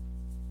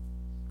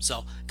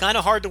 So, kind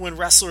of hard to win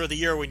Wrestler of the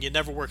Year when you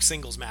never work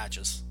singles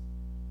matches.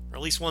 Or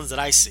at least ones that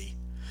I see.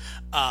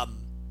 Killer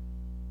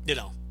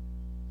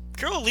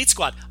Elite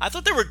Squad, I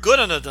thought they were good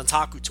on the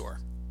Dontaku tour.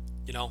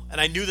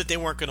 And I knew that they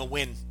weren't going to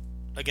win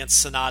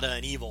against Sonata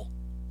and Evil,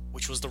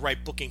 which was the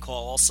right booking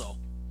call also.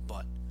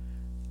 But,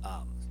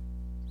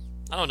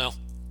 I don't know.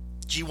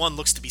 G1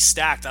 looks to be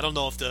stacked. I don't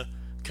know if the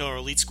Killer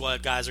Elite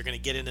Squad guys are going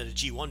to get into the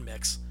G1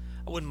 mix.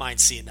 I wouldn't mind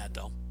seeing that,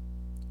 though.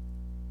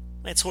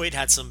 Lance Hoyt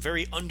had some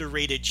very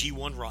underrated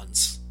G1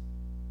 runs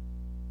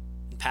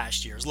in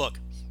past years. Look,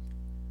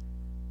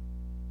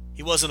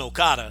 he wasn't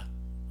Okada,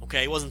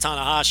 okay? He wasn't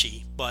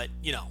Tanahashi, but,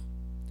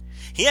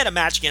 he had a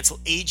match against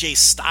AJ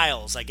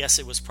Styles. I guess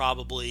it was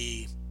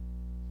probably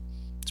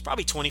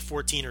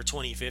 2014 or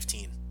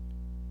 2015.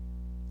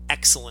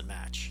 Excellent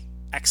match.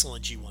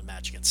 Excellent G1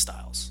 match against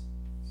Styles.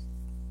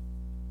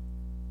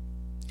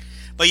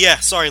 But yeah,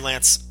 sorry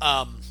Lance.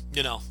 Not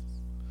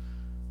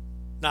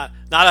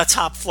a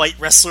top flight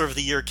Wrestler of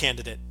the Year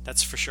candidate,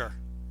 that's for sure.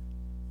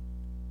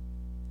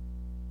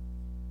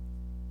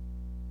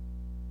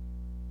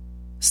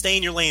 Stay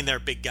in your lane there,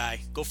 big guy.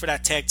 Go for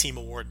that tag team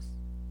award.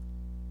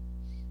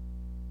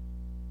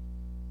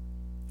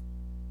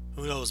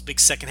 Who knows? Big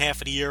second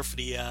half of the year for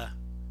the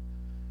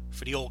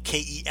old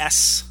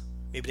KES.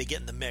 Maybe they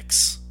get in the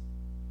mix.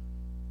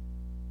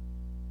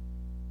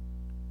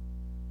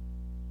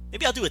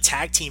 Maybe I'll do a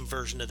tag team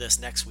version of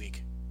this next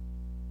week.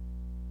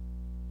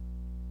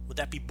 Would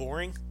that be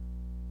boring?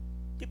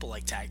 People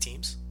like tag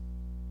teams.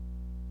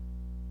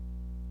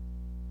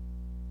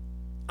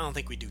 I don't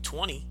think we do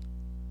 20.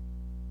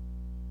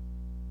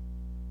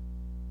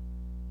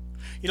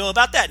 You know,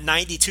 about that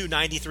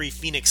 92-93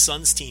 Phoenix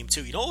Suns team,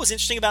 too. You know what was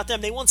interesting about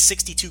them? They won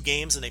 62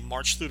 games and they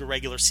marched through the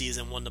regular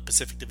season, won the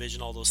Pacific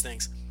Division, all those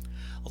things.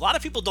 A lot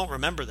of people don't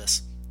remember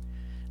this.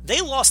 They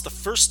lost the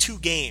first 2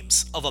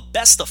 games of a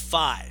best of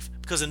 5,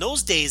 because in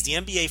those days, the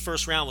NBA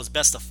first round was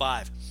best of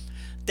 5.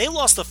 They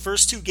lost the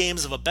first 2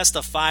 games of a best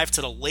of 5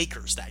 to the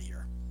Lakers that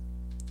year.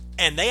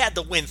 And they had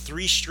to win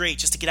 3 straight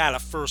just to get out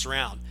of the first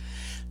round.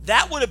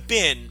 That would have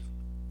been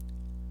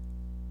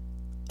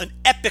an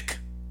epic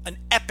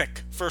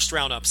first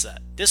round upset.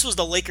 This was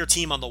the Laker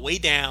team on the way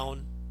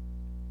down.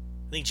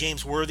 I think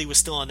James Worthy was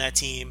still on that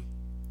team.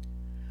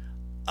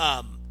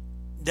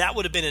 That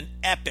would have been an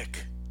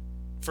epic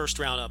first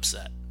round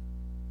upset.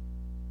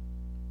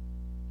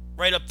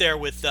 Right up there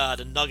with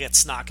the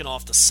Nuggets knocking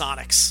off the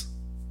Sonics.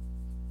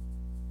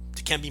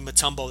 Dikembe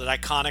Mutombo,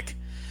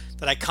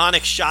 that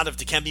iconic shot of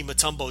Dikembe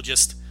Mutombo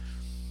just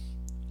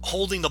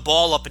holding the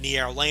ball up in the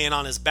air, laying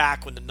on his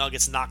back when the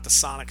Nuggets knocked the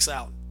Sonics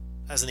out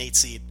as an 8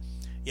 seed.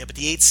 Yeah, but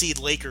the 8 seed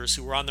Lakers,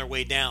 who were on their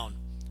way down,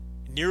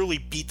 nearly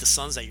beat the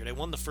Suns that year. They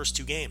won the first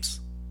 2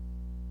 games.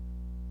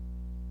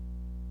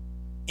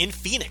 In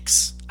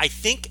Phoenix. I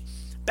think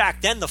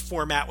back then the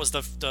format was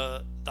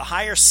the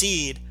higher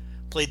seed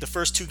played the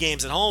first 2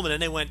 games at home, and then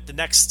they went the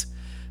next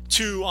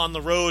 2 on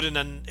the road, and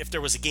then if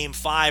there was a game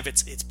 5,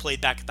 it's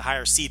played back at the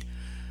higher seed.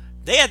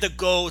 They had to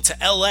go to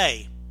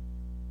LA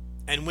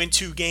and win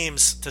 2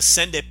 games to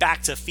send it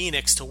back to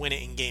Phoenix to win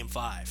it in game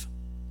 5.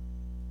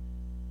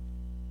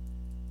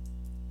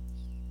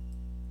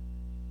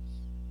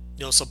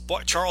 You know, so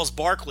Charles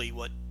Barkley,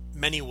 what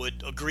many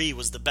would agree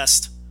was the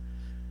best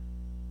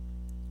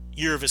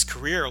year of his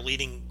career,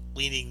 leading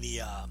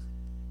the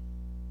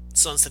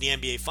Suns to the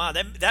NBA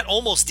Final. That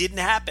almost didn't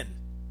happen.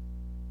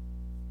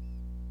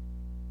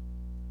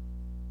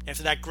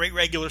 After that great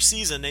regular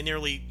season, they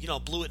nearly,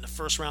 blew it in the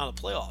first round of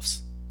the playoffs.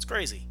 It's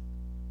crazy.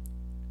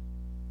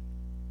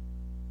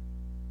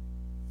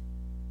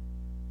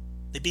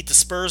 They beat the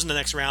Spurs in the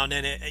next round,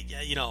 and they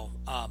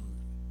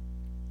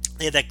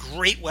had that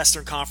great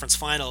Western Conference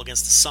final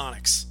against the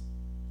Sonics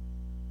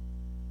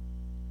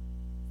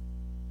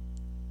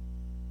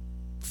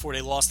before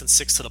they lost in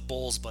 6 to the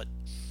Bulls. But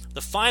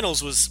the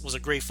finals was a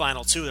great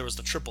final too. There was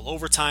the triple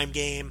overtime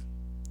game.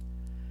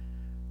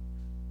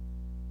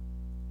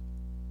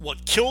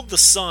 What killed the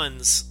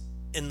Suns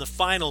in the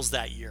finals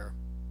that year,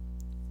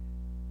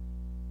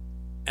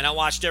 and I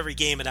watched every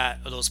game of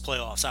those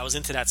playoffs. I was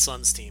into that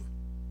Suns team.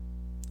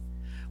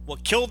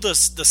 What killed the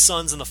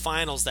Suns in the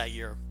finals that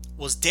year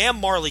was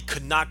Dan Marley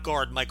could not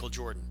guard Michael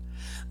Jordan.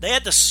 They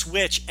had to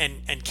switch,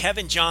 and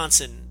Kevin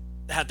Johnson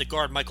had to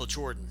guard Michael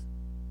Jordan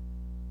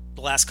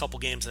the last couple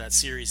games of that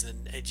series,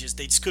 and they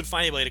just couldn't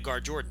find anybody to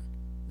guard Jordan.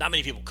 Not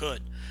many people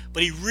could,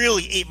 but he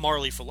really ate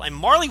Marley for life. And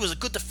Marley was a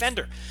good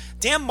defender.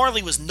 Dan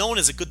Marley was known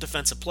as a good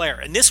defensive player,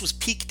 and this was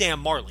peak Dan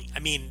Marley. I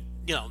mean,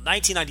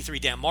 1993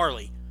 Dan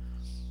Marley.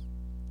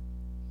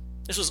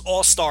 This was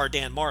all-star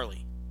Dan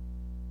Marley,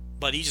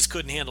 but he just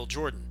couldn't handle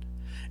Jordan.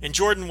 And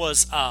Jordan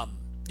was,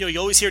 you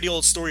always hear the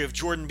old story of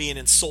Jordan being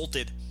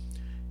insulted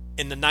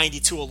in the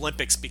 92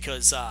 Olympics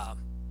because,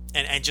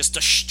 and just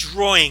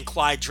destroying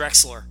Clyde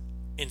Drexler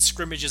in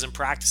scrimmages and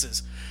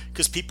practices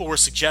because people were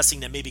suggesting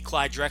that maybe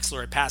Clyde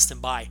Drexler had passed him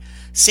by.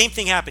 Same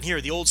thing happened here.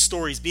 The old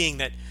stories being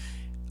that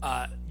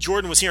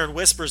Jordan was hearing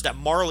whispers that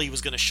Marley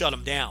was going to shut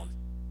him down,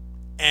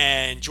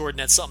 and Jordan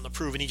had something to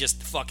prove, and he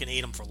just fucking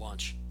ate him for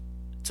lunch,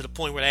 to the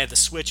point where they had to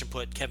switch and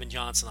put Kevin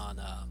Johnson on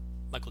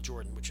Michael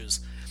Jordan, which is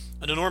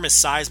an enormous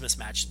size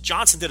mismatch.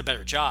 Johnson did a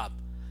better job,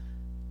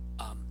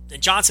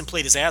 and Johnson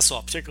played his ass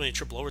off, particularly in a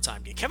triple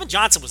overtime game. Kevin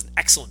Johnson was an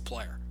excellent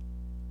player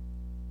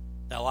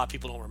that a lot of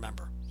people don't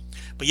remember.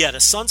 But yeah,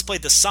 the Suns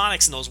played the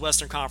Sonics in those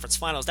Western Conference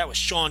Finals. That was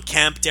Sean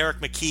Kemp, Derek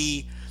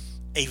McKee,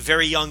 a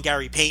very young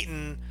Gary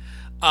Payton.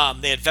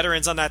 They had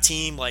veterans on that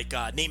team like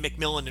Nate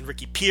McMillan and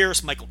Ricky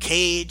Pierce, Michael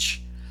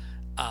Cage.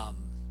 I'm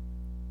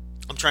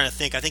trying to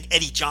think. I think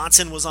Eddie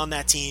Johnson was on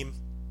that team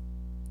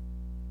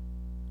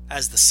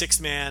as the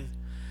 6th man.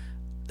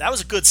 That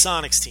was a good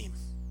Sonics team.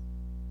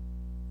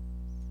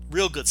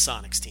 Real good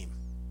Sonics team.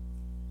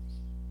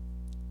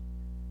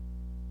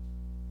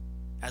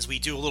 As we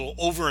do a little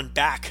over and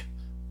back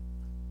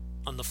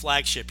on the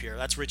flagship here.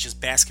 That's Rich's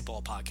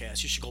basketball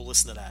podcast. You should go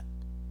listen to that.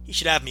 He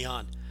should have me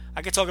on.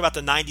 I could talk about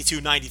the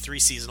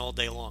 92-93 season all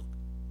day long.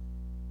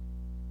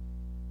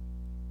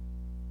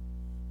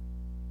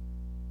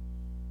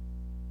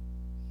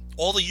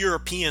 All the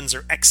Europeans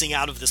are Xing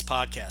out of this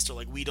podcast. They're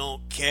like, we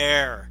don't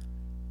care.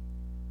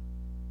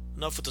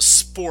 Enough with the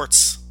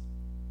sports.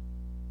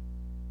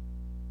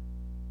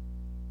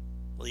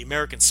 Well, the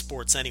American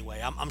sports anyway.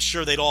 I'm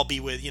sure they'd all be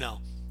with,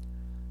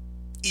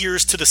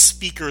 ears to the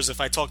speakers if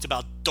I talked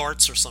about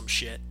darts or some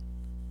shit.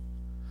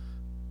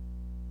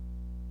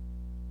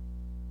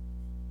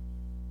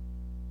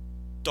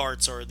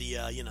 Darts or the,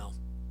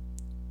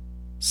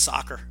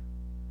 soccer.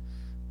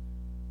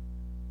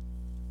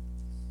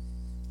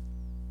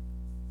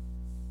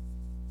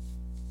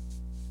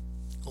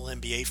 Little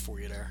NBA for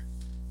you there.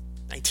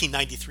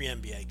 1993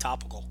 NBA,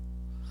 topical.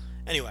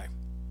 Anyway,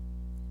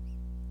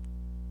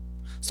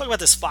 let's talk about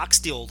this Fox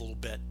deal a little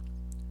bit.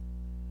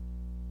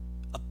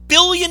 $1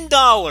 billion,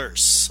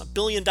 $1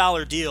 billion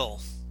deal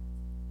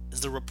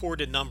is the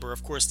reported number.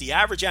 Of course, the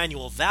average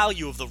annual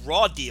value of the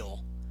Raw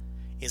deal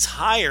is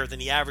higher than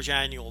the average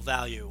annual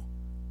value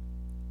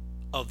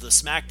of the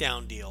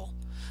SmackDown deal.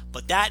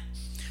 But that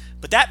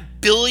 $1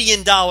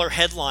 billion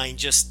headline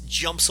just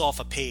jumps off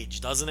a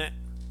page, doesn't it?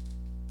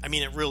 I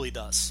mean, it really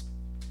does.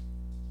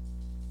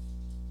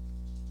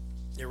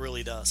 It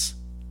really does.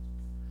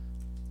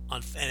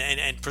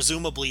 And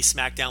presumably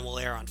SmackDown will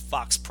air on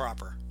Fox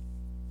proper,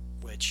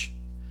 which,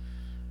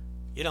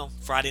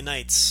 Friday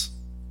nights,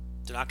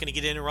 they're not going to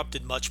get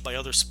interrupted much by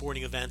other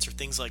sporting events or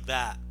things like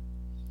that.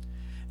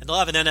 And they'll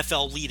have an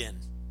NFL lead-in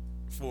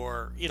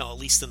for, at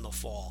least in the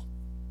fall.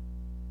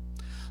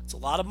 It's a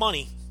lot of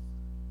money.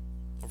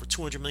 Over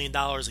 $200 million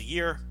a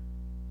year.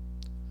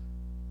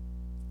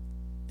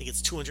 I think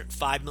it's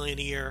 $205 million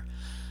a year.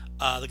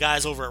 The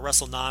guys over at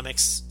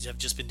WrestleNomics have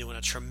just been doing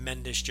a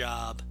tremendous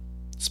job,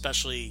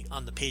 especially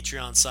on the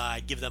Patreon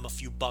side. Give them a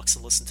few bucks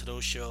and listen to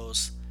those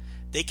shows.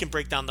 They can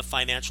break down the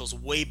financials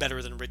way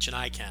better than Rich and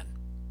I can.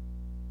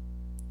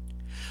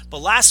 But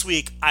last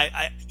week,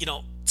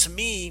 to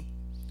me,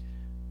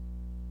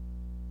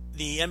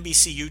 the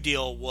NBCU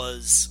deal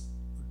was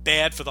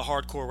bad for the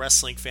hardcore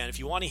wrestling fan. If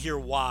you want to hear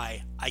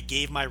why, I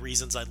gave my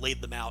reasons. I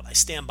laid them out. I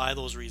stand by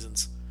those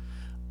reasons.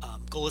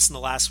 Go listen to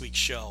last week's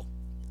show.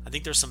 I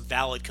think there's some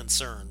valid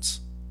concerns.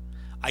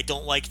 I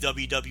don't like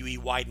WWE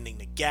widening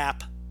the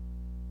gap.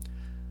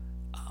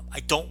 I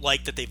don't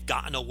like that they've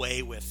gotten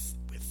away with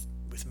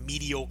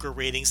mediocre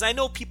ratings. And I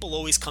know people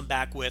always come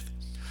back with,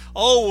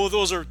 oh,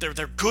 well,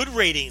 they're good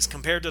ratings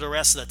compared to the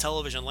rest of the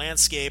television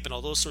landscape and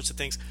all those sorts of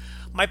things.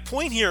 My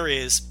point here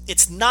is,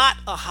 it's not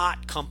a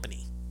hot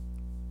company.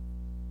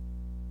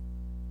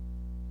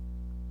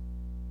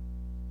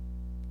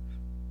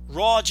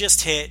 Raw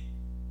just hit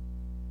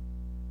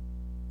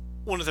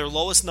one of their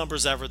lowest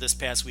numbers ever this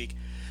past week.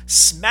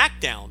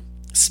 SmackDown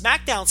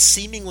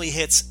seemingly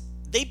hits,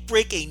 they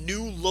break a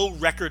new low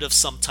record of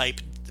some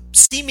type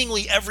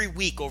seemingly every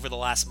week over the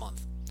last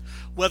month.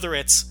 Whether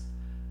it's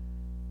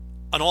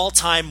an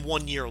all-time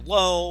one-year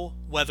low,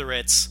 whether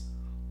it's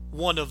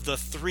one of the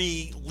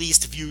 3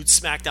 least viewed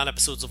SmackDown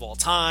episodes of all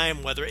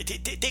time, whether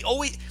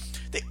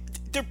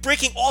they're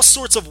breaking all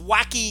sorts of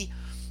wacky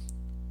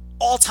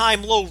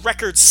all-time low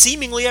records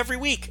seemingly every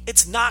week.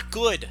 It's not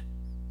good.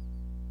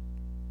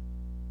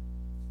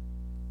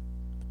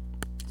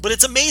 But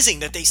it's amazing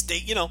that they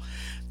stay,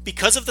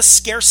 because of the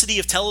scarcity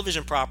of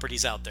television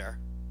properties out there,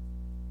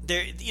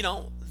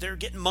 they're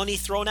getting money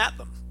thrown at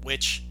them,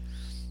 which,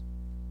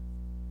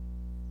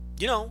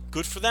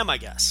 good for them, I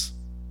guess.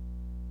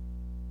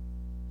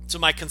 So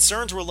my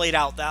concerns were laid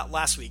out that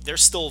last week. They're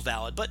still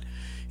valid. But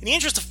in the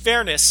interest of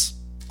fairness,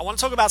 I want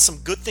to talk about some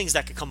good things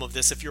that could come of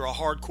this if you're a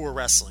hardcore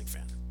wrestling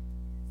fan.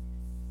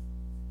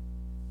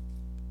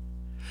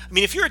 I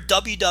mean, if you're a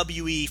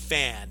WWE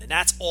fan and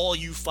that's all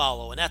you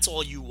follow and that's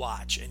all you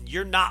watch and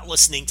you're not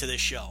listening to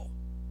this show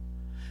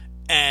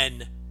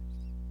and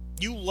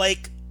you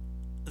like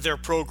their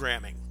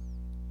programming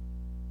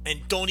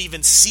and don't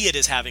even see it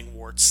as having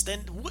warts,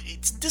 then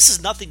this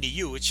is nothing to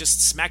you. It's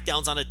just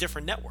SmackDown's on a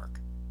different network.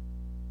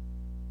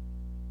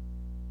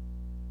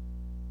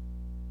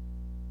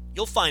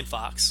 You'll find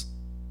Fox.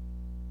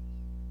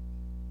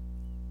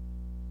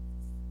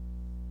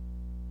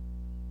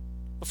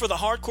 But for the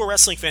hardcore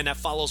wrestling fan that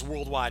follows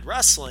worldwide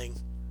wrestling,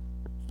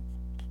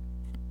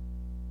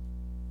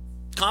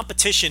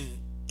 competition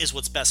is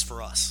what's best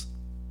for us.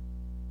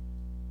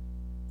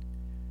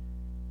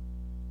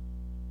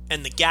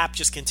 And the gap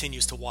just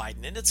continues to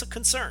widen, and it's a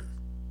concern.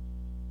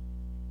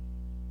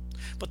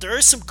 But there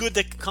is some good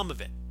that can come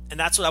of it, and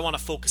that's what I want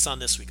to focus on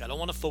this week. I don't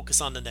want to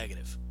focus on the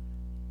negative.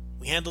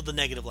 We handled the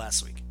negative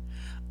last week.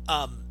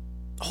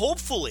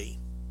 Hopefully,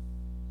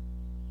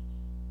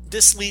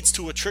 this leads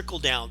to a trickle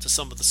down to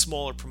some of the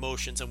smaller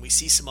promotions, and we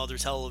see some other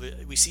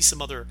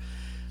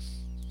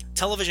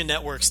television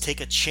networks take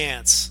a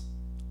chance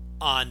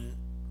on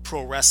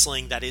pro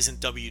wrestling that isn't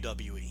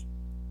WWE.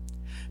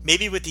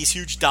 Maybe with these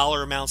huge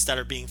dollar amounts that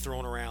are being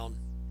thrown around,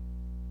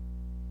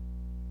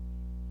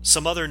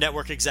 some other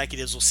network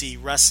executives will see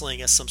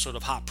wrestling as some sort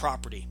of hot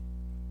property.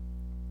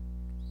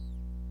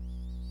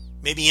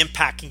 Maybe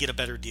Impact can get a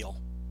better deal.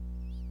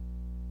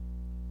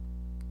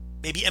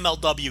 Maybe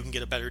MLW can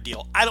get a better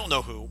deal. I don't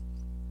know who.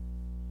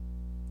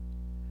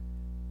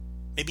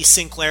 Maybe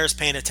Sinclair's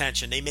paying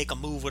attention. They make a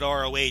move with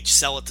ROH,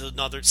 sell it to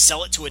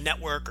a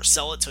network, or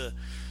sell it to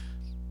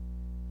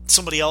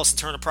somebody else and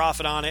turn a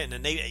profit on it.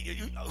 And then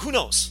who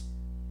knows?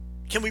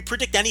 Can we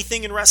predict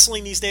anything in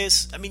wrestling these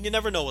days? I mean, you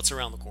never know what's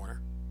around the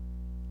corner.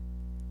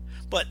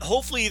 But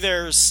hopefully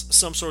there's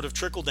some sort of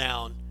trickle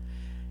down.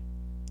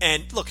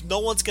 And look, no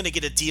one's going to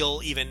get a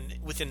deal even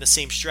within the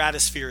same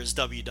stratosphere as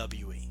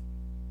WWE.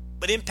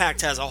 But Impact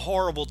has a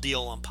horrible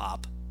deal on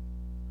Pop.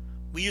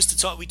 We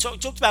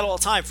talked about it all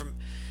the time.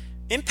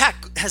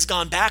 Impact has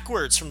gone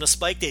backwards from the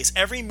Spike days.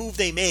 Every move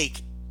they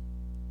make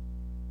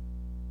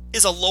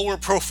is a lower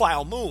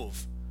profile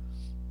move.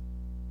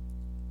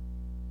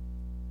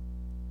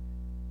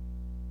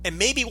 And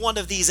maybe one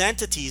of these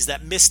entities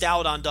that missed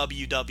out on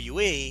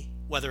WWE,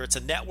 whether it's a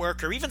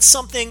network or even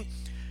something,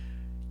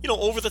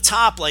 over the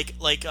top like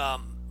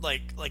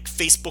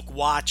Facebook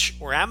Watch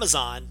or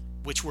Amazon,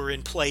 which were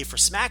in play for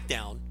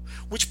SmackDown,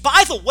 which,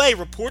 by the way,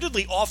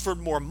 reportedly offered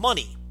more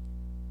money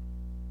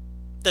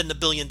than the $1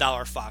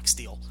 billion Fox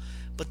deal.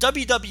 But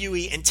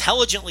WWE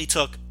intelligently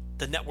took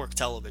the network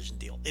television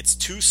deal. It's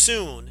too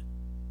soon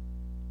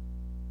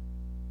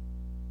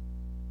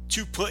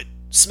to put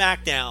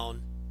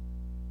SmackDown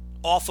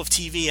off of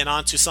TV and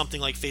onto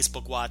something like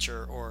Facebook Watch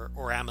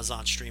or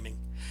Amazon streaming.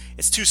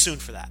 It's too soon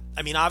for that.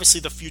 I mean,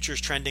 obviously the future is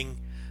trending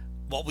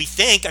what we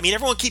think. I mean,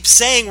 everyone keeps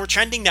saying we're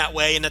trending that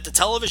way and that the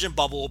television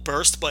bubble will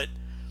burst, but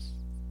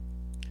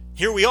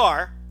here we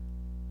are,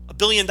 $1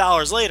 billion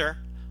later.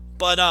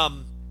 But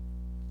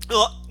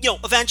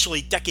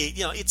eventually,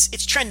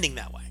 it's trending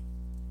that way.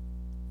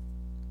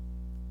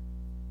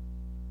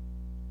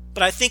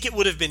 But I think it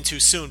would have been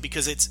too soon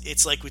because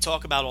it's like we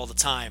talk about all the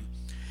time.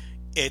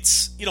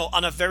 It's,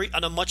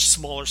 on a much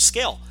smaller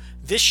scale.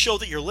 This show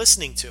that you're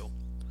listening to,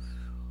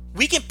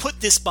 we can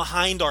put this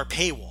behind our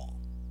paywall.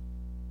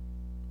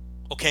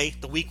 Okay,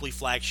 the weekly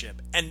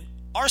flagship. And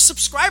our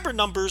subscriber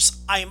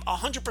numbers, I am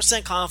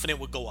 100% confident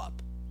would go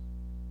up.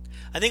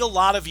 I think a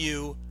lot of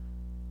you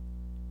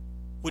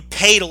would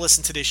pay to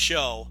listen to this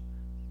show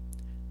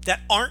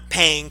that aren't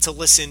paying to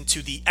listen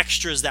to the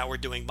extras that we're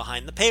doing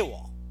behind the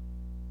paywall.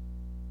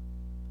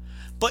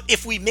 But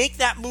if we make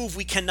that move,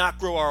 we cannot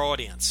grow our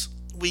audience.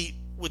 We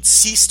would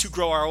cease to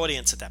grow our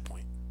audience at that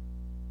point.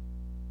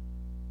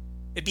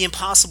 It'd be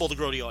impossible to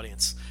grow the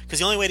audience because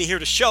the only way to hear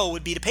the show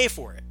would be to pay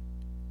for it.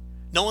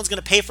 No one's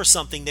going to pay for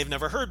something they've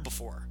never heard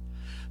before.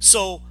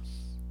 So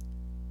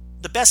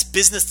the best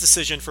business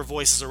decision for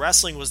Voices of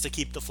Wrestling was to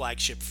keep the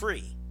flagship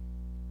free.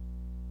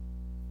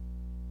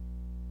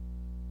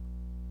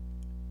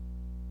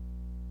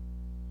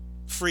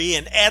 Free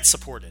and ad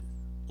supported.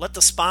 Let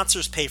the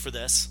sponsors pay for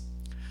this.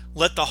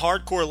 Let the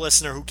hardcore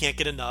listener who can't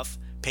get enough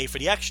pay for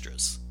the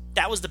extras.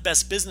 That was the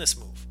best business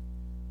move.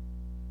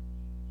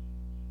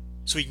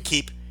 So we can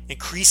keep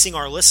increasing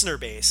our listener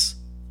base,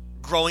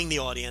 growing the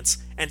audience,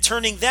 and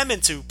turning them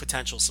into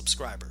potential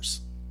subscribers.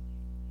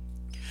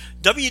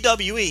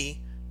 WWE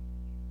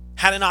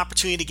had an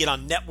opportunity to get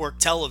on network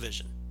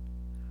television.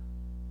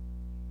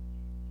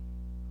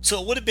 So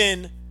it would have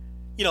been,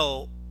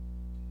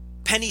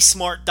 penny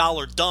smart,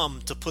 dollar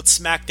dumb to put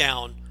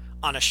SmackDown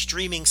on a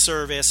streaming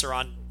service or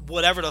on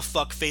whatever the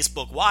fuck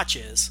Facebook Watch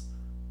is.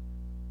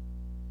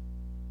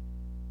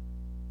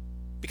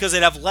 Because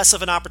they'd have less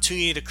of an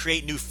opportunity to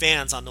create new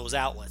fans on those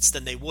outlets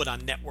than they would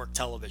on network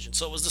television.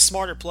 So it was the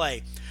smarter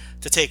play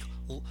to take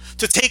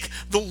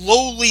the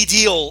lowly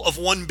deal of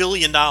 $1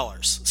 billion.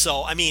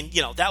 So, I mean,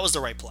 that was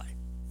the right play.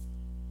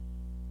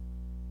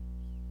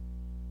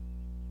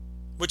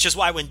 Which is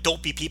why when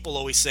dopey people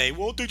always say,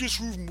 well, they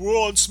just moved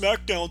Raw and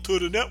SmackDown to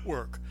the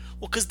network.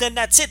 Well, because then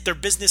that's it. Their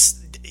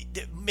business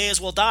may as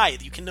well die.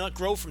 You cannot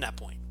grow from that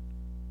point.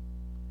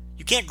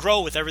 You can't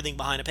grow with everything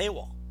behind a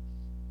paywall.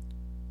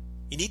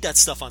 You need that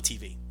stuff on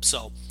TV.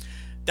 So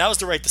that was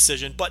the right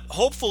decision. But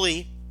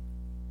hopefully,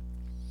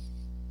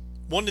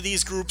 one of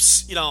these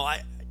groups,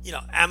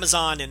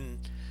 Amazon and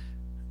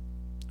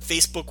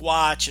Facebook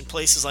Watch and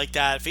places like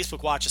that,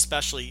 Facebook Watch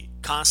especially,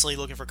 constantly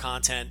looking for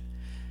content,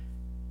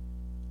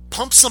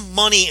 pump some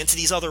money into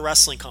these other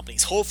wrestling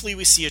companies. Hopefully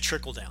we see a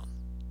trickle down.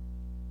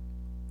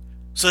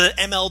 So that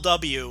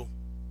MLW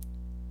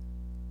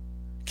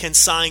can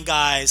sign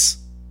guys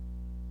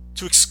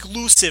to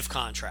exclusive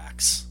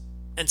contracts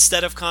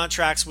instead of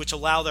contracts which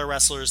allow their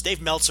wrestlers.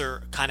 Dave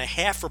Meltzer kind of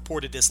half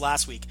reported this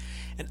last week,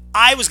 and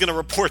I was going to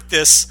report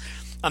this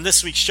on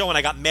this week's show, and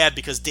I got mad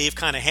because Dave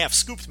kind of half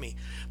scooped me.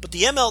 But the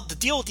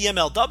deal with the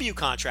MLW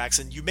contracts,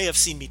 and you may have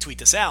seen me tweet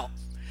this out,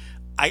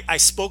 I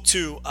spoke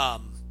to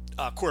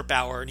Court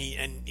Bauer, and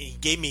he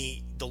gave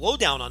me the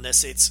lowdown on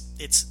this.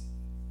 It's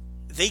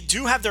they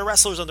do have their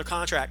wrestlers under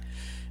contract.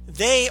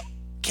 They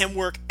can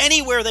work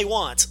anywhere they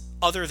want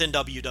other than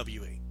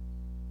WWE.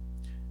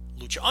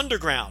 Lucha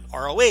Underground,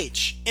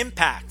 ROH,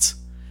 Impact,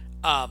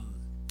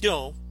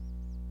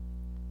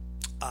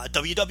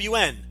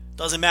 WWN,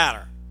 doesn't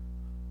matter.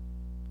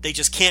 They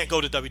just can't go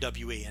to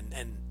WWE.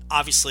 And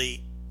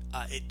obviously,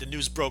 the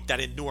news broke that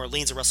in New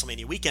Orleans at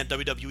WrestleMania weekend,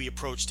 WWE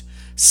approached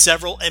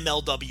several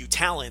MLW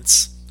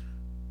talents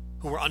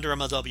who were under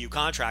MLW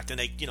contract, and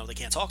they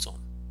can't talk to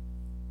them.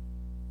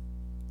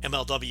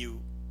 MLW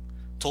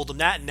told them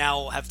that, and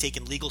now have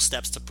taken legal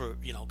steps to,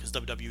 because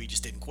WWE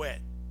just didn't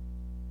quit.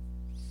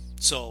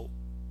 So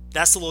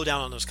that's the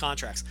lowdown on those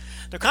contracts.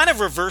 They're kind of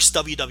reverse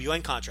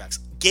WWN contracts.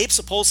 Gabe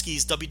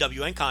Sapolsky's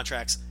WWN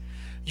contracts,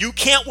 you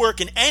can't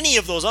work in any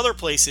of those other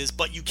places,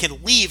 but you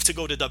can leave to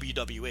go to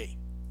WWE.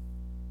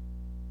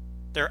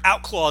 There are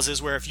out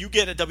clauses where if you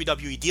get a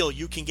WWE deal,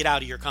 you can get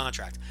out of your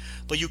contract.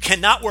 But you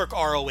cannot work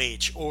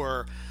ROH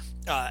or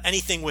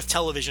anything with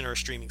television or a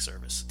streaming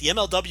service. The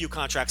MLW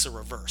contracts are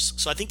reverse.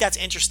 So I think that's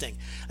interesting.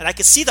 And I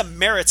can see the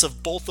merits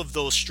of both of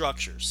those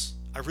structures.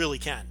 I really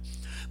can.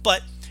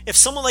 But if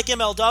someone like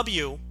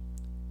MLW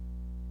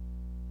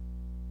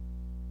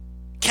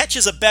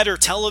catches a better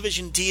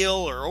television deal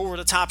or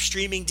over-the-top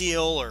streaming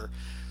deal or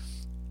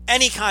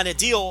any kind of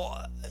deal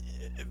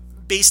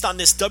based on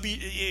this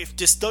if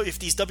these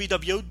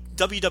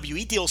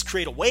WWE deals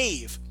create a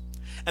wave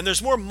and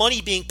there's more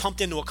money being pumped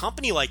into a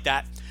company like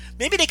that,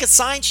 maybe they could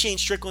sign Shane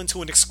Strickland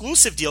to an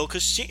exclusive deal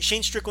because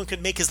Shane Strickland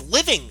could make his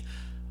living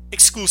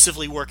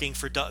exclusively working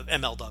for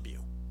MLW.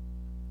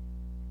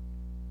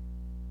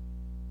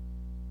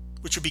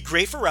 Which would be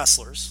great for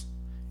wrestlers.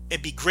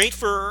 It'd be great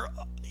for,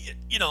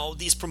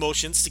 these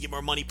promotions to get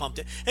more money pumped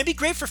in. And it'd be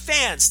great for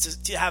fans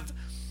to have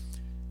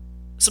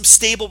some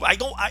stable...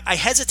 I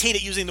hesitate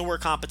at using the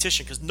word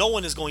competition because no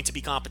one is going to be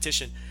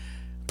competition.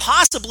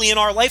 Possibly in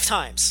our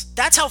lifetimes.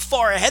 That's how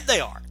far ahead they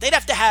are. They'd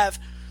have to have,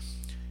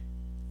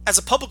 as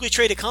a publicly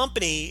traded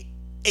company,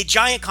 a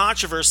giant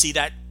controversy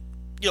that,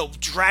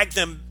 dragged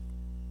them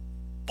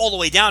all the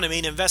way down and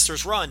made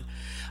investors run.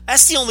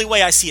 That's the only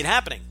way I see it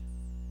happening.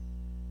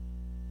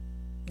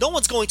 No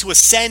one's going to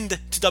ascend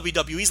to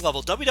WWE's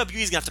level. WWE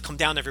is going to have to come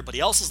down to everybody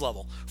else's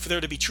level for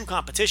there to be true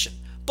competition.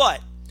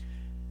 But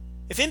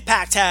if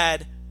Impact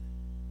had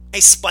a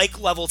Spike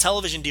level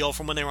television deal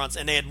from when they were on,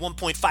 and they had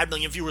 1.5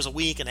 million viewers a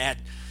week, and they had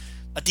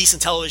a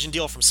decent television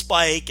deal from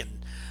Spike, and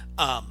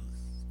and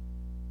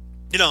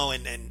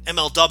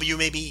MLW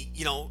maybe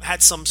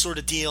had some sort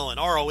of deal, and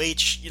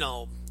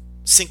ROH,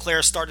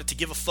 Sinclair started to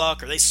give a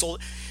fuck, or they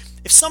sold.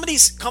 If some of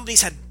these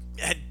companies had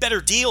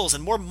better deals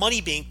and more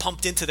money being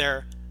pumped into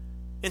their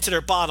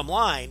bottom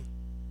line,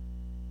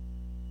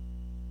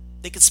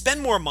 they could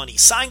spend more money,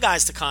 sign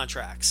guys to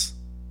contracts.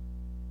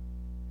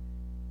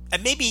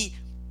 And maybe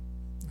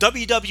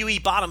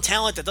WWE bottom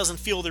talent that doesn't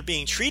feel they're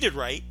being treated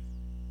right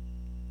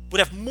would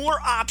have more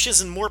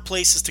options and more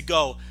places to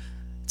go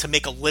to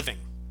make a living.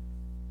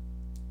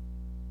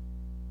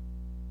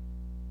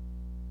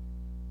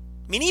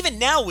 I mean, even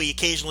now we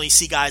occasionally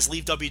see guys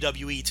leave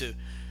WWE to,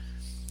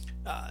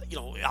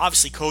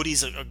 obviously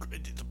Cody's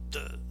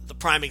the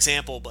prime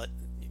example, but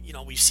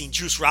we've seen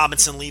Juice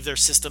Robinson leave their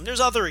system. There's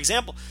other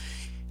examples.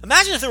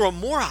 Imagine if there were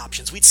more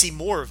options. We'd see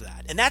more of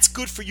that. And that's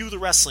good for you, the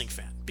wrestling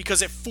fan,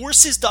 because it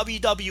forces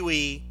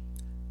WWE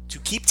to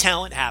keep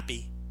talent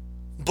happy,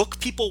 book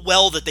people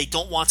well that they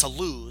don't want to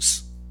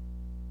lose.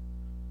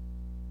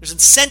 There's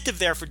incentive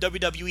there for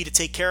WWE to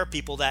take care of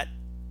people that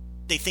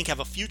they think have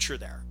a future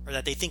there or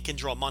that they think can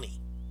draw money.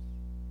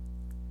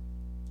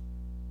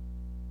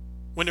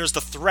 When there's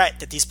the threat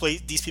that these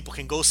people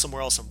can go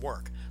somewhere else and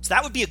work. So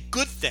that would be a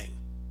good thing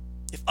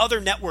if other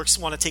networks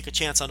want to take a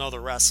chance on other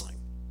wrestling.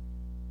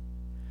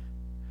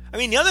 I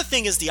mean, the other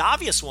thing is the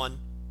obvious one.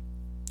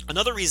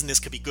 Another reason this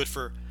could be good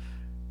for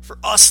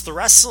us, the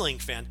wrestling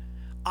fan.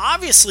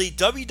 Obviously,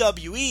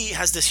 WWE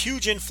has this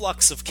huge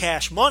influx of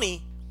cash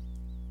money.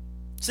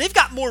 So they've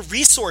got more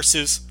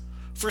resources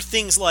for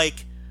things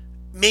like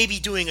maybe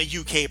doing a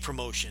UK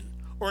promotion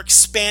or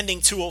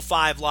expanding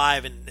 205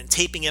 Live and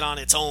taping it on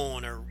its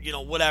own or,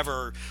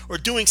 whatever. Or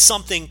doing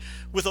something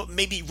with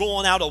maybe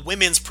rolling out a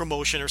women's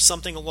promotion or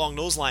something along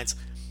those lines.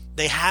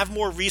 They have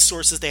more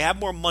resources. They have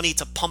more money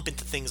to pump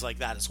into things like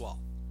that as well.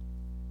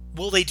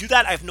 Will they do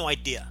that? I have no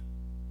idea.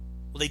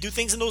 Will they do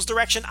things in those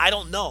directions? I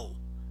don't know.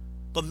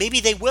 But maybe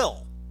they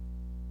will.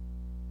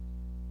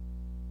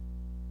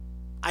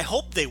 I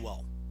hope they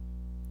will.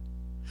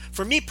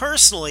 For me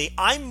personally,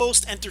 I'm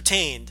most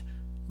entertained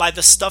by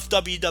the stuff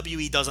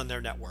WWE does on their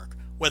network.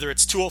 Whether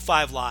it's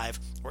 205 Live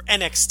or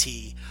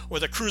NXT or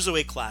the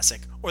Cruiserweight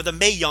Classic or the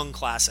Mae Young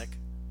Classic.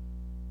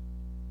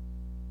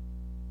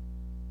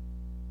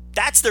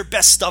 That's their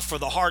best stuff for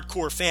the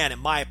hardcore fan, in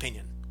my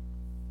opinion.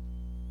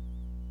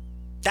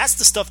 That's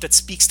the stuff that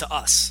speaks to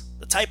us.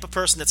 The type of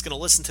person that's going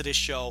to listen to this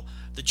show,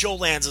 the Joe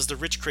Lanzas, the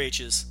Rich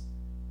Kraches.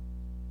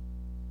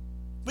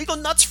 We go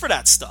nuts for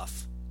that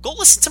stuff. Go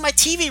listen to my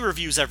TV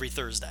reviews every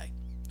Thursday.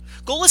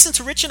 Go listen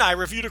to Rich and I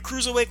review the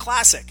Cruiserweight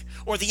Classic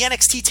or the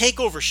NXT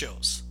TakeOver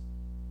shows.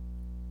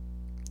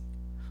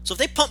 So if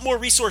they pump more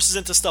resources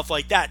into stuff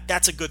like that,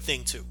 that's a good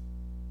thing too.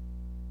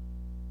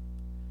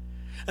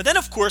 And then,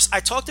 of course,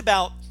 I talked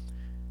about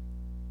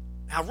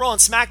how Raw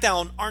and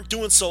SmackDown aren't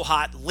doing so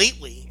hot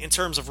lately in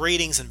terms of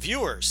ratings and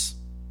viewers.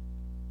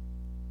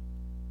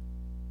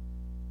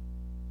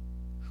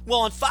 Well,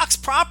 on Fox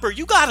proper,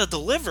 you gotta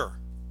deliver.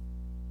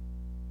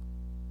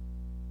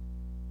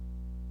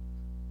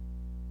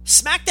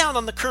 SmackDown,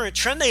 on the current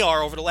trend they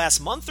are over the last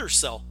month or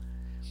so,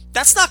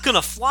 that's not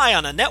gonna fly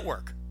on a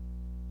network.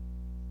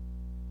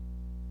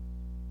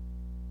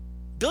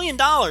 $1 billion,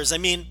 I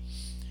mean,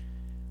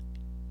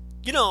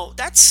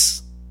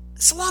 it's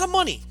a lot of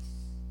money.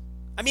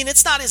 I mean,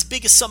 it's not as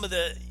big as some of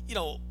the,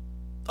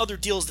 other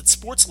deals that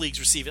sports leagues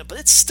receive, but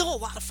it's still a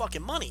lot of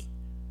fucking money.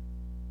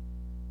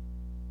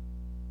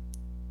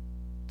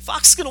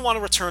 Fox is going to want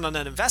a return on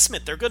that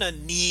investment. They're going to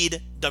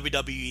need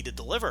WWE to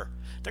deliver.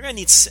 They're going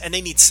to need,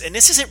 and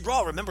this isn't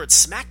Raw. Remember,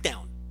 it's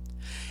SmackDown.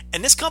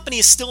 And this company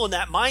is still in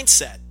that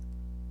mindset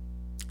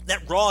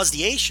that Raw is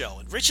the A show.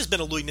 And Rich has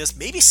been alluding to this.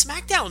 Maybe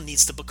SmackDown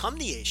needs to become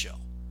the A show.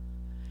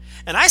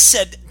 And I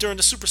said during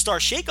the Superstar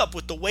Shakeup,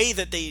 with the way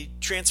that they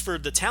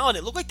transferred the talent,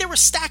 it looked like they were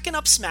stacking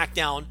up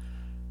SmackDown,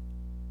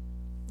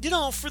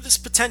 for this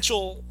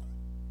potential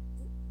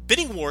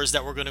bidding wars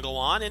that were going to go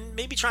on, and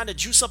maybe trying to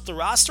juice up the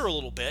roster a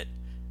little bit.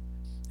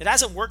 It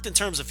hasn't worked in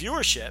terms of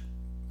viewership.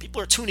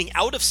 People are tuning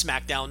out of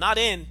SmackDown, not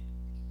in.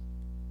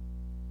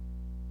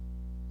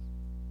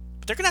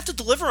 But they're going to have to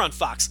deliver on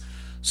Fox.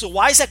 So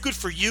why is that good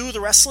for you, the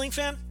wrestling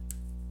fan?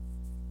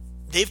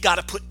 They've got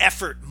to put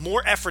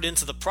more effort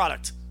into the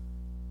product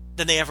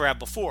than they ever have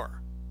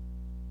before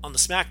on the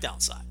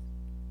SmackDown side.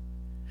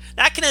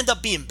 That can end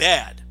up being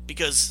bad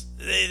because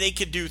they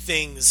could do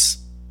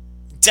things,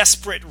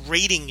 desperate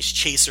ratings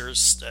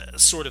chasers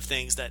sort of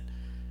things that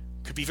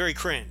could be very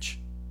cringe.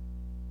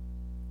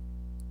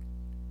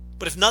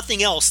 But if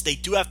nothing else,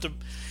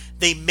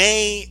 they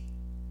may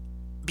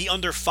be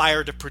under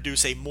fire to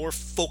produce a more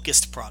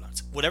focused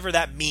product, whatever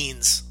that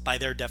means by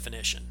their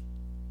definition.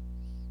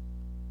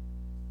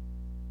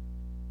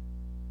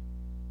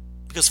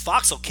 Because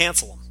Fox will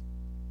cancel them.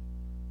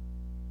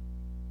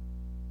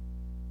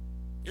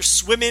 You're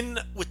swimming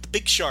with the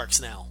big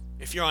sharks now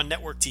if you're on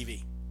network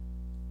TV.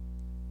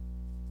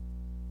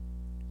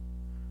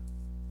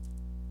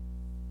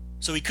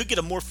 So we could get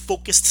a more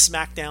focused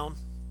SmackDown.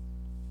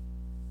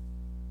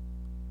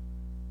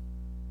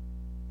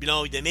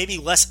 They may be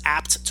less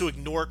apt to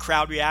ignore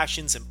crowd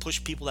reactions and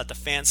push people that the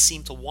fans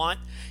seem to want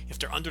if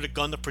they're under the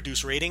gun to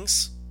produce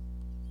ratings.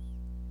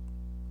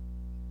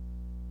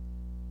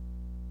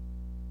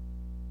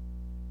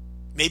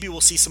 Maybe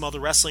we'll see some other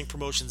wrestling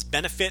promotions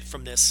benefit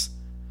from this.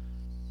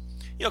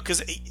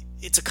 Because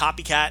it's a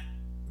copycat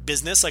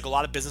business. Like a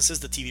lot of businesses,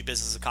 the TV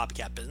business is a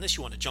copycat business.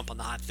 You want to jump on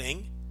the hot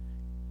thing.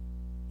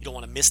 You don't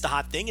want to miss the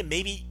hot thing. And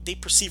maybe they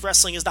perceive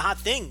wrestling as the hot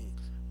thing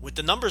with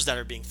the numbers that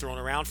are being thrown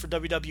around for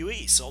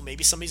WWE. So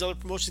maybe some of these other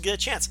promotions get a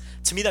chance.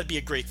 To me, that'd be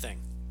a great thing.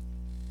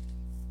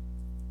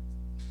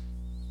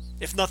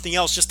 If nothing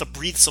else, just to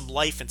breathe some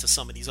life into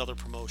some of these other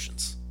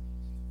promotions.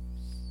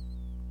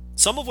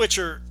 Some of which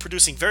are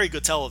producing very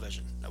good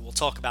television that we'll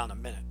talk about in a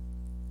minute.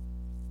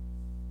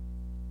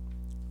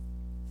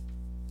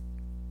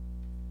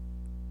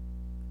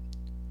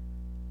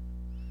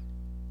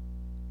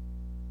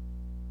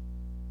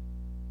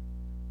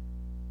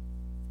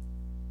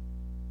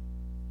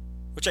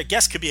 Which I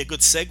guess could be a good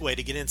segue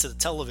to get into the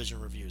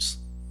television reviews.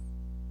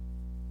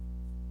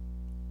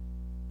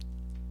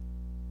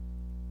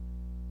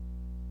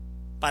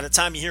 By the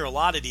time you hear a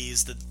lot of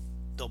these,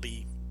 there'll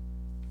be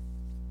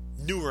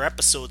newer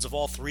episodes of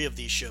all three of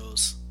these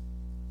shows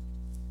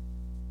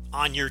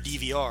on your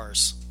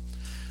DVRs.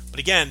 But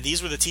again,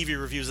 these were the TV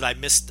reviews that I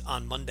missed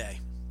on Monday.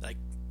 That I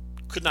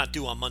could not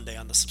do on Monday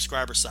on the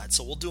subscriber side.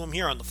 So we'll do them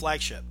here on the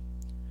flagship.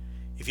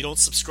 If you don't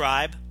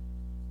subscribe,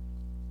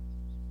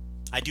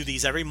 I do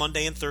these every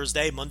Monday and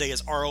Thursday. Monday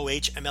is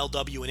ROH,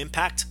 MLW, and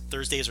Impact.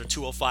 Thursdays are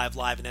 205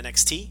 Live and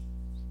NXT.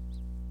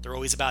 They're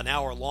always about an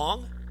hour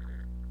long.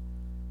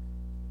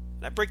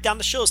 And I break down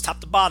the shows top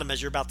to bottom as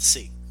you're about to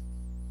see.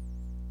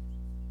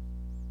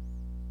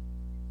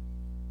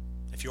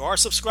 If you are a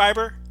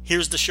subscriber,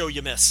 here's the show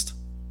you missed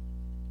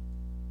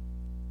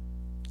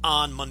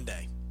on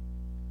Monday.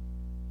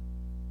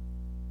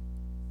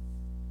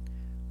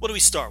 What do we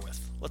start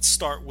with? Let's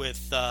start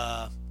with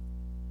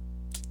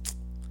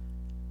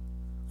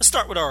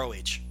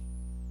ROH.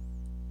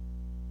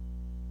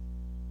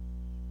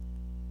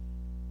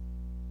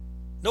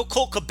 No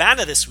Colt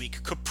Cabana this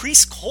week.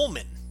 Caprice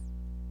Coleman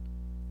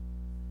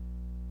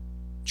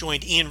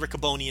joined Ian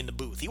Riccoboni in the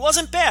booth. He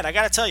wasn't bad, I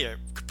gotta tell you.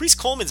 Caprice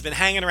Coleman's been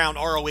hanging around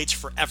ROH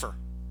forever.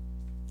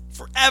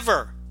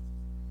 Forever.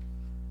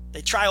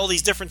 They try all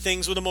these different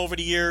things with him over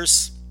the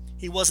years.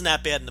 He wasn't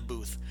that bad in the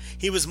booth.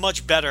 He was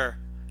much better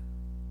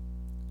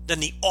than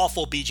the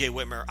awful BJ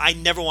Whitmer. I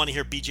never want to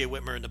hear BJ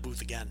Whitmer in the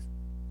booth again.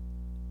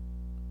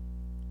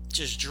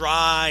 Just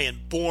dry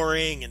and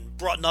boring and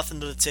brought nothing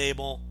to the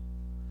table.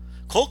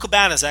 Colt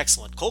Cabana's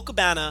excellent. Colt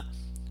Cabana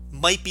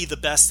might be the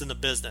best in the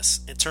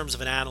business in terms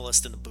of an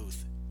analyst in the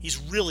booth. He's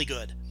really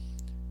good.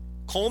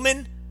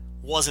 Coleman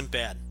wasn't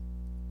bad.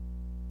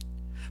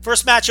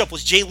 First matchup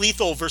was Jay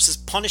Lethal versus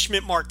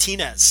Punishment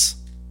Martinez.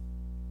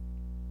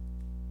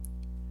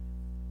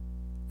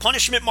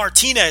 Punishment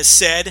Martinez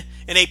said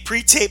in a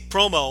pre-taped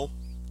promo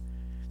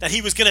that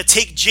he was going to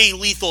take Jay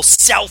Lethal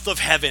south of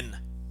heaven.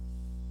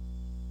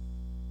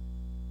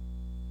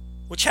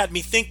 Which had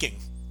me thinking,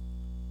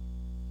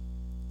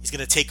 he's going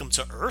to take him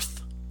to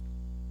Earth?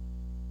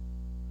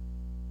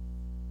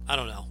 I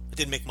don't know. It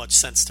didn't make much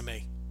sense to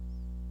me.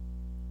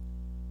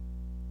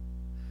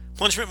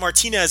 Punishment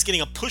Martinez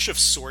getting a push of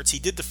sorts. He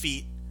did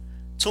defeat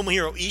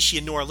Tomohiro Ishii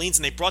in New Orleans,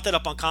 and they brought that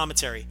up on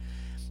commentary.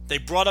 They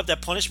brought up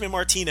that Punishment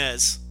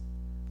Martinez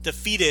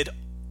defeated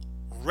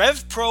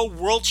Rev Pro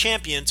World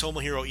Champion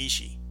Tomohiro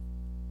Ishii.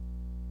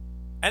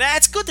 And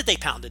that's good that they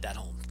pounded that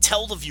home.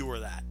 Tell the viewer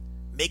that.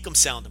 Make him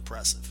sound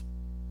impressive.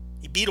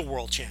 He beat a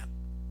world champ.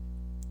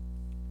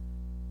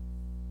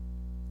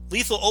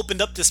 Lethal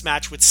opened up this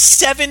match with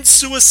 7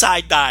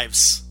 suicide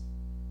dives.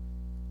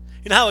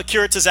 You know how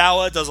Akira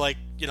Tozawa does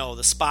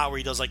the spot where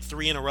he does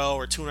 3 in a row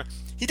or 2 in a row?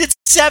 He did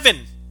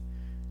 7.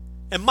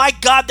 And my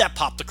God, that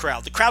popped the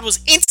crowd. The crowd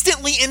was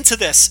instantly into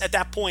this at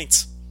that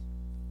point.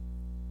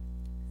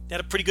 They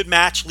had a pretty good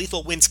match.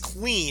 Lethal wins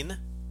clean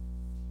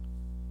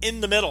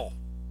in the middle.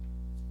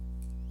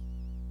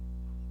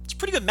 It's a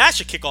pretty good match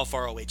to kick off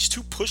ROH.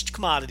 Two pushed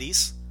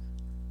commodities.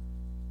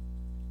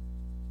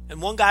 And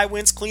one guy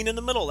wins clean in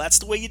the middle. That's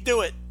the way you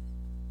do it.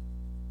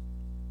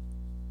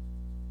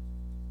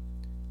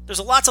 There's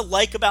a lot to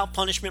like about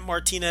Punishment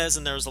Martinez,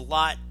 and there's a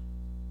lot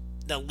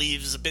that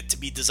leaves a bit to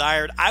be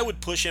desired. I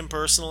would push him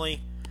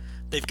personally.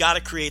 They've got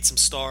to create some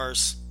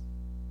stars.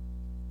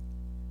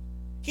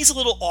 He's a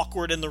little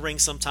awkward in the ring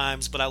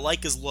sometimes, but I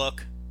like his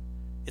look.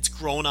 It's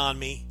grown on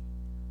me.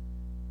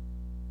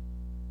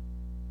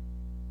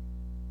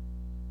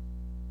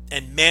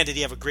 And man, did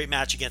he have a great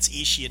match against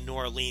Ishii in New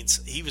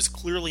Orleans. He was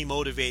clearly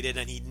motivated,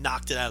 and he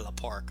knocked it out of the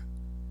park.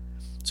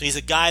 So he's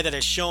a guy that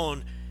has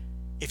shown,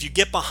 if you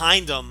get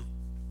behind him,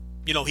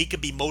 you know, he could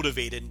be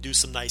motivated and do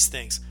some nice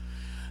things.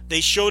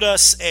 They showed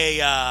us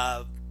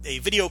a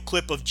video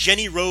clip of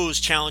Jenny Rose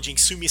challenging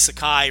Sumi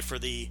Sakai for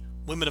the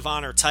Women of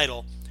Honor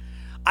title.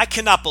 I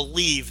cannot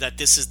believe that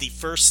this is the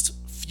first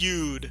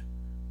feud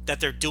that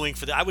they're doing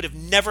for I would have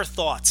never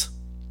thought.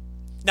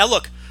 Now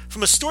look,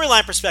 from a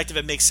storyline perspective,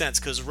 it makes sense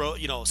because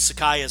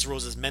Sakai is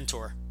Rose's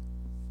mentor,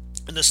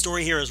 and the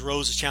story here is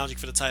Rose is challenging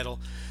for the title.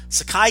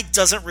 Sakai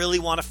doesn't really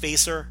want to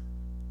face her,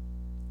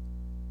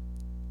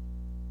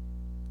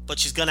 but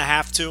she's gonna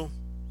have to.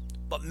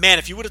 But man,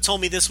 if you would have told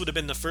me this would have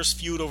been the first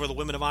feud over the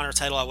Women of Honor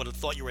title, I would have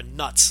thought you were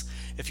nuts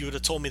if you would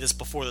have told me this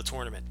before the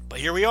tournament. But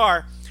here we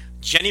are,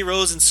 Jenny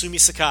Rose and Sumi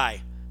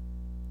Sakai.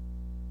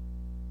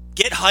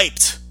 Get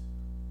hyped.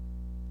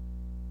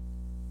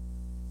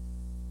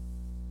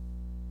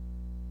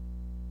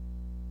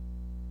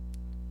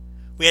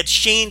 We had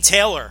Shane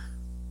Taylor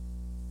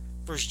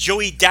versus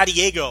Joey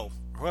Daddiego,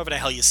 or whoever the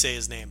hell you say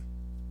his name.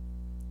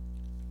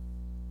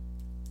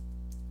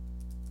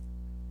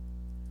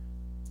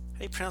 How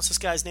do you pronounce this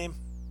guy's name?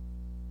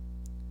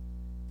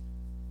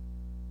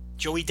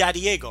 Joey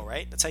Daddiego,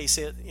 right? That's how you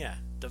say it? Yeah.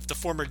 The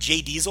former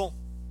Jay Diesel.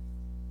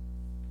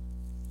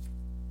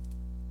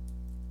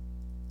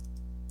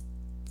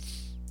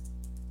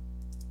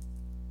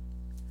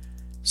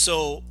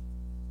 So,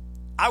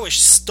 I was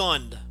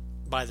stunned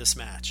by this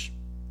match.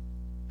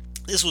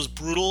 This was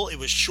brutal. It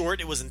was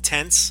short. It was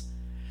intense.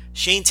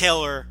 Shane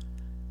Taylor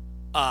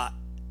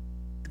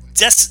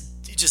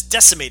just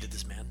decimated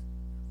this man.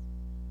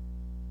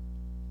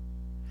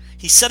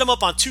 He set him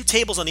up on two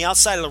tables on the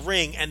outside of the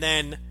ring, and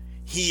then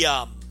he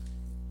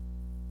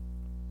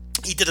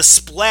did a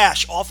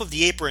splash off of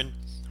the apron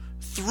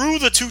through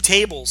the two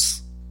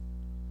tables.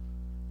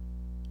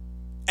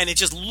 And it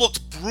just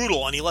looked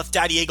brutal, and he left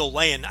Daddiego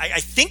laying. I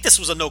think this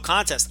was a no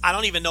contest. I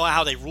don't even know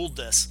how they ruled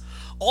this.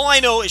 All I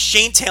know is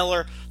Shane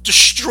Taylor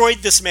destroyed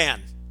this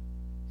man.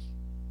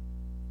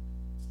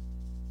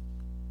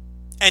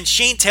 And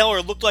Shane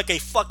Taylor looked like a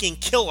fucking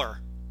killer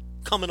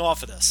coming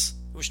off of this.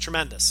 It was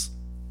tremendous.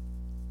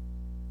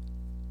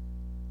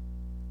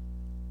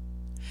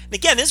 And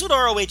again, this is what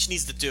ROH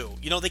needs to do.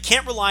 You know, they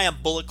can't rely on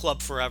Bullet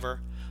Club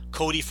forever,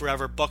 Cody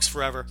forever, Bucks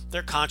forever.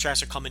 Their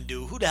contracts are coming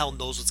due. Who the hell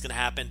knows what's going to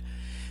happen?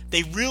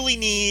 They really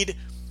need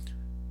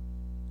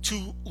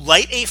to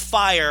light a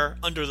fire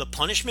under the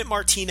Punishment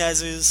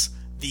Martinez's,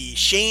 the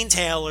Shane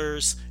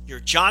Taylors, your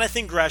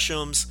Jonathan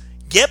Greshams.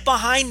 Get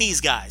behind these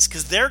guys,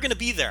 because they're going to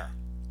be there.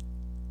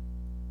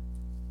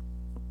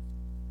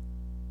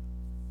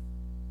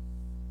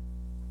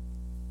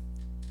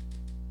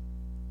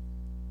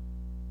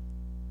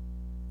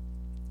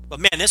 But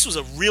man, this was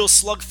a real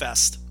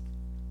slugfest.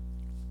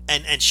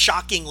 And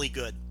shockingly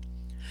good.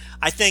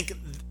 I think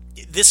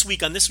this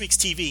week, on this week's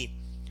TV,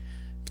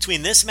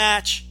 between this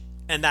match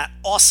and that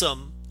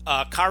awesome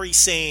Kairi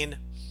Sane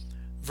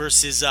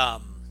versus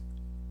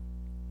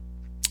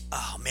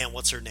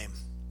what's her name?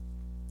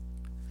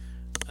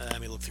 Let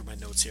me look through my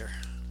notes here.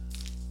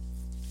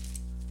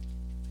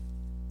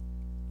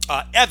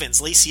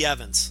 Lacey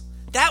Evans.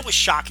 That was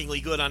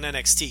shockingly good on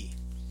NXT.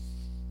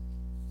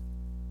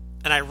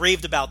 And I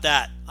raved about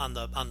that on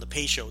the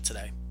pay show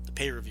today, the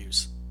pay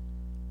reviews.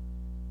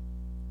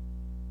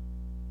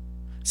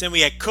 So then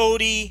we had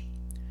Cody.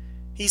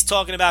 He's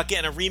talking about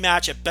getting a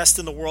rematch at Best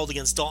in the World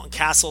against Dalton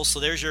Castle. So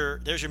there's your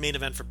main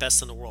event for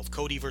Best in the World.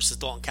 Cody versus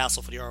Dalton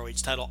Castle for the ROH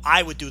title.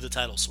 I would do the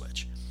title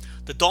switch.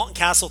 The Dalton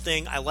Castle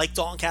thing, I like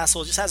Dalton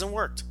Castle. It just hasn't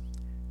worked.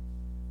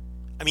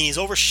 I mean, he's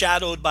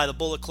overshadowed by the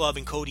Bullet Club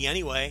and Cody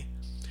anyway.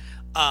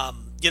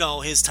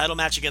 His title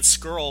match against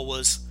Skrull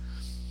was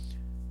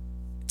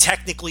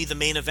technically the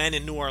main event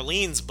in New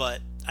Orleans,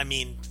 but, I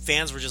mean,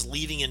 fans were just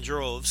leaving in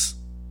droves.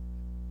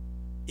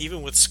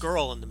 Even with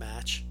Skrull in the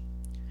match.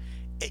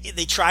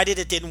 They tried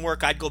it didn't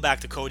work. I'd go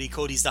back to Cody.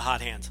 Cody's the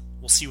hot hand.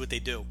 We'll see what they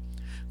do.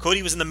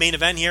 Cody was in the main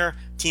event here,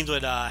 teamed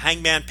with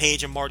Hangman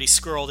Page and Marty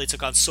Scurll. They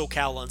took on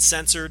SoCal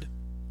Uncensored.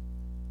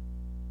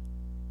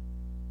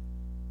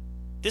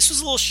 This was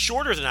a little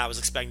shorter than I was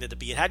expecting it to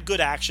be. It had good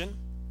action.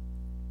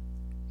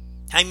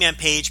 Hangman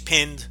Page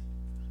pinned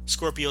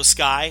Scorpio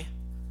Sky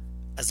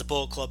as the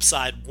Bullet Club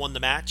side won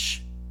the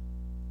match.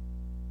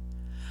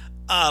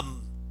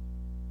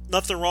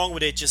 Nothing wrong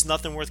with it, just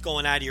nothing worth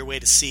going out of your way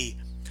to see.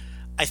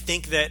 I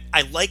think that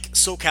I like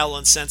SoCal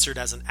Uncensored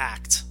as an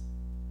act.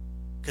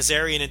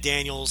 Kazarian and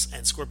Daniels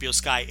and Scorpio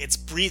Sky. It's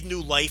breathed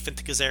new life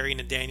into Kazarian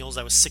and Daniels.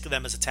 I was sick of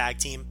them as a tag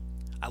team.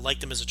 I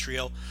liked them as a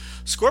trio.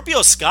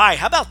 Scorpio Sky,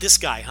 how about this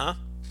guy, huh?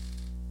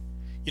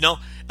 You know,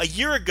 a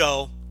year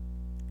ago,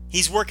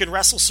 he's working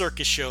Wrestle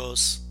Circus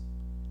shows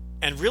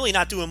and really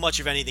not doing much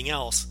of anything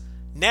else.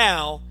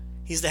 Now,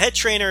 he's the head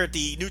trainer at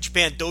the New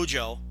Japan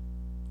Dojo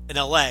in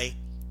LA,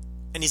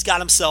 and he's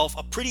got himself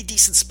a pretty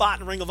decent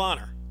spot in Ring of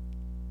Honor.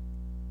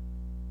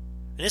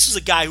 And this was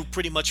a guy who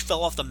pretty much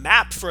fell off the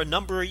map for a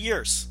number of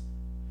years.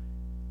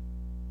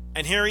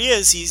 And here he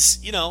is.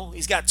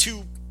 He's got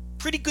two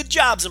pretty good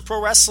jobs in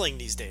pro wrestling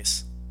these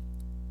days.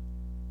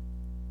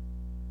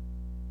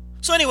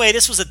 So anyway,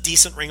 this was a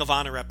decent Ring of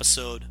Honor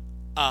episode.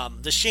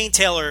 The Shane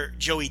Taylor,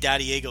 Joey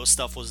Daddiego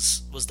stuff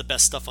was the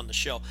best stuff on the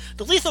show.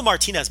 The Lethal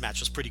Martinez match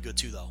was pretty good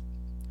too, though.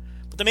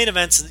 But the main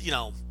event's,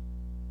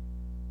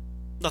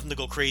 nothing to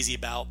go crazy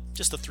about.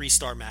 Just a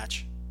 3-star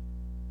match.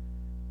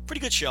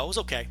 Pretty good show. It was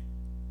okay.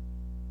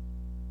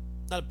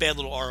 Not a bad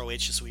little ROH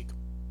this week.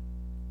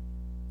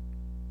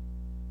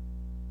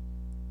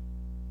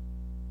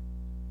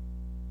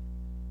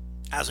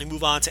 As we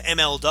move on to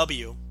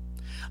MLW,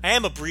 I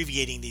am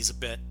abbreviating these a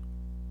bit.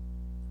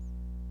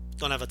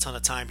 Don't have a ton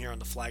of time here on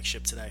the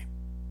flagship today.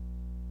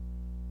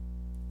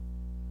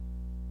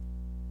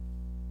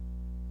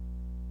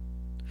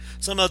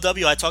 So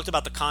MLW, I talked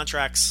about the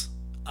contracts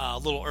a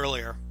little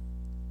earlier.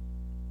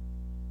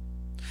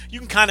 You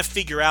can kind of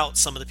figure out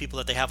some of the people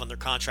that they have on their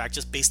contract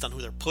just based on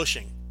who they're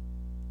pushing.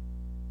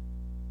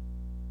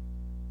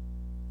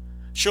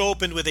 Show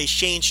opened with a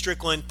Shane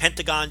Strickland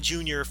Pentagon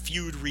Jr.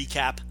 feud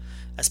recap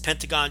as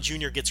Pentagon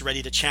Jr. gets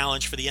ready to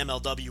challenge for the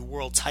MLW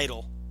World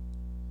title.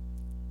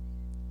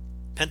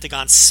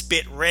 Pentagon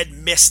spit red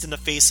mist in the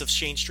face of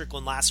Shane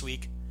Strickland last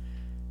week.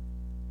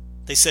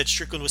 They said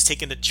Strickland was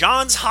taken to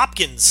Johns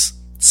Hopkins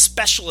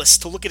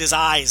specialist to look at his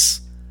eyes,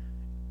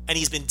 and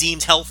he's been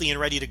deemed healthy and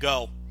ready to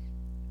go.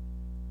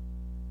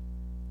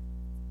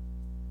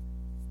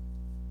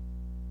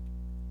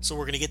 So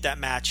we're going to get that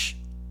match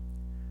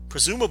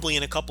presumably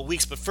in a couple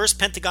weeks. But first,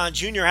 Pentagon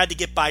Jr. had to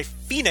get by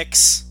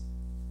Phoenix,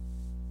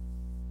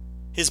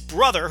 his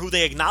brother, who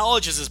they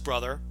acknowledge as his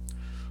brother,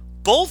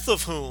 both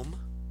of whom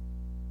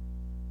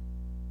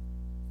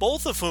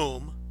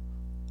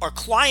are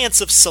clients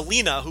of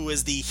Selena, who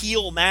is the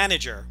heel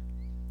manager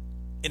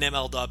in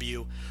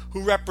MLW,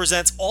 who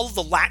represents all of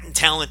the Latin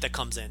talent that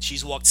comes in.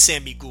 She's walked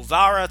Sammy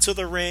Guevara to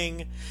the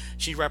ring.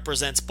 She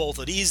represents both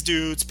of these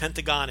dudes,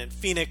 Pentagon and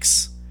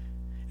Phoenix.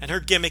 And her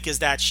gimmick is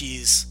that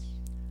she's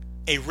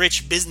a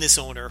rich business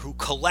owner who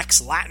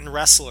collects Latin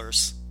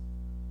wrestlers.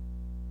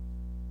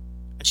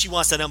 And she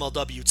wants that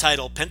MLW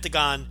title,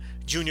 Pentagon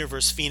Jr.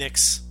 versus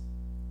Phoenix.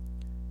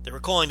 They were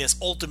calling this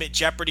Ultimate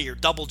Jeopardy or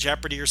Double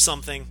Jeopardy or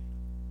something.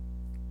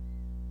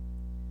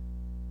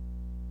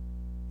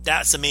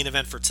 That's the main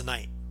event for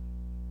tonight.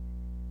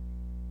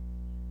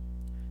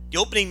 The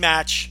opening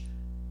match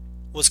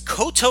was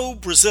Koto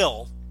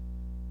Brazil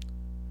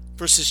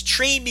versus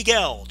Trey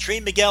Miguel. Trey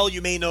Miguel,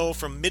 you may know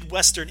from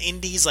Midwestern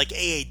Indies like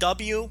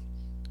AAW.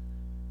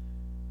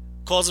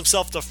 Calls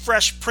himself the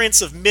Fresh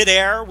Prince of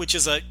Midair, which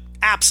is an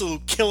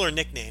absolute killer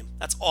nickname.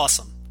 That's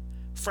awesome.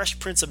 Fresh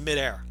Prince of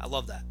Midair. I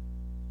love that.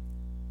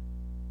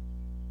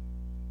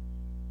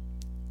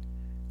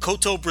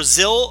 Koto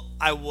Brazil,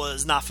 I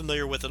was not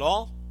familiar with at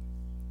all.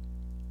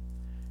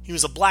 He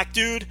was a black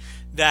dude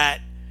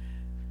that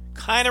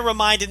kind of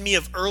reminded me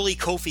of early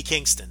Kofi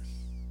Kingston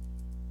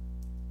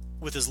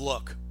with his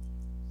look.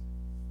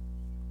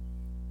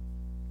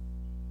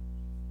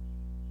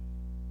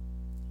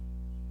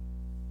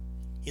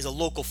 He's a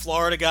local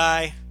Florida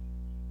guy.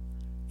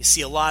 You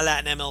see a lot of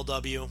that in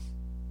MLW.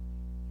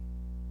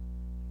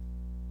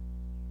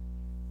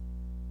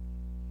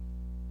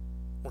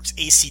 Works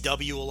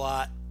ACW a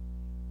lot.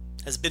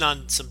 Has been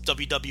on some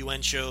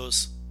WWN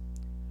shows.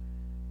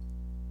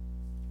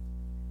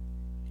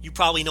 You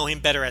probably know him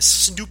better as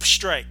Snoop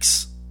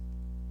Strikes.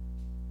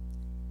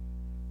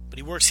 But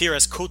he works here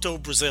as Koto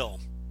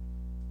Brazil.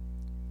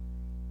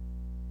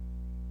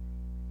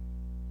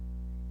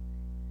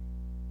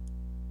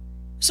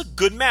 It's a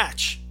good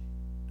match.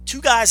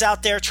 Two guys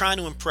out there trying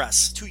to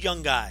impress. Two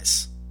young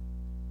guys.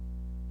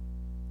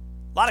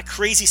 A lot of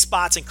crazy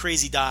spots and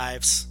crazy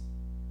dives.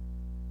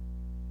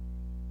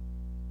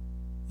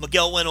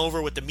 Miguel went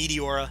over with the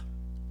Meteora.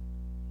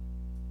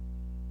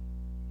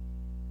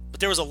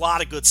 But there was a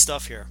lot of good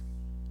stuff here.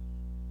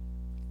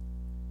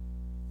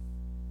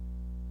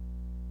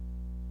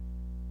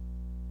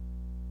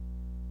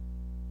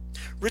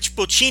 Rich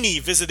Bocchini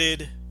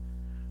visited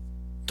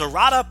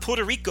Dorada,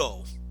 Puerto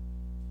Rico,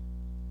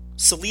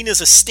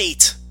 Selena's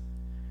estate,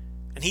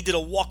 and he did a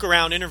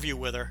walk-around interview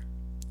with her.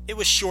 It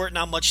was short,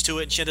 not much to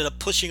it, and she ended up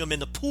pushing him in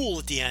the pool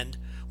at the end,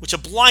 which a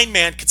blind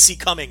man could see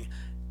coming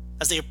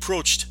as they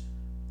approached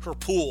her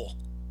pool.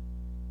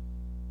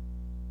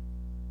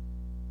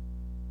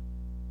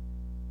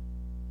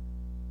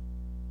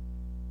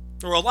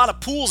 There were a lot of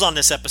pools on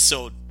this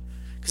episode,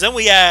 because then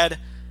we had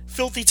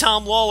Filthy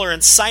Tom Lawler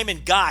and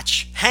Simon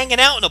Gotch hanging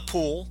out in a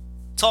pool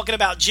talking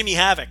about Jimmy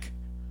Havoc.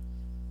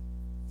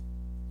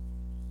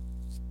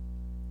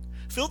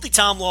 Filthy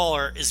Tom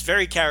Lawler is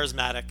very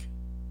charismatic.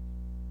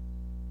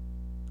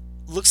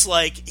 Looks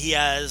like he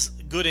has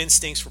good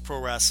instincts for pro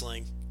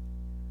wrestling.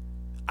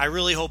 I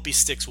really hope he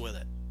sticks with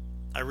it.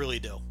 I really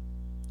do.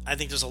 I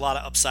think there's a lot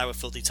of upside with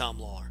Filthy Tom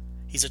Lawler.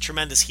 He's a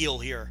tremendous heel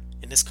here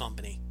in this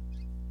company.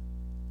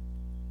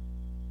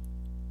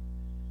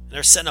 And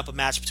they're setting up a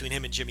match between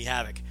him and Jimmy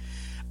Havoc.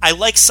 I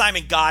like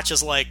Simon Gotch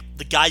as like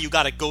the guy you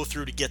got to go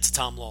through to get to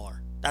Tom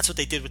Lawler. That's what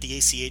they did with the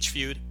ACH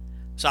feud.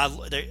 So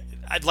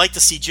I'd like to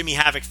see Jimmy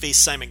Havoc face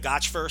Simon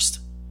Gotch first.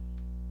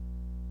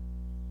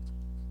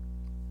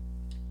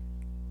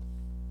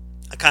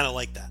 I kind of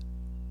like that.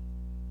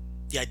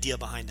 The idea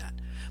behind that.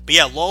 But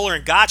yeah, Lawler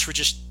and Gotch were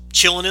just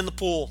chilling in the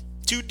pool.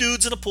 Two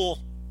dudes in a pool.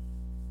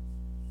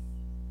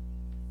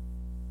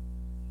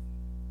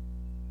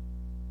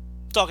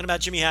 Talking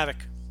about Jimmy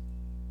Havoc.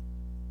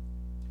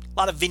 A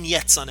lot of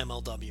vignettes on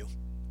MLW.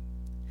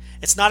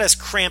 It's not as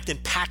cramped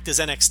and packed as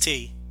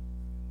NXT,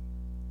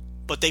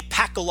 but they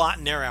pack a lot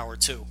in their hour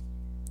too.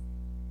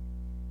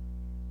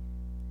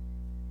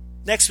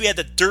 Next we had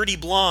the Dirty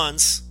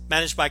Blondes,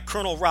 managed by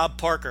Colonel Rob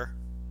Parker.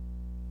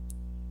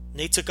 And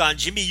they took on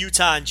Jimmy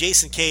Utah and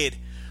Jason Cade,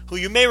 who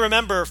you may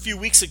remember a few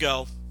weeks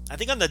ago, I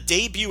think on the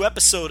debut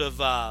episode of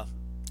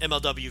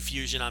MLW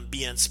Fusion on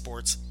BN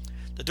Sports,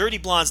 the Dirty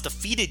Blondes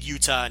defeated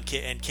Utah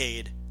and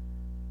Cade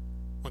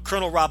when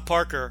Colonel Rob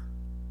Parker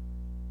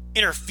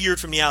interfered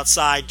from the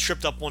outside,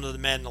 tripped up one of the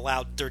men, and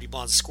allowed the Dirty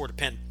Blondes to score the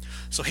pin.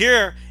 So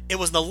here, it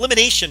was an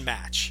elimination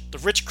match, the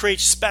Rich Craig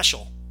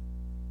special.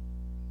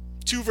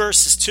 2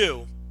 versus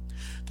 2.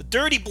 The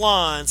Dirty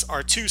Blondes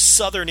are two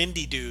southern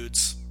indie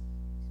dudes.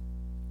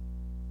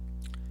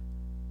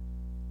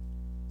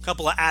 A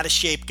couple of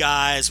out-of-shape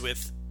guys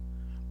with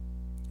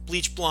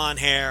bleached blonde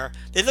hair.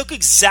 They look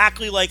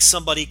exactly like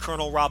somebody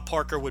Colonel Rob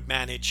Parker would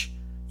manage,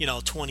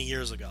 20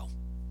 years ago.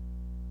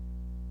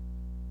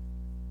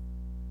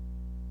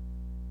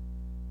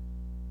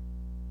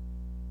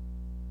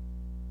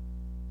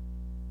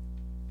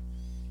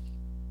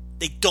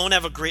 They don't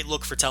have a great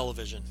look for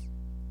television.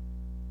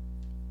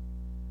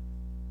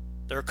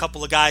 There are a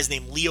couple of guys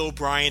named Leo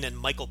O'Brien and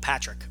Michael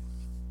Patrick.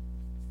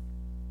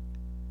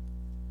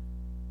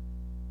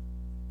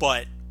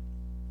 But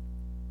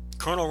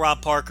Colonel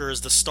Rob Parker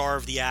is the star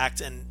of the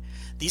act, and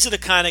these are the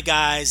kind of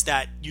guys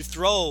that you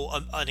throw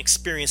an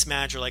experienced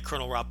manager like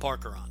Colonel Rob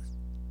Parker on.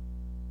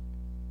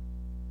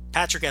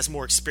 Patrick has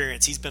more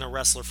experience. He's been a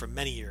wrestler for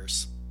many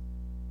years.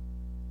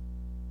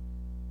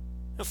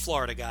 A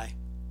Florida guy.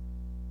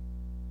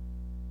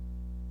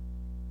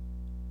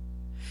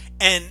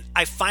 And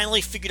I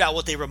finally figured out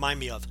what they remind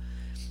me of.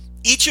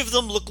 Each of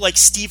them look like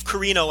Steve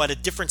Corino at a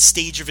different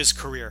stage of his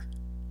career.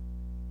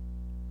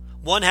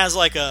 One has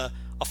like a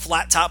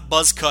flat top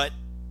buzz cut,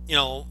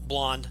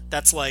 blonde.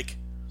 That's like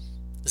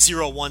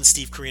 01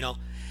 Steve Corino.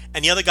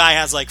 And the other guy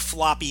has like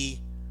floppy,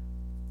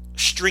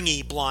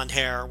 stringy blonde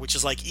hair, which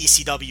is like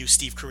ECW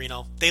Steve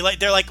Corino.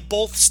 They're like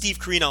both Steve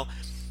Corino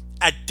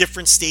at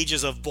different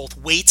stages of both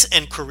weight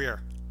and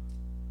career.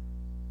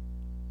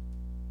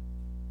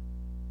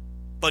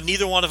 But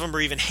neither one of them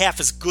are even half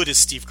as good as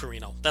Steve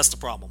Corino. That's the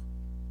problem.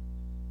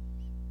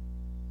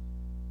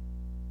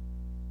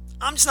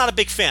 I'm just not a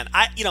big fan.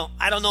 I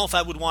don't know if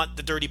I would want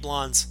the Dirty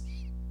Blondes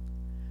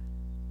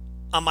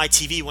on my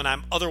TV when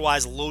I'm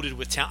otherwise loaded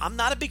with talent. I'm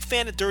not a big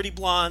fan of Dirty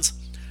Blondes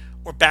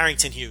or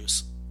Barrington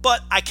Hughes.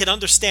 But I can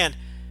understand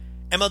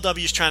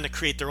MLW is trying to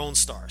create their own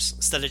stars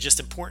instead of just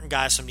important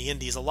guys from the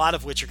indies, a lot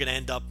of which are going to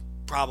end up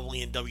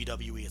probably in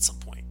WWE at some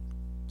point.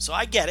 So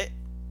I get it.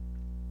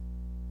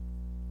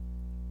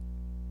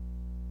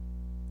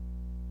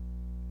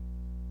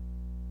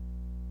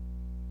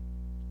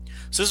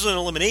 So this was an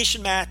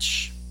elimination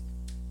match.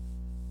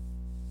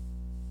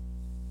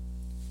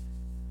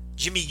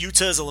 Jimmy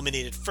Utah is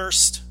eliminated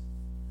first.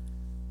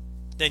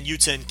 Then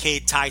Utah and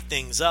Cade tie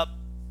things up.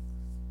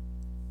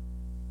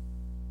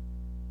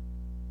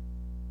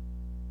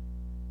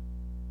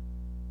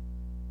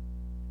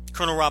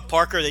 Colonel Rob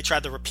Parker, they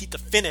tried to repeat the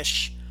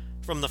finish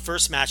from the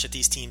first match that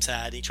these teams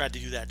had. He tried to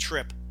do that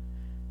trip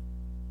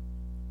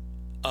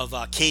of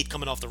Cade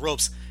coming off the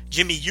ropes.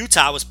 Jimmy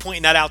Utah was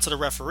pointing that out to the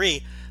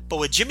referee. But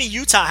with Jimmy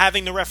Utah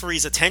having the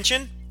referee's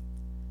attention,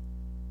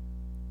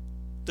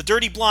 the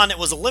Dirty Blonde that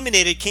was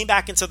eliminated came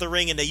back into the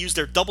ring and they used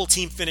their double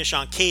team finish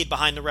on Cade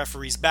behind the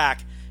referee's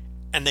back,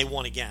 and they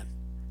won again.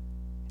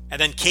 And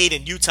then Cade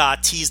and Utah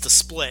teased the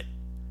split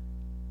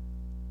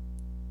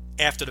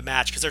after the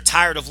match because they're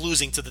tired of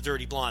losing to the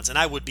Dirty Blondes, and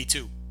I would be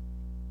too.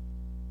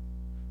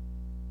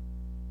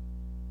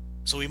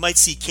 So we might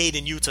see Cade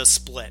and Utah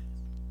split.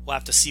 We'll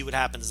have to see what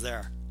happens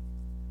there.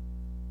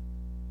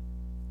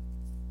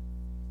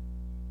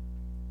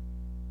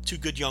 Two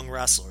good young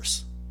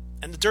wrestlers.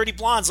 And the Dirty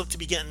Blondes look to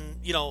be getting,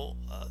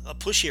 a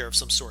push here of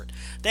some sort.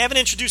 They haven't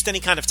introduced any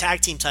kind of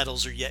tag team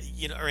titles or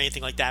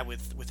anything like that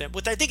with them,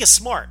 which I think is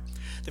smart.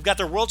 They've got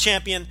their world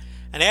champion,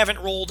 and they haven't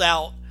rolled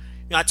out.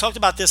 I talked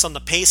about this on the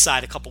pay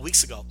side a couple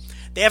weeks ago.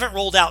 They haven't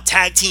rolled out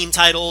tag team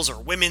titles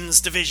or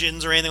women's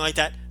divisions or anything like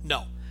that.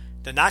 No.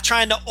 They're not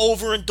trying to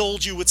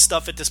overindulge you with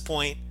stuff at this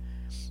point.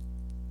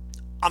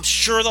 I'm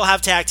sure they'll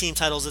have tag team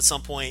titles at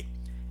some point,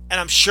 and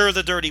I'm sure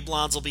the Dirty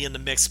Blondes will be in the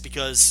mix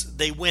because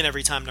they win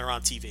every time they're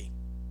on TV.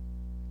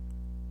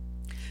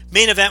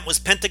 Main event was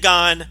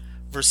Pentagon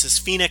versus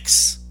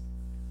Phoenix.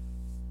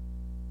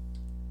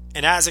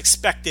 And as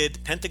expected,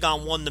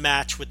 Pentagon won the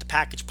match with the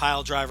package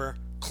pile driver,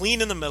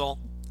 clean in the middle.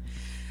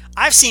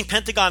 I've seen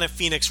Pentagon and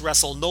Phoenix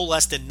wrestle no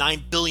less than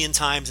 9 billion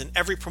times in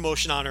every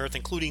promotion on earth,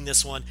 including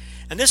this one.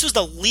 And this was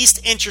the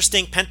least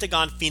interesting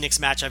Pentagon-Phoenix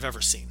match I've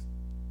ever seen.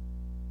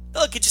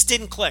 Look, it just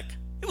didn't click.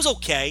 It was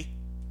okay.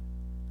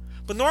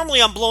 But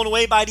normally I'm blown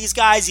away by these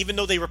guys, even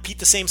though they repeat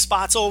the same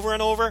spots over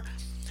and over.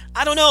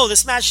 I don't know,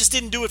 this match just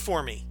didn't do it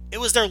for me. It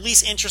was their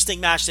least interesting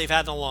match they've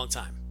had in a long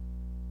time.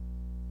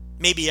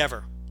 Maybe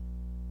ever.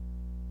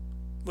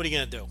 What are you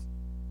going to do?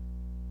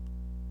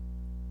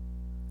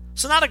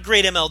 So not a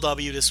great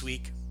MLW this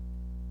week.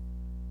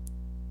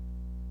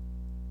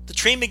 The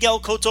Trey Miguel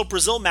Cotto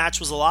Brazil match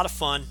was a lot of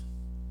fun.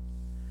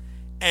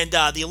 And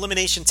the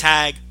elimination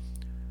tag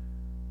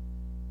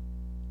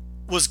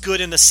was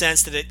good in the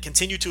sense that it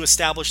continued to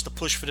establish the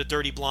push for the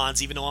Dirty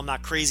Blondes, even though I'm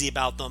not crazy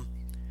about them.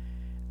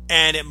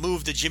 And it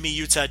moved the Jimmy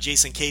Utah,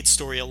 Jason Cade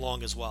story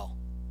along as well.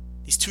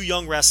 These two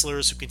young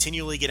wrestlers who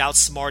continually get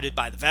outsmarted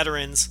by the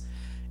veterans,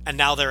 and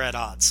now they're at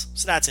odds.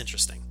 So that's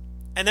interesting.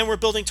 And then we're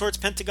building towards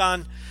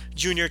Pentagon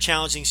Jr.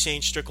 challenging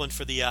Shane Strickland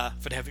for the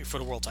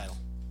world title.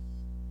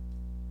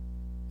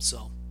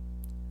 So,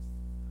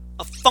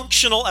 a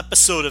functional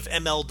episode of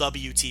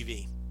MLW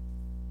TV.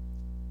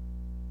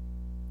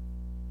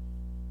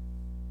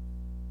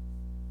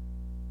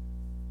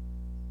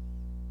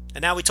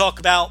 And now we talk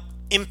about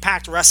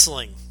Impact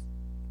Wrestling.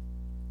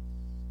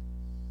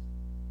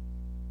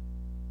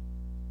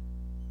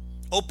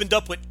 Opened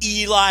up with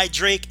Eli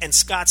Drake and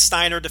Scott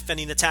Steiner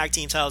defending the tag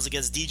team titles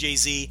against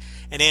DJZ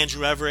and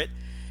Andrew Everett.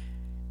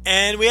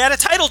 And we had a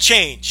title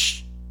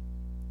change.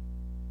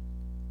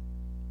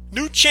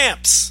 New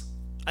champs.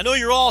 I know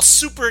you're all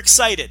super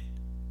excited.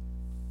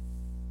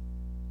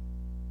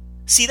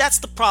 See, that's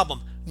the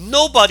problem.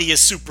 Nobody is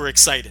super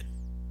excited.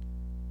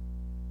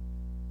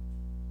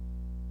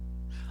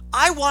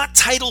 I want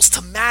titles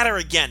to matter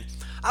again.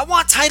 I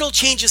want title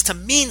changes to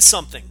mean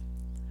something.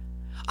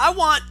 I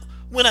want,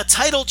 when a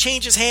title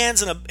changes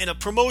hands in a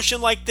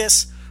promotion like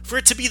this, for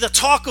it to be the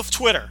talk of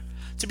Twitter,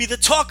 to be the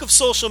talk of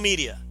social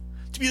media,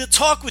 to be the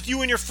talk with you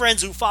and your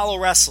friends who follow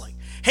wrestling.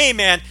 Hey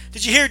man,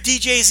 did you hear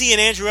DJZ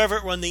and Andrew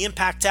Everett won the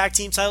Impact Tag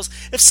Team titles?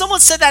 If someone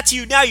said that to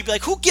you now, you'd be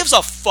like, who gives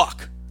a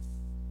fuck?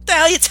 What the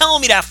hell are you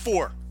telling me that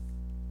for?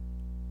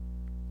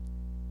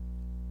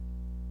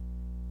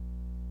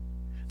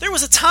 There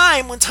was a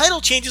time when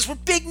title changes were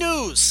big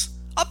news.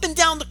 Up and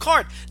down the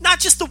card. Not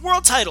just the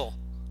world title.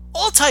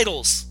 All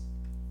titles.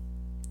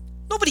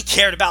 Nobody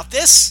cared about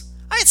this.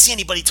 I didn't see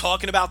anybody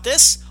talking about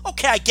this.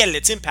 Okay, I get it.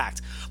 It's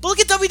Impact. But look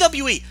at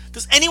WWE.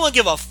 Does anyone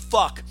give a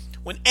fuck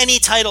when any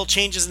title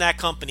changes in that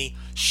company,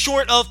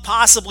 short of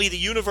possibly the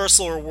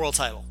Universal or World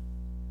title?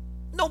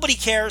 Nobody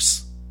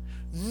cares.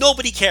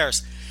 Nobody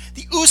cares.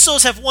 The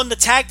Usos have won the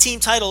tag team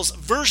titles,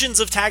 versions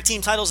of tag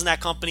team titles in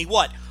that company,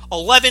 what?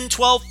 11,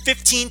 12,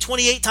 15,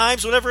 28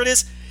 times, whatever it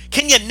is.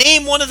 Can you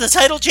name one of the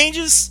title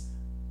changes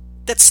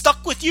that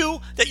stuck with you,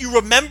 that you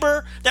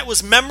remember, that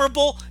was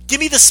memorable?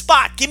 Give me the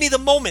spot. Give me the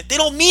moment. They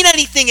don't mean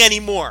anything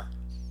anymore.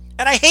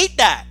 And I hate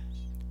that.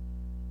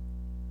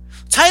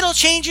 Title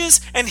changes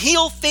and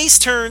heel face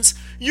turns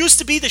used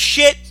to be the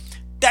shit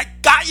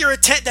that got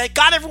that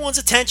got everyone's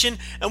attention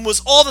and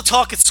was all the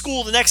talk at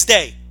school the next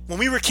day when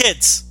we were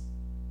kids.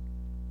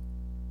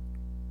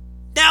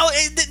 Now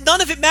none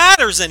of it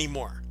matters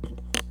anymore.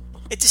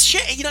 It's a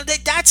shit,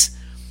 that's,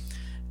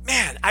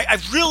 man,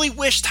 I really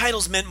wish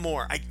titles meant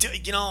more. I do,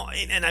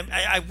 and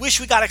I wish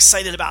we got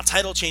excited about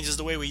title changes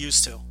the way we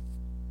used to.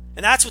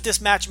 And that's what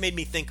this match made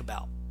me think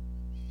about.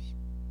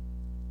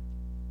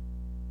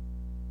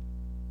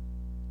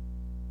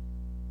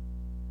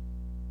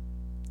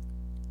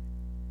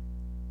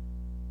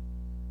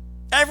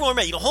 Everyone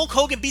remembers, Hulk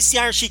Hogan beats the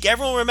Iron Sheik.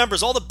 Everyone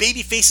remembers all the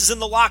baby faces in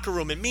the locker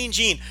room and Mean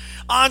Gene,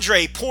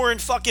 Andre pouring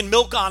fucking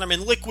milk on him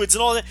and liquids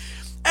and all that.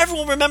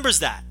 Everyone remembers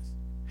that.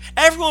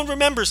 Everyone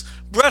remembers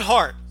Bret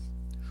Hart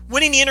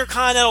winning the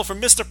Intercontinental from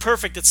Mr.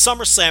 Perfect at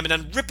SummerSlam and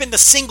then ripping the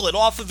singlet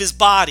off of his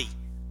body.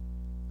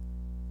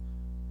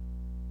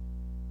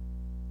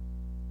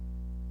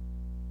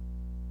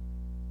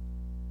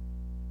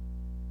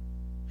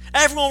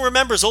 Everyone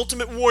remembers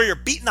Ultimate Warrior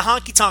beating the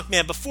Honky Tonk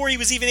Man before he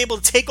was even able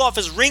to take off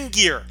his ring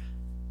gear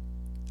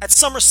at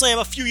SummerSlam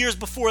a few years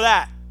before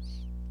that.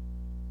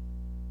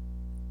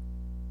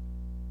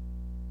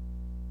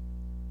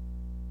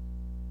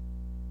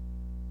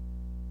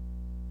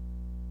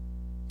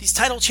 These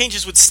title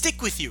changes would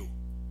stick with you.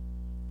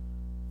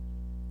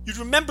 You'd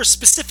remember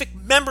specific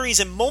memories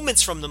and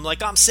moments from them,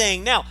 like I'm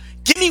saying now.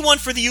 Give me one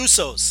for the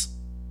Usos.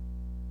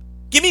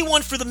 Give me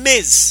one for The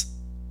Miz.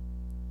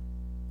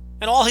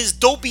 And all his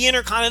dopey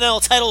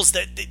Intercontinental titles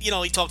that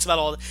he talks about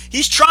all.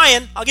 He's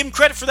trying. I'll give him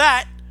credit for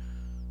that.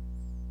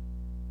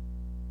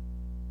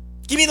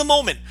 Give me the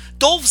moment.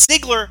 Dolph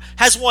Ziggler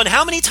has won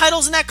how many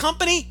titles in that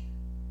company?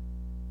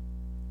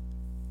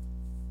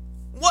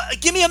 What?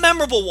 Give me a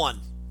memorable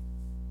one.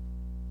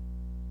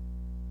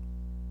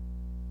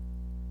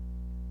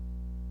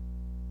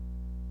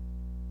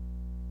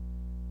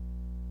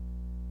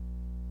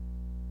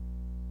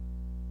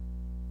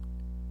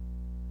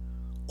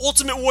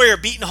 Ultimate Warrior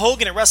beating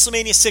Hogan at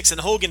WrestleMania 6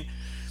 and Hogan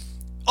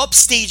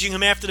upstaging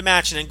him after the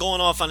match and then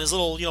going off on his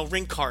little,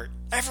 ring cart.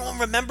 Everyone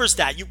remembers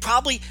that. You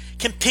probably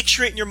can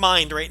picture it in your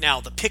mind right now,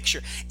 the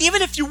picture.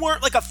 Even if you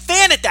weren't like a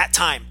fan at that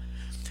time.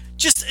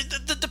 Just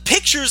the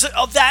pictures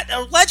of that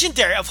are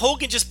legendary, of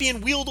Hogan just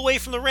being wheeled away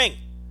from the ring.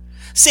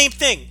 Same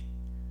thing.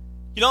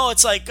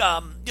 It's like,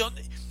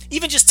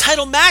 even just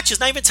title matches,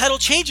 not even title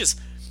changes.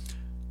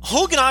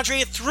 Hogan Andre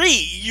at 3.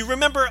 You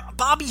remember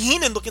Bobby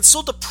Heenan looking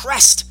so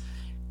depressed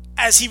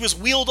as he was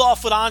wheeled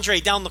off with Andre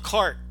down the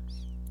cart.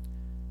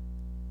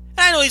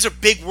 And I know these are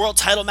big world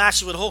title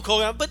matches with Hulk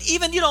Hogan, but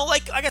even,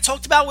 like I got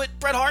talked about with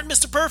Bret Hart and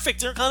Mr.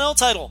 Perfect, Intercontinental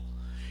title.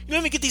 You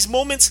don't even get these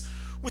moments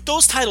with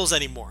those titles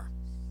anymore.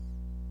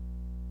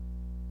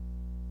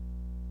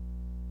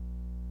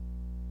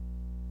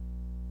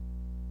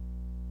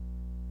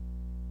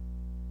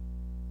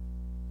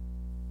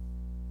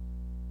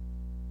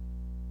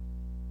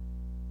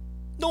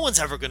 No one's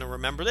ever going to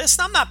remember this.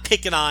 And I'm not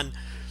picking on,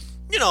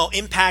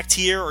 Impact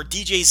here or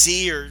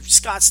DJZ or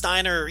Scott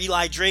Steiner or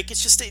Eli Drake.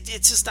 It's just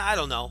I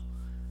don't know.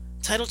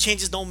 Title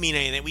changes don't mean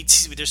anything.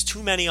 There's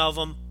too many of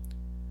them.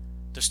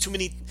 There's too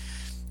many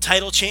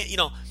title change.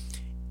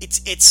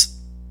 This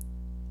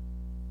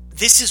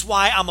is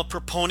why I'm a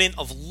proponent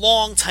of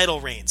long title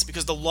reigns,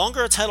 because the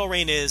longer a title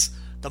reign is,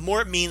 the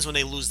more it means when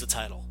they lose the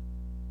title.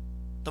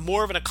 The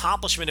more of an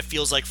accomplishment it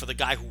feels like for the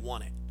guy who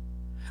won it.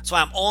 That's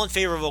why I'm all in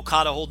favor of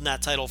Okada holding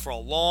that title for a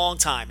long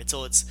time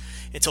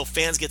until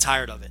fans get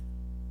tired of it.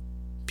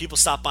 People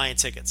stop buying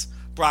tickets.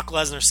 Brock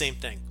Lesnar, same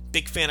thing.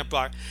 Big fan of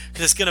Brock,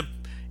 because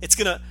it's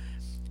gonna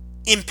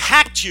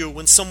impact you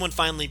when someone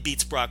finally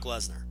beats Brock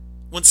Lesnar.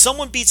 When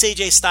someone beats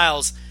AJ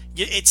Styles,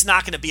 it's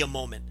not going to be a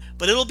moment,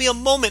 but it'll be a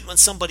moment when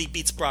somebody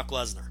beats Brock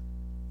Lesnar.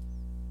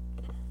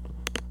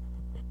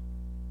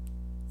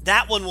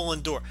 That one will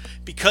endure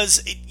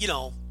because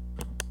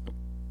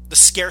the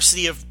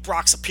scarcity of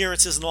Brock's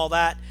appearances and all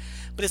that.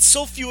 But it's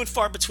so few and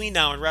far between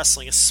now in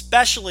wrestling,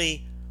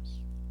 especially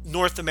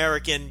North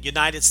American,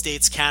 United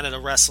States, Canada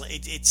wrestling.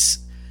 It's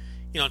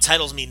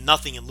titles mean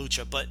nothing in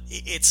lucha, but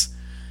it's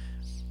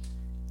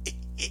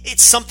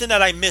something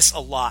that I miss a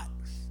lot.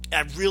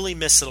 I really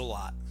miss it a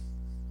lot.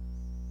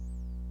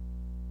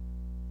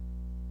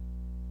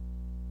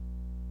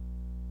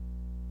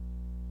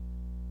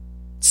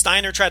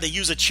 Steiner tried to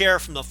use a chair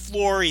from the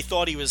floor. He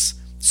thought he was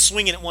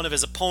swinging at one of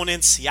his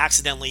opponents. He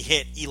accidentally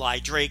hit Eli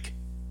Drake.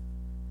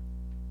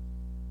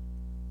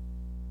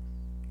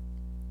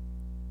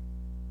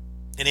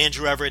 And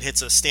Andrew Everett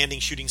hits a standing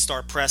shooting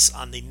star press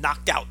on the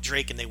knocked out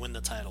Drake, and they win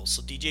the title.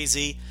 So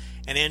DJZ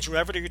and Andrew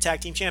Everett are your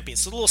tag team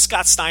champions. So the little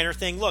Scott Steiner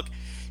thing, look,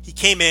 he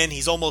came in,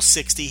 he's almost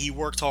 60, he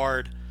worked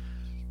hard.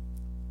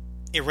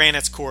 It ran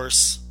its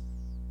course.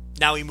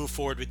 Now we move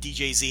forward with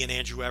DJZ and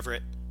Andrew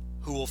Everett,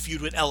 who will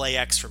feud with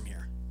LAX from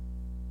here.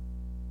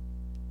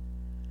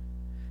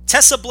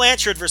 Tessa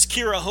Blanchard versus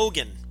Kiera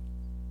Hogan.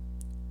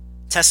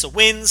 Tessa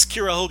wins.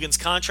 Kiera Hogan's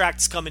contract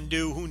is coming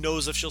due. Who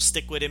knows if she'll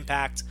stick with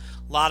Impact.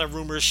 A lot of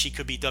rumors she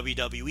could be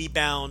WWE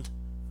bound.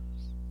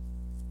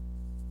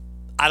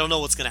 I don't know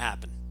what's going to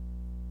happen.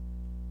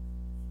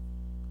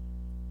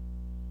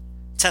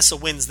 Tessa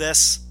wins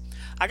this.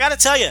 I got to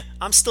tell you,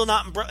 I'm still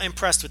not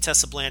impressed with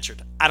Tessa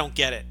Blanchard. I don't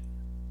get it.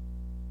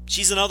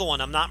 She's another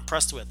one I'm not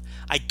impressed with.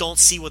 I don't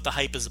see what the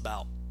hype is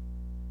about.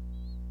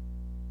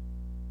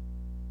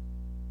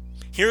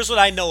 Here's what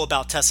I know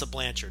about Tessa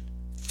Blanchard.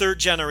 Third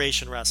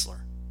generation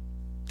wrestler.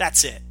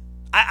 That's it.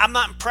 I'm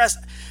not impressed.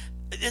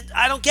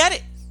 I don't get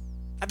it.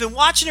 I've been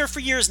watching her for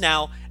years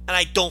now, and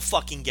I don't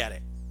fucking get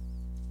it.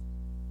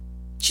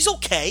 She's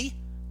okay.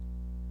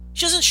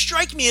 She doesn't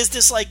strike me as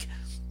this,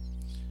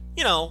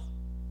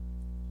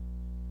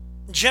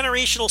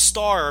 generational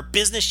star or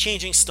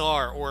business-changing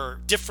star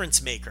or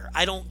difference maker.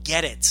 I don't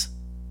get it.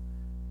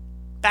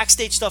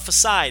 Backstage stuff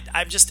aside,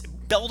 I'm just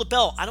bell to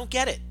bell. I don't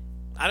get it.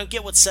 I don't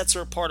get what sets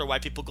her apart or why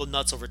people go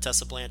nuts over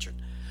Tessa Blanchard.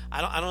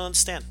 I don't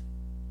understand.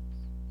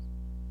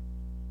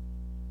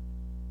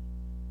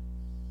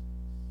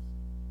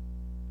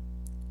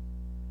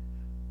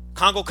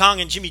 Congo Kong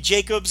and Jimmy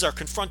Jacobs are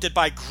confronted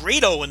by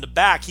Grado in the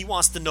back. He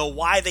wants to know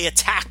why they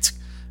attacked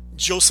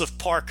Joseph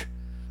Park.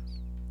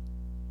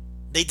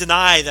 They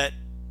deny that,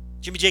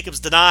 Jimmy Jacobs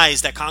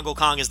denies that Congo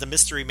Kong is the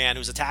mystery man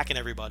who's attacking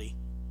everybody.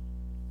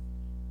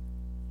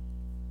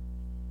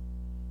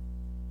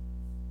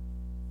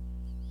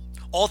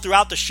 All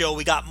throughout the show,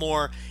 we got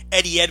more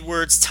Eddie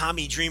Edwards,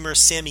 Tommy Dreamer,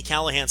 Sami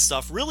Callihan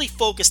stuff, really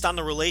focused on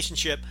the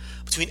relationship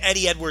between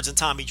Eddie Edwards and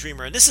Tommy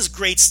Dreamer. And this is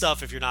great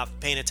stuff if you're not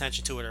paying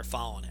attention to it or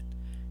following it.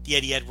 The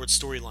Eddie Edwards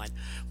storyline,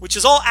 which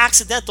is all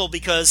accidental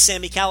because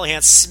Sami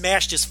Callihan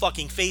smashed his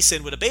fucking face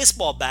in with a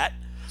baseball bat,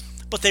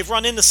 but they've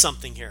run into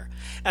something here.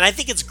 And I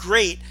think it's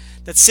great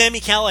that Sami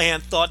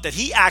Callihan thought that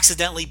he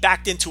accidentally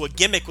backed into a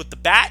gimmick with the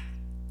bat.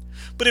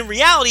 But in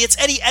reality, it's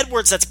Eddie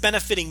Edwards that's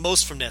benefiting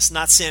most from this,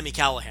 not Sami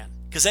Callihan.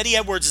 Because Eddie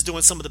Edwards is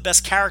doing some of the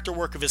best character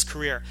work of his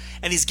career,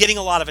 and he's getting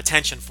a lot of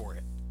attention for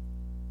it.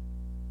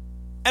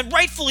 And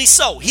rightfully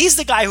so. He's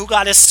the guy who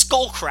got his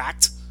skull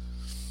cracked.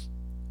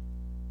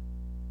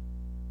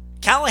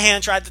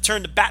 Callihan tried to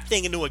turn the bat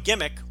thing into a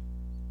gimmick.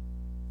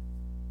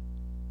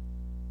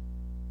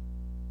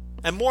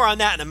 And more on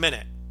that in a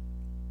minute.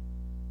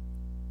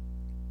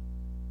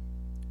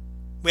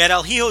 We had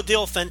El Hijo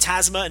del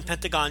Fantasma and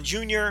Pentagon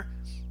Jr.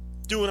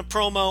 doing a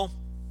promo.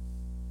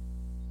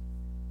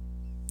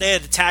 They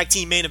had the tag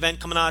team main event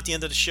coming out at the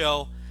end of the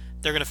show.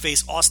 They're going to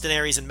face Austin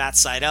Aries and Matt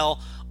Sydal.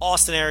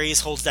 Austin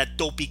Aries holds that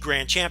dopey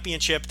Grand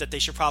Championship that they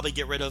should probably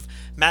get rid of.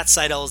 Matt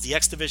Sydal is the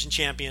X Division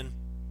champion.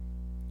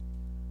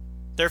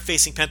 They're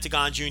facing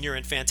Pentagon Jr.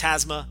 and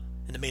Fantasma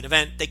in the main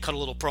event. They cut a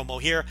little promo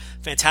here.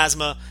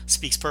 Fantasma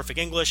speaks perfect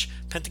English.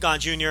 Pentagon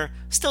Jr.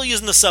 still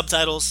using the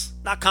subtitles.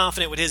 Not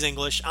confident with his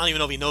English. I don't even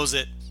know if he knows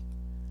it.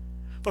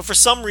 But for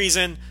some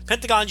reason,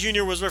 Pentagon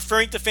Jr. was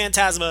referring to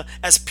Fantasma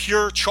as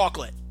pure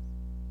chocolate.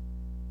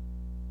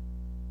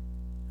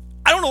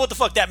 I don't know what the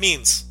fuck that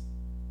means.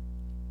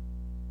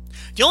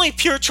 The only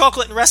pure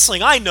chocolate in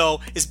wrestling I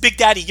know is Big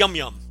Daddy Yum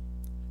Yum.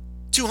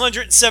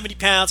 270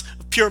 pounds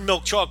of pure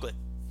milk chocolate.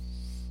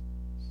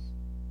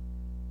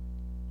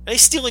 Are they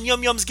stealing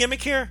Yum Yum's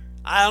gimmick here?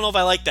 I don't know if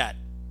I like that.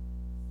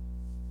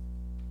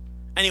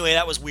 Anyway,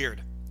 that was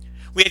weird.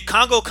 We had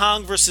Congo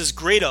Kong versus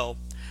Grado.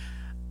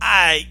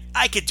 I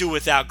could do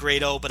without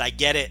Grado, but I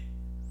get it.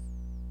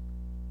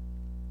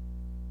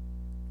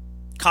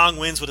 Kong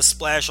wins with a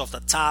splash off the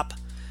top.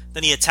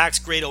 Then he attacks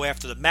Grado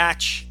after the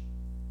match.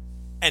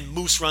 And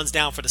Moose runs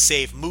down for the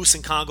save. Moose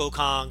and Congo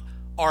Kong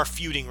are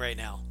feuding right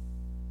now.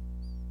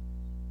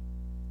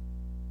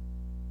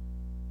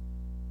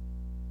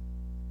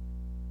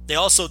 They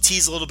also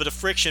tease a little bit of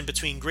friction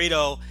between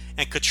Grado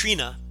and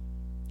Katrina.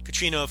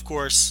 Katrina, of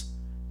course,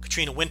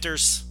 Katrina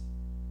Winters.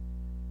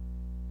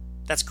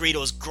 That's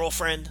Grado's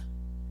girlfriend.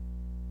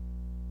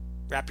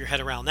 Wrap your head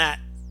around that.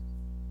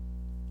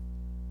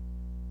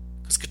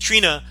 Because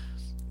Katrina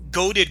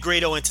goaded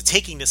Grado into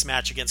taking this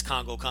match against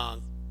Congo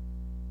Kong.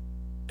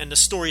 And the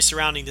story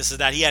surrounding this is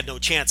that he had no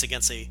chance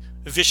against a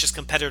vicious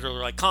competitor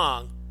like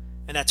Kong,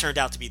 and that turned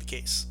out to be the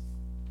case.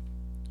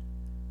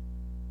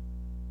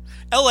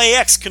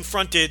 LAX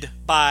confronted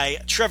by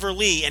Trevor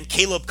Lee and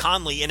Caleb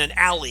Conley in an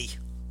alley.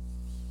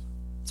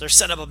 So they're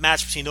setting up a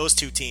match between those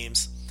two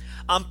teams.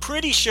 I'm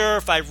pretty sure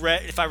if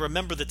I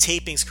remember the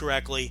tapings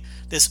correctly,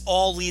 this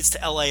all leads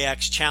to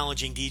LAX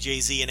challenging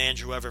DJZ and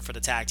Andrew Everett for the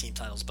tag team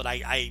titles, but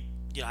I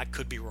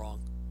could be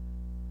wrong.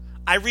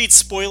 I read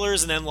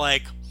spoilers and then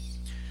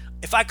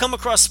if I come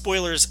across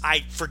spoilers,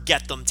 I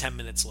forget them 10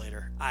 minutes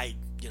later. I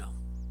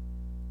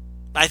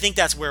think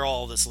that's where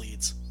all of this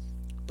leads.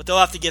 But they'll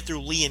have to get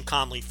through Lee and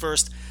Conley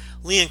first.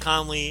 Lee and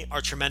Conley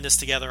are tremendous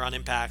together on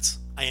Impact.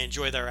 I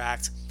enjoy their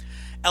act.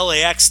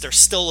 LAX, they're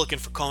still looking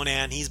for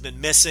Conan. He's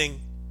been missing.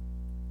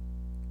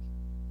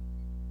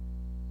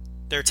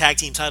 Their tag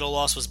team title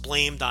loss was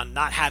blamed on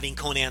not having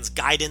Conan's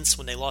guidance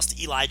when they lost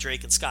to Eli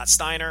Drake and Scott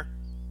Steiner.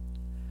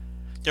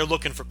 They're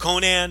looking for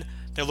Conan.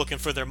 They're looking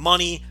for their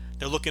money.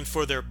 They're looking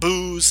for their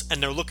booze.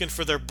 And they're looking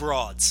for their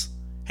broads.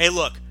 Hey,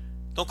 look,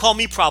 don't call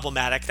me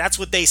problematic. That's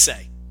what they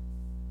say.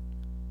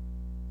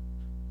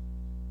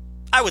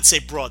 I would say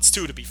broads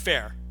too, to be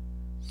fair.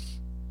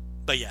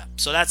 But yeah,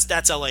 so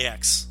that's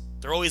LAX.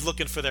 They're always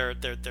looking for their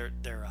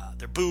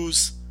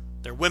booze,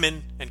 their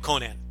women, and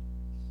Conan.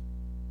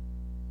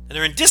 And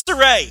they're in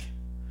disarray.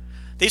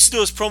 They used to do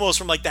those promos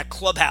from that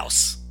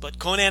clubhouse, but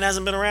Conan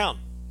hasn't been around.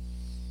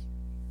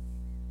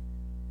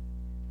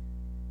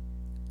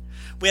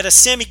 We had a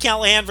Sami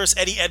Callihan versus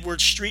Eddie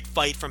Edwards street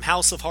fight from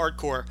House of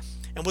Hardcore.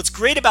 And what's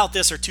great about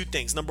this are two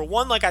things. Number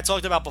one, like I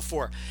talked about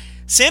before,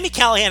 Sami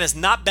Callihan is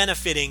not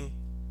benefiting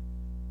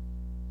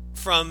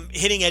from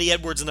hitting Eddie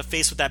Edwards in the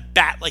face with that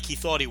bat like he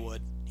thought he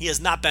would. He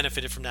has not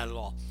benefited from that at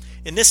all.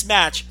 In this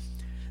match,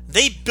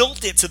 they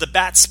built it to the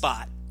bat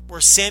spot where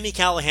Sami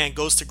Callihan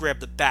goes to grab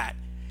the bat,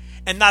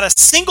 and not a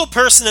single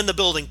person in the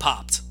building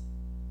popped.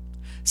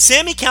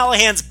 Sami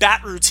Callihan's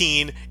bat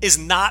routine is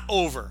not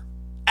over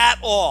at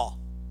all.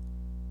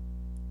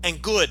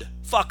 And good.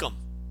 Fuck him.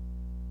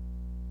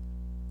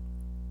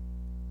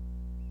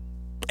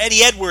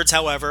 Eddie Edwards,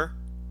 however,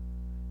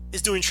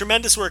 is doing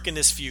tremendous work in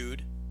this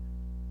feud.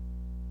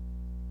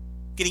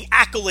 Getting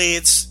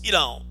accolades,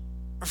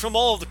 from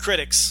all of the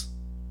critics.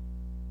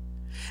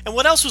 And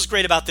what else was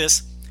great about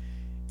this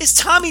is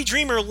Tommy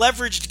Dreamer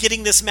leveraged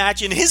getting this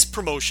match in his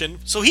promotion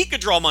so he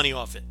could draw money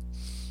off it.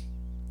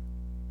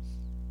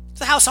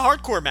 It's a House of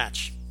Hardcore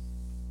match.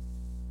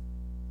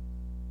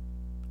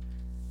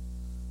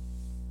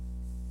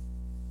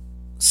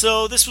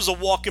 So this was a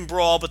walk-in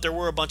brawl, but there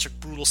were a bunch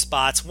of brutal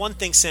spots. One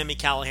thing Sami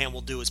Callihan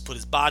will do is put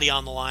his body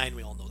on the line.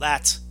 We all know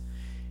that.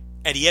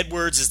 Eddie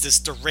Edwards is this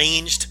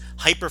deranged,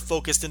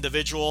 hyper-focused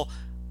individual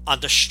on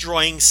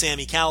destroying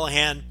Sami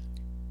Callihan.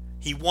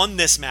 He won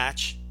this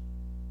match.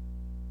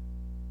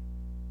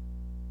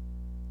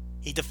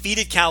 He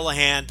defeated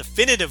Callahan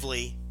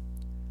definitively.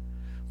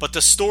 But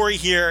the story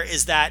here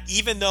is that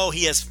even though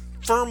he has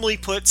firmly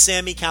put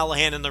Sami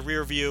Callahan in the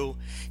rear view,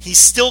 he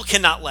still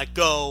cannot let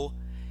go.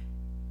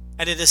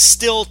 And it has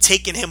still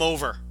taken him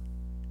over.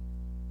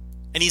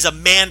 And he's a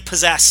man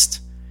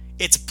possessed.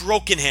 It's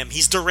broken him.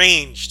 He's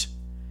deranged.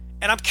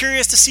 And I'm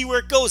curious to see where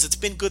it goes. It's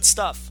been good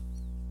stuff.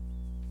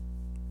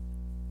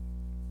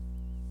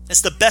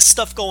 It's the best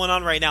stuff going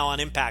on right now on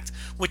Impact,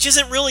 which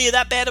isn't really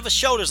that bad of a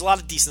show. There's a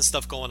lot of decent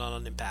stuff going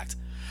on Impact.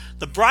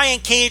 The Brian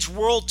Cage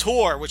World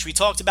Tour, which we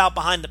talked about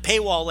behind the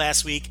paywall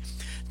last week,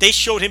 they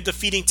showed him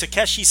defeating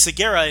Takeshi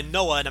Sugiura and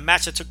Noah in a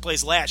match that took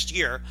place last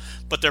year,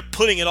 but they're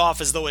putting it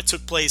off as though it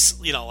took place,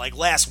 like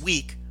last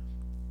week.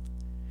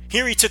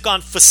 Here he took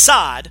on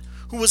Facade,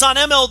 who was on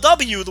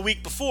MLW the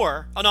week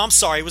before. Oh, no, I'm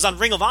sorry. He was on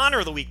Ring of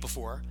Honor the week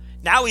before.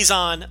 Now he's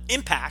on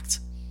Impact.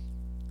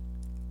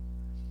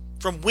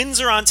 From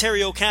Windsor,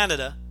 Ontario,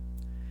 Canada.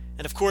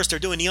 And of course, they're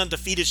doing the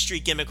undefeated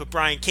streak gimmick with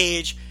Brian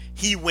Cage.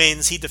 He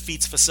wins. He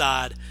defeats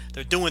Facade.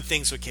 They're doing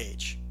things with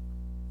Cage.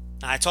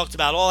 Now, I talked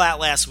about all that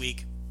last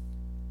week.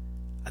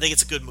 I think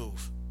it's a good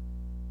move.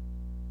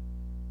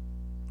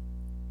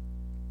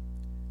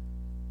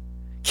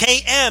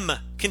 KM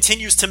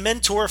continues to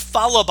mentor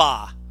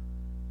Falaba,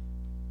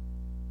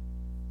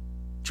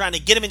 trying to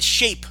get him in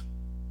shape,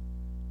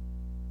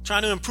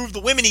 trying to improve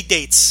the women he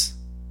dates.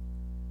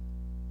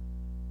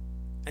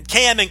 And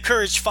KM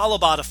encouraged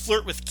Falaba to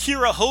flirt with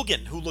Kira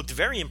Hogan, who looked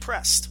very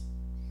impressed.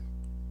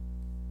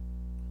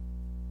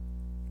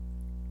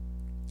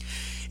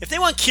 If they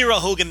want Kira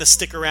Hogan to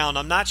stick around,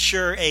 I'm not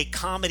sure a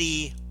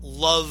comedy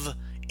love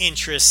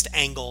interest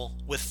angle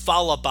with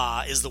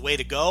Falaba is the way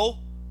to go.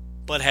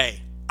 But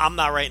hey, I'm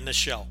not writing the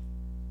show.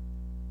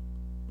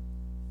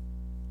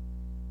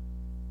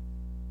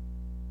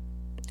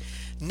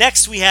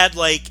 Next, we had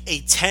like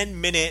a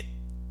 10-minute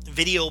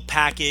video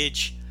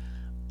package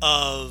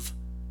of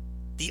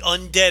the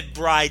undead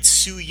bride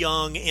Su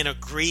Yung in a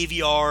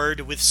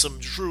graveyard with some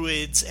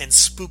druids and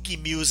spooky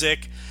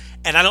music.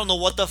 And I don't know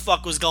what the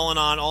fuck was going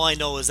on. All I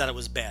know is that it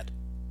was bad.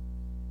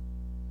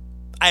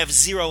 I have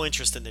zero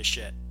interest in this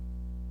shit.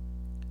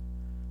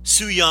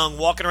 Su Yung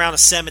walking around a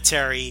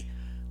cemetery,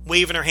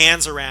 waving her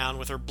hands around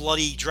with her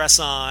bloody dress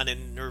on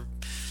and her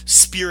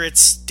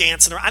spirits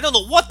dancing around. I don't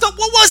know what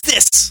was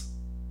this?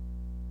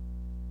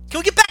 Can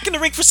we get back in the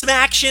ring for some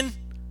action?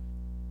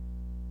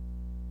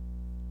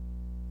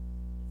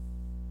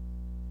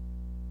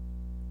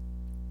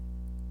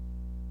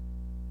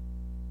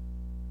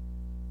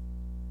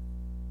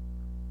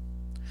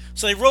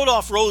 So they wrote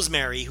off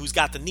Rosemary, who's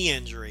got the knee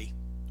injury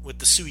with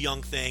the Su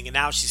Yung thing, and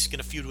now she's going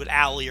to feud with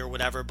Allie or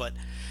whatever, but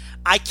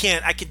I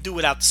can do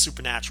without the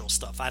supernatural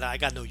stuff. I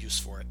got no use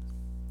for it.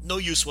 No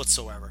use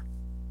whatsoever.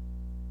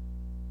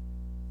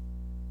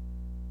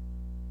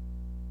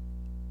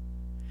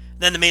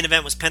 Then the main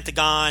event was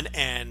Pentagon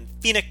and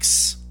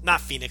Phoenix.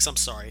 Not Phoenix, I'm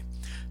sorry.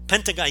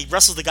 Pentagon, he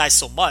wrestles the guy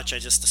so much, I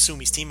just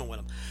assume he's teaming with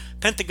him.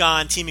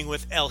 Pentagon teaming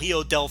with El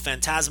Hijo del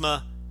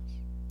Fantasma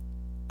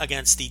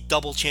against the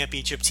double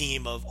championship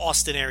team of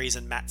Austin Aries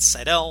and Matt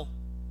Sydal.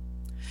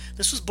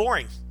 This was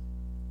boring.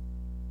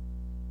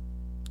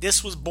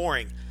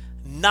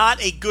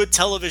 Not a good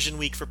television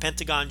week for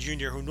Pentagon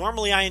Jr., who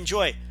normally I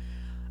enjoy.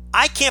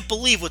 I can't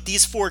believe with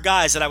these four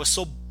guys that I was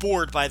so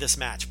bored by this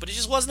match, but it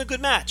just wasn't a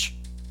good match.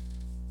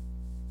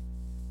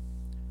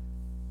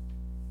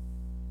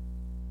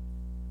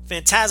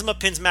 Phantasma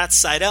pins Matt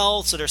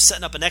Sydal, so they're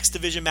setting up an X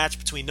Division match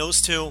between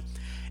those two.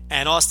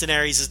 And Austin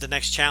Aries is the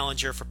next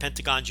challenger for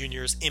Pentagon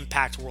Jr.'s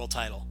Impact World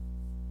title.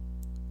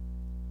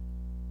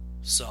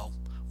 So,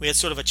 we had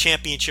sort of a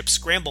championship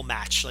scramble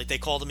match, like they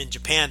called them in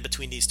Japan,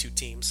 between these two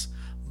teams.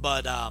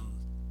 But,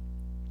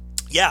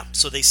 yeah,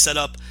 so they set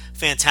up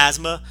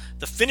Phantasma.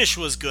 The finish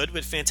was good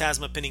with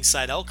Phantasma pinning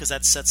Sydal, because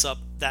that sets up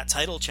that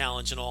title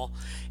challenge and all.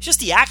 It's just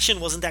the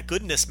action wasn't that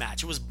good in this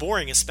match. It was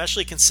boring,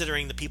 especially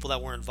considering the people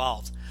that were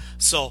involved.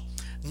 So,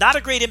 not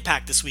a great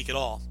Impact this week at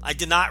all. I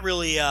did not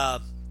really...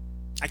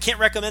 I can't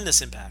recommend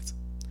this Impact.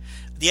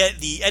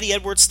 The Eddie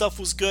Edwards stuff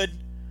was good.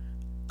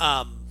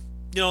 There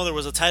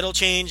was a title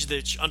change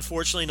that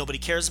unfortunately nobody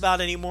cares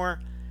about anymore.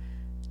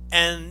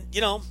 And,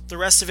 the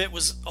rest of it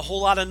was a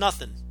whole lot of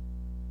nothing.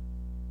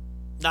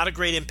 Not a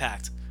great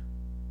Impact.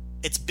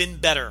 It's been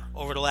better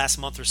over the last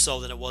month or so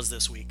than it was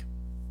this week.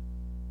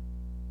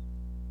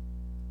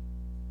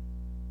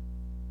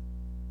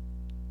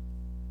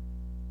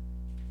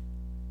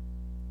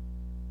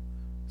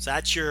 So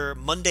that's your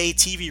Monday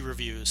TV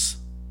reviews.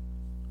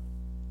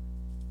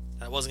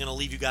 I wasn't going to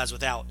leave you guys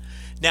without.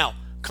 Now,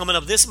 coming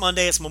up this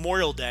Monday, it's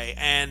Memorial Day,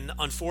 and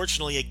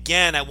unfortunately,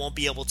 again, I won't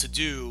be able to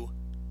do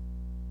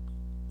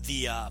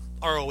the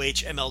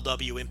ROH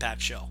MLW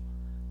Impact show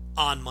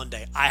on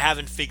Monday. I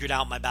haven't figured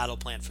out my battle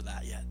plan for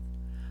that yet.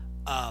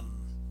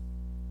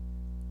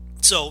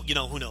 So,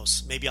 who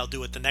knows? Maybe I'll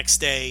do it the next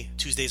day.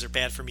 Tuesdays are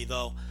bad for me,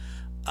 though.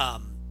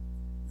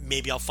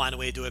 Maybe I'll find a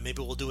way to do it.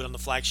 Maybe we'll do it on the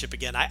flagship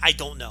again. I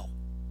don't know.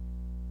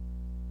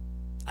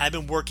 I've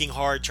been working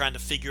hard trying to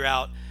figure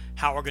out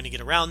how we're going to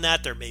get around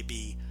that. There may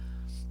be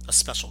a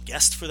special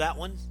guest for that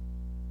one.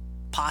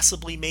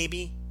 possibly,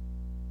 maybe.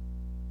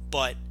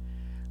 But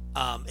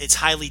it's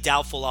highly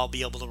doubtful I'll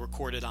be able to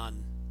record it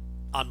on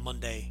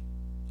Monday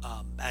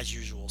as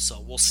usual.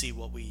 So we'll see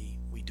what we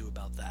do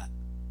about that.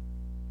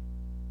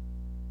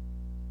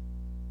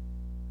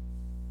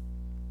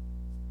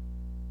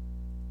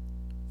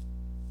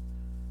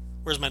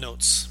 Where's my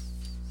notes?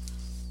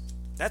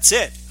 That's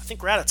it. I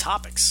think we're out of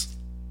topics.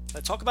 Did I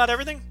talk about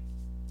everything?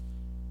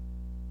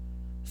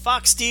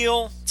 Fox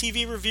deal,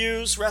 TV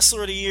reviews,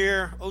 Wrestler of the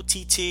Year,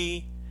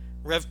 OTT,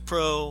 Rev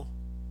Pro.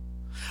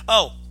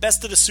 Oh,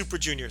 Best of the Super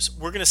Juniors.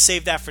 We're going to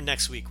save that for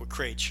next week with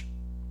Craig.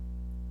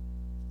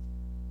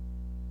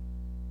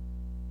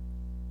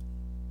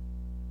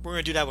 We're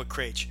going to do that with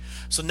Craig.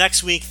 So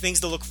next week,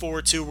 things to look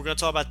forward to. We're going to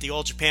talk about the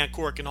All Japan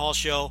Korakuen Hall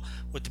show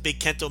with the big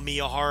Kento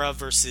Miyahara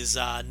versus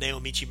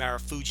Naomichi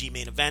Marufuji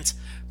main event.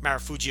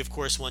 Marufuji, of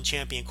course, won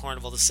Champion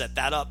Carnival to set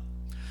that up.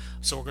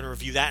 So we're going to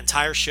review that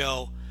entire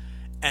show.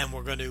 And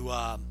we're going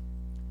to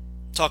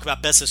talk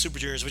about Best of Super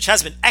Juniors, which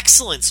has been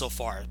excellent so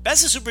far.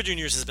 Best of Super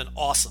Juniors has been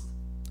awesome.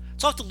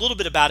 Talked a little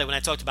bit about it when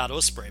I talked about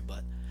Ospreay,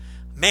 but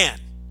man,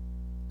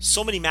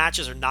 so many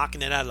matches are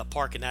knocking it out of the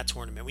park in that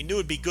tournament. We knew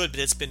it'd be good, but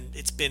it's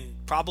been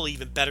probably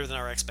even better than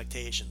our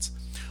expectations.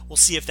 We'll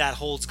see if that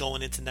holds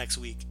going into next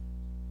week.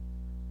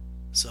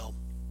 So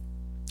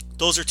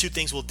those are two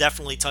things we'll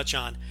definitely touch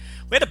on.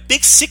 We had a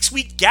big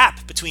 6-week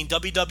gap between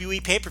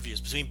WWE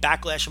pay-per-views, between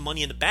Backlash and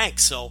Money in the Bank.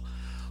 So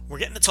we're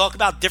getting to talk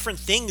about different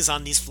things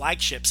on these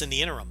flagships in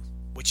the interim,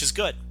 which is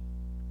good.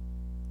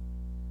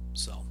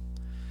 So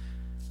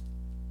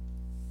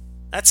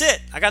that's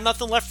it. I got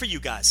nothing left for you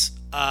guys.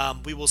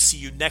 We will see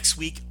you next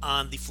week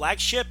on the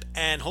flagship,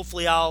 and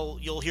hopefully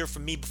you'll hear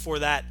from me before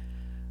that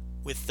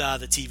with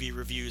the TV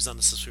reviews on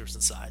the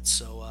subscription side.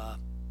 So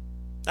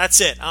that's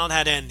it. I don't know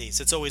how to end these.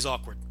 It's always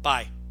awkward.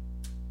 Bye.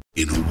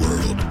 In a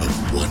world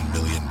of 1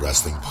 million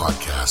wrestling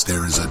podcasts,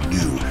 there is a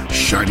new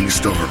shining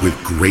star with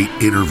great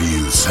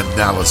interviews,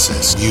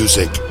 analysis,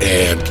 music,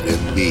 and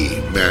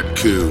me, Matt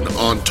Coon,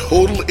 on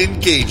total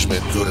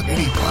engagement. Go to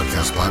any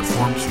podcast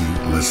platform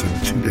to listen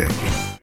today.